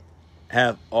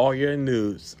have all your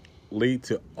nudes lead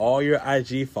to all your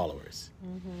IG followers,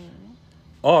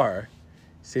 or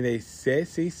send a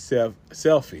sexy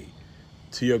selfie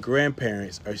to your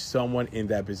grandparents or someone in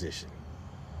that position?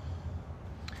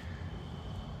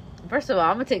 First of all,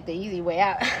 I'm gonna take the easy way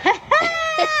out.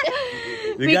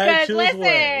 You gotta Because choose listen,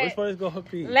 one. Which one is gonna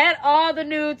be? let all the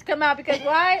nudes come out because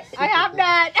why? I have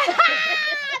not.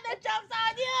 The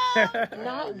joke's on you.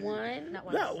 Not one. Not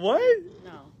one. Not one.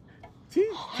 No. T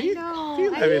know.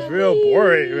 life is real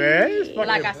boring, man. It's fucking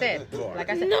Like I said.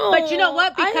 boring. No, But you know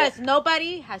what? I- Because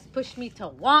nobody has pushed me to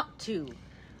want to. Be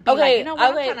Okay, like, you know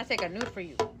what? okay. I'm trying to take a nude for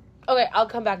you. Okay, I'll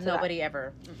come back to Nobody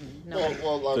ever. No.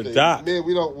 Well, okay. The doc. Man,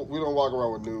 we don't walk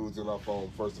around with nudes in our phone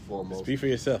first and foremost. Speak for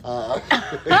yourself.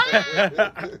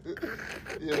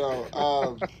 You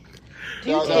know. Do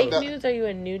you take nudes? Are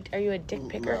you a dick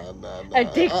picker? Nah. A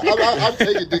dick picker? I've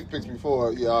taken dick pics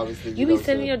before. Yeah, obviously. You know be what I'm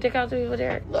sending saying? your dick out to people,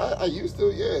 Derek? Nah, I used to.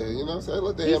 Yeah, you know what I'm saying.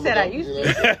 Let the He hammer said I go, used you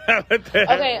know?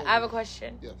 Okay, I have a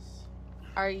question. Yes.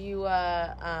 Are you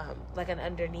like an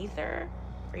underneather?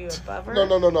 Are you above her? No.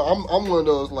 I'm one of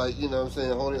those, like, you know what I'm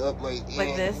saying, holding up like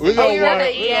this? We Oh, don't you're want a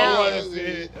it. We don't yeah. want to see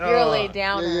it. You're a lay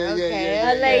downer. Okay.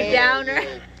 A lay downer.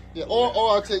 Yeah, or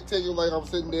I'll take it like I'm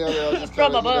sitting down and I'll just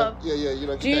From kinda, above. You know, you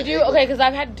know. Do you do okay? Because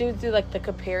I've had dudes do like the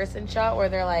comparison shot where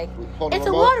they're like, Hold "It's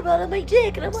them a up. water bottle on my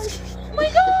dick," and I'm like, "Oh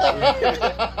my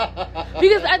god!"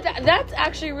 Because that's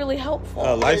actually really helpful.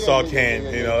 A Lysol Yeah.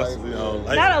 can, you know,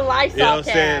 like, Not a Lysol you know what I'm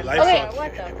saying? can. Lysol Okay, can.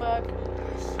 What the fuck?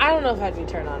 I don't know if I'd be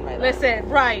turned on by that. Listen,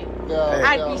 right.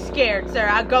 I'd be scared, sir.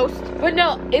 I ghost. But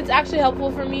no, it's actually helpful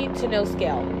for me to know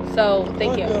scale. So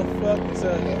thank you. What the fuck is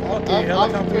a fucking I'm-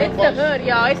 helicopter? It's the hood,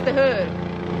 y'all. It's the hood.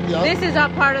 Yeah, This is a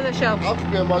part of the show. I'm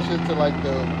comparing my shit to like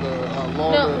the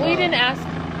longer. No, we didn't ask.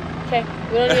 Okay,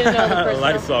 we don't need to know the person.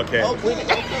 Lights all okay.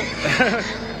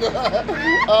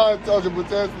 I told you, but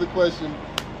to answer the question,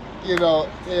 you know,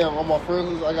 damn, on my first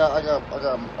list, I got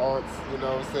aunts, you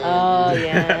know what I'm saying? Oh,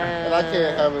 yeah. And I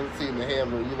haven't seen the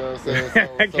hammer, you know what I'm saying? So,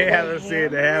 I can't have see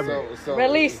the hammer. So,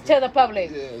 Release to the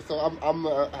public. Yeah, so I'm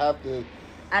gonna have to.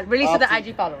 Release to the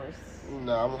IG followers.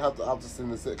 No, I'm gonna have to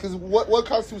send this. Because what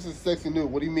constitutes as sexy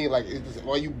nude? What do you mean? Like,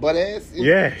 are you butt ass?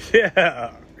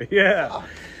 Yeah.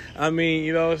 I mean,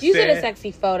 you know what I'm You saying? said a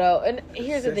sexy photo, and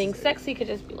here's the thing: sexy could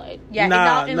just be like.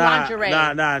 Yeah, in lingerie.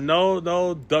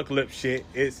 No duck lip shit.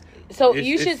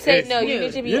 You should say no. You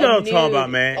need to be. You know what I'm talking about,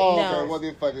 man. Oh, No. okay. Well,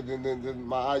 then fuck it. Then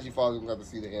my IG followers got to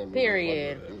see the hammer.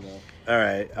 Period. You know? All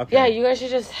right. Okay. Yeah, you guys should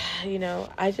just,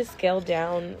 I just scaled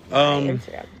down my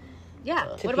Instagram Yeah. to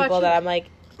What people about you? that I'm like,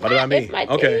 What about me? if my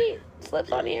Okay. titty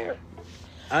slips on here.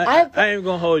 I ain't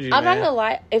gonna hold you, I'm man. not gonna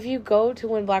lie. If you go to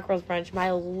When Black Girls Brunch,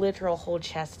 my literal whole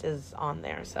chest is on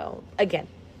there. So again,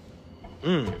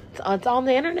 it's on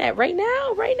the internet right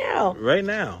now. Right now. Right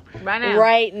now.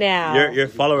 Right now. Your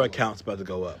follower account's about to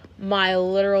go up. My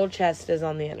literal chest is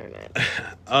on the internet.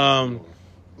 I'm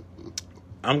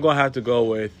gonna have to go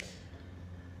with.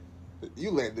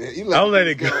 You let I'll let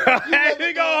it go. You I let ain't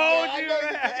it gonna go.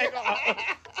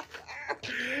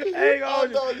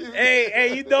 hold you, man. You.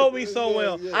 Hey, you know me so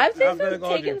well. Yeah. I've I'm gonna taken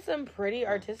go with you. some pretty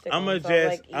artistic. I'm ones,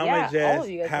 gonna so all of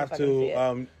you guys have fucking see it.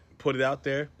 to put it out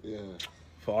there Yeah.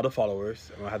 for all the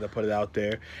followers. I'm gonna have to put it out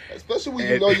there. Especially when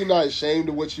you know you're not ashamed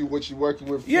of what you're working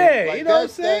with. Yeah, like, you know what I'm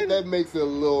saying? That makes it a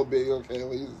little bit okay.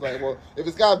 It's like, well, if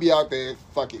it's gotta be out there,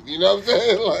 fuck it. You know what I'm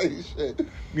saying? Like, shit.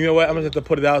 You know what? I'm gonna have to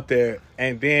put it out there,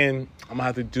 and then I'm gonna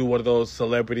have to do one of those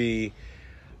celebrity,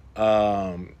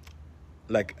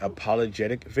 like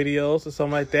apologetic videos or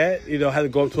something like that. You know, have to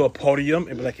go up to a podium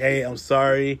and be like, "Hey, I'm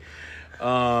sorry.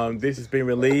 This has been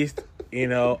released. You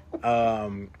know,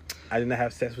 I did not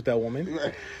have sex with that woman."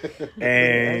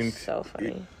 And That's so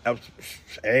funny.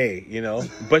 Hey, you know,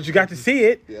 but you got to see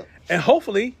it, Yeah. and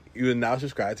hopefully you will now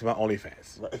subscribe to my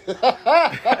OnlyFans.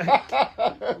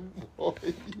 Boy,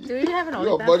 Do you have an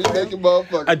you're a OnlyFans? money making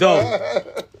motherfucker. I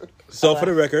don't. So for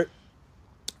the record,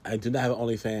 I do not have an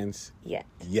OnlyFans Yeah.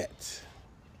 yet.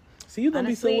 See, you know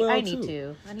me so Honestly, well I need too.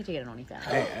 to. I need to get an OnlyFans.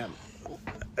 Damn.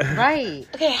 Right.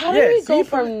 Okay, how Yeah, do we go see,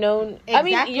 from known? I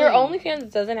mean, your Exactly.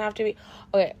 OnlyFans doesn't have to be.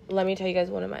 Okay, let me tell you guys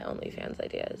one of my OnlyFans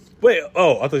ideas. Wait, I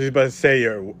thought you were about to say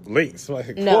your links. I'm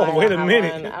like, No, whoa, wait a I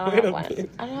minute. don't Wait a have one. minute.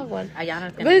 I don't have one.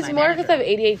 Ayana's gonna But it's be more my because I have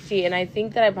manager. ADHD, and I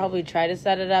think that I probably tried to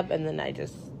set it up, and then I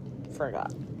just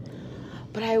forgot.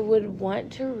 But I would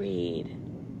want to read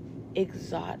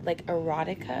like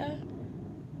erotica,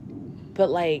 but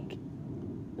like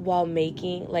while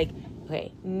making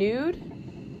nude,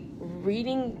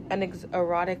 reading an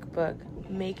erotic book,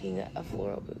 making a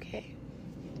floral bouquet.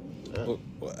 Well,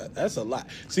 that's a lot.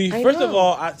 See, I first of know.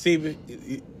 all, I see.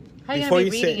 How you Before gonna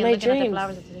you be say- reading My and looking at the dreams.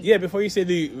 flowers of today? Yeah, before you said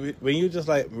when you just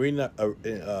like reading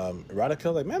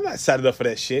erotica, like man, I'm not excited up for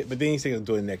that shit. But then you say I'm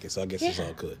doing naked, so I guess it's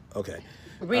all good. Okay.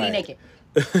 Reading All right. naked.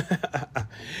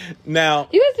 Now,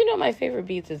 You guys do know my favorite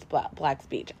beats is Black's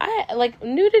Beach. I like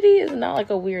nudity is not like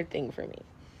a weird thing for me.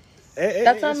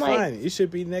 That's it's on, like- fine. You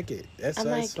should be naked. That's I'm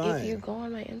like, fine. if you go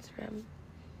on my Instagram,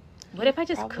 What if I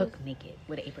just Probably. cook naked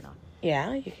with an apron on?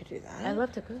 yeah, you could do that. I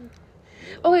love to cook.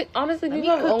 Oh wait, honestly, Let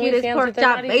people me have cook you this OnlyFans pork that they're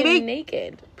chop, not baby. even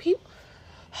naked. People,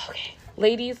 okay,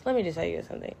 ladies, let me just tell you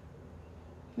something.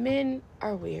 Men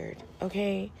are weird.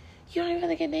 Okay, you don't even have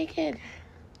to get naked.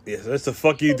 Yes, that's the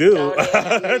fuck you do. Don't even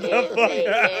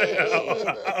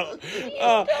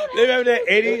They remember that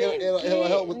 80s? It'll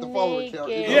help with the follower count.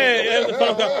 You know? Yeah, the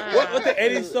fuck up. What the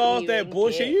 80s songs, that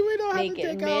bullshit? You really don't have Naked. to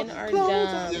take Men out are clothes.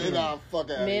 dumb. Yeah, nah, fuck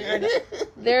out Men here. are.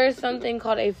 There is something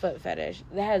called a foot fetish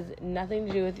that has nothing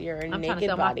to do with your I'm trying to naked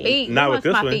sell body. my feet. Not Who with wants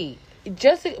this my one. feet?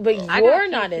 But I you're got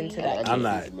not feet. into I that. need I'm to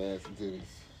not. see some ass and titties.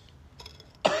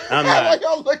 I'm Like not.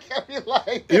 y'all look at me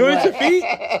like. You into feet?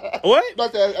 What?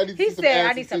 Not that I need to He see some said, ass I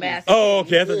and need some titties. ass. Oh,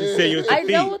 okay. I thought you said you into I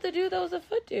know feet. what the dude that was a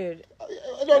foot dude.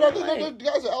 No, the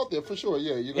guys are out there for sure.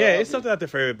 Yeah, you know. Yeah, it's something out there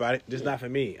for everybody, just not for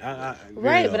me.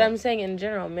 Right, but I'm saying in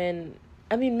general, men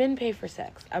pay for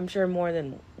sex. I'm sure more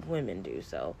than women do.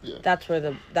 So Yeah. that's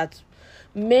where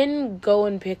men go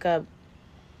and pick up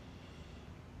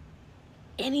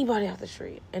anybody off the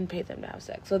street and pay them to have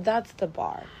sex. So that's the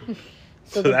bar.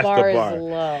 So the that's bar the bar. is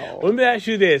low. Let me ask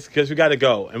you this, because we got to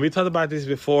go. And we talked about this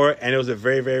before, and it was a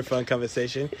very, very fun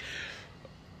conversation.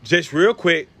 Just real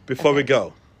quick before we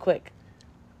go. Quick.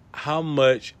 How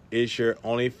much is your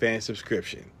OnlyFans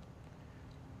subscription?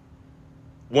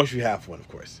 Once you have one, of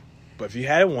course. But if you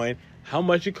had one, how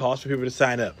much it costs for people to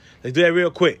sign up. Let's do that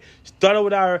real quick. Start out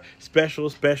with our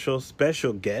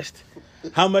special guest.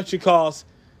 How much it costs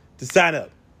to sign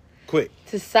up? Quick.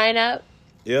 To sign up,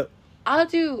 Yep. I'll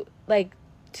do like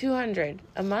 $200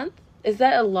 a month. Is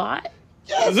that a lot?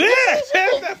 Yes,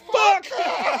 the fuck.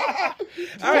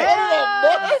 All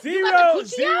right. Zero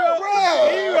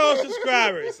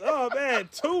subscribers. Oh man,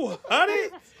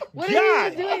 200. What God are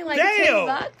you doing? Like damn.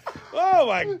 $10? Oh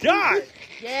my God.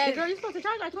 Yeah, girl, you're supposed to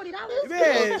charge like $20.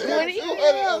 Man,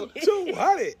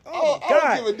 200. Oh I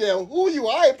God. don't give a damn who you.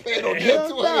 I ain't paying no damn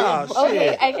Hell nah, 200.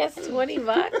 Okay, I guess $20.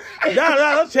 No,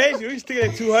 don't change it. We stick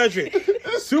at 200.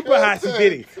 Super high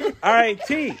Diddy. All right,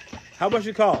 T. How much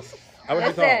it cost? How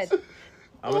much it cost? Listen,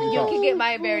 How much it you cost? can get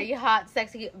my very hot,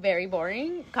 sexy, very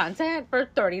boring content for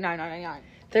 $39.99.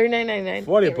 $39.99.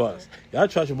 $40. Y'all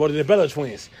charging more than the Bella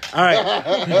twins. All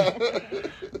right.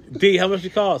 D, how much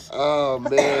it cost? Oh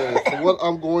man! So what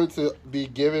I'm going to be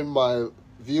giving my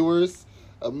viewers,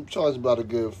 I'm charging about a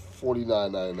good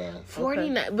 $49.99.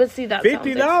 $49. But see, that's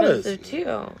 $50 expensive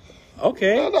too.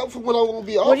 Okay. No, for what I'm going to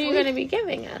be offering. What are you going to be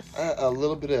giving us? A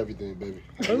little bit of everything, baby.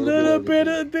 A little bit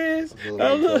of this. A little bit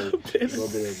A of little bit of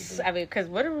everything. I mean, because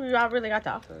what do y'all really got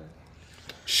to offer?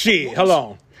 shit. Hold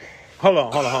on. What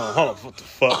the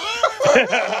fuck?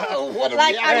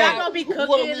 Like, are y'all going to be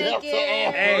cooking again?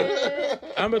 Hey,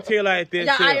 I'm gonna tell you like this.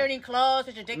 Y'all too. ironing clothes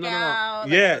with your dick out?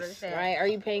 Like, Yes. what is that? Right? Are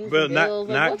you paying for But bills?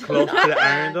 Like, not what's close going to the on?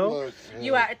 iron though. Look,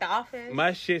 You out at the office?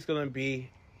 My shit's gonna be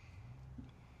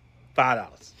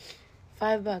 $5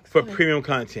 $5 for okay. premium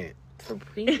content. For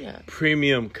premium.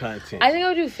 Premium content. I think I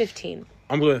would do 15.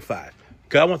 I'm doing $5.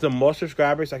 Cause I want the most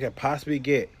subscribers I can possibly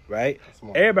get. Right?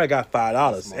 Smart. Everybody got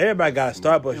 $5. Everybody got a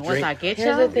Starbucks And once drink. I get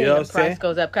Here's the y'all, thing. You know what the I'm saying? price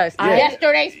goes up because I-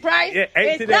 yesterday's price Yeah,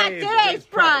 ain't is not today's today's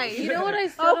price. You know what I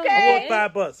still Okay. I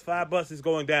don't want get? $5. $5 is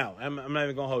going down. I'm not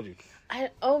even gonna hold you.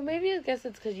 Maybe I guess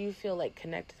it's because you feel like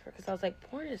connected to her. Because I was like,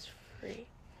 porn is free.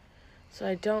 So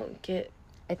I don't get...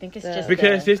 I think it's The- just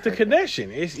Because the- it's the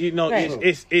connection. It's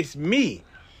Right. it's me.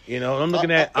 You know, I'm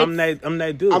looking at I'm that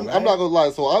dude. I'm right? not gonna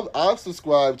lie. So I've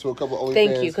subscribed to a couple of OnlyFans.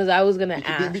 Thank you, because I was going to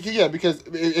ask. Because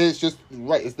it's just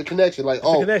right. It's the connection. Like,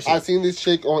 the connection. I seen this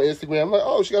chick on Instagram. I'm like,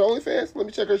 oh, she got OnlyFans. Let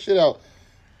me check her shit out.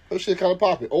 Her shit kind of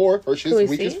popping, or her shit's we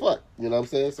weak see? as fuck. You know what I'm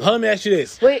saying? So, Let me ask you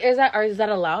this. Wait, is that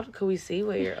allowed? Could we see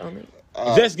what you're only...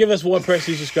 Just give us one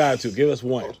person you subscribe to. Give us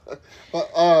one.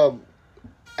 but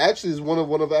actually, it's one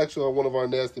of our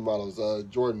nasty models,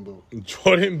 Jordan Boo.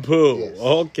 Jordan Boo. Yes.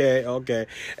 Okay.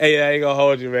 Hey, I ain't gonna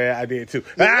hold you, man. I did too.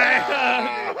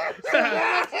 How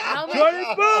much? Jordan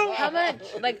Boo. How much?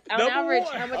 Like, on Number average,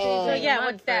 one. how much are you paying yeah, a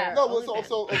month what's that? No, for but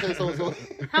so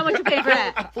How much you paying for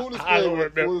that? full I don't disclaimer.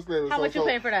 remember. How much you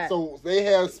paying for that? So they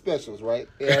have specials, right?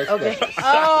 They have Okay. specials.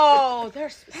 Oh, they're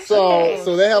special.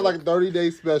 So they have like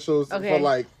 30-day specials Okay. for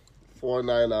like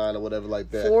 $4.99 or whatever like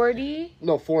that. 40?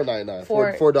 No, $4.99.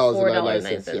 $4.99.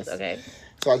 $4.99. Yes. Okay.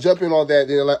 So I jump in on that.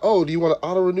 Then they're like, "Oh, do you want to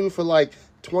auto renew for like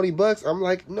 $20?" I'm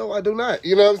like, "No, I do not."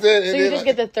 You know what I'm saying? So And you then just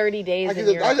get the 30 days I, and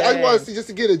get you're I good. want to see just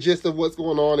to get a gist of what's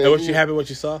going on. And was you happy what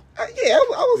you saw? Yeah,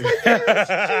 I was like,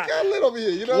 yeah, she got lit over here.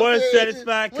 You know One what I'm saying?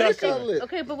 satisfied She got customer. lit.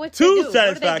 Okay, but what Two they do?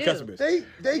 satisfied What do they do? customers.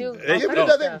 They Do- give oh, it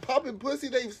up. They stuff. popping pussy.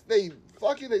 They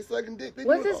fucking. They sucking dick. They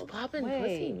What doing does all- poppin' Wait.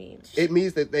 pussy mean? It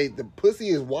means that the pussy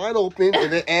is wide open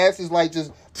and the ass is like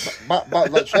just like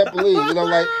trampoline. You know,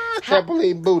 like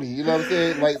trampoline booty. You know what I'm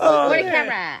saying? Like, Where the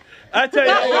camera at? I tell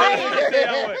you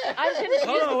what. I'm confused.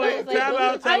 Hold on, wait. because I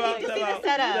was like, I need to see the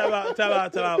setup. Time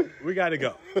out. We gotta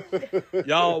go.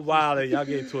 Y'all wild. Y'all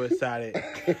getting too excited.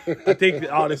 I think that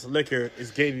all this liquor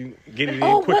is getting in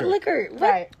oh, quicker. what liquor? What?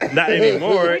 Right. Not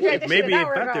anymore. We drank It this may shit be an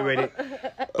hour ago. infatuated.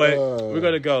 But we're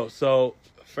gonna go. So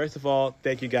first of all,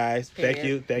 thank you guys. Thank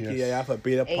you, y'all, for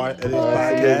being a part of this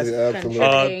podcast.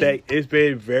 Absolutely. It's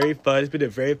been very fun. It's been a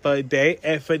very fun day.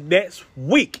 And for next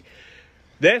week,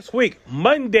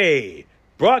 Monday,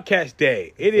 broadcast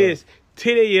day. It is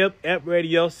 10 a.m. App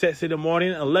Radio, sets in the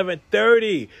morning,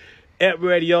 11:30 App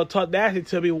Radio. Talk nasty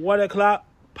to me, 1 o'clock.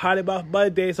 Potty Mouth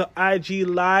Mondays on IG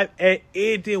Live, and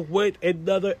ending with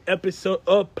another episode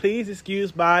of Please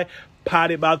Excuse My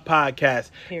Potty Mouth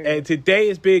Podcast. Period. And today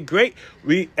has been great.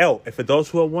 And for those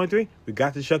who are wondering, we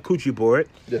got the charcuterie board,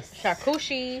 Yes.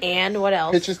 Charcuterie. And what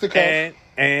else? Pictures to come.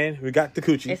 and we got the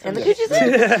coochie. And the coochie's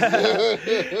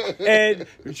And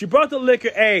she brought the liquor.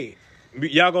 Hey,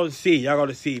 y'all gonna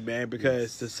see, man,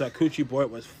 because the charcuterie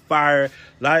board was fire. A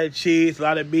lot of cheese, a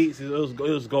lot of meats. It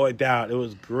was going down. It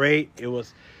was great. It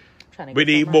was trying to We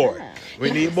get need some of more. that.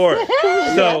 We need more.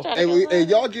 So And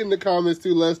y'all get in the comments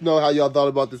too. Let us know how y'all thought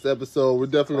about this episode. We're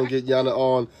definitely gonna get Yana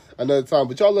on another time.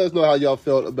 But y'all let us know how y'all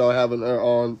felt about having her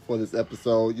on for this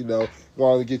episode. You know,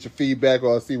 wanted to get your feedback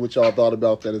or see what y'all thought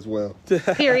about that as well.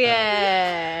 Period.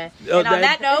 And on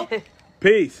that note,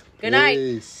 peace. good night.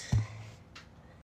 Peace.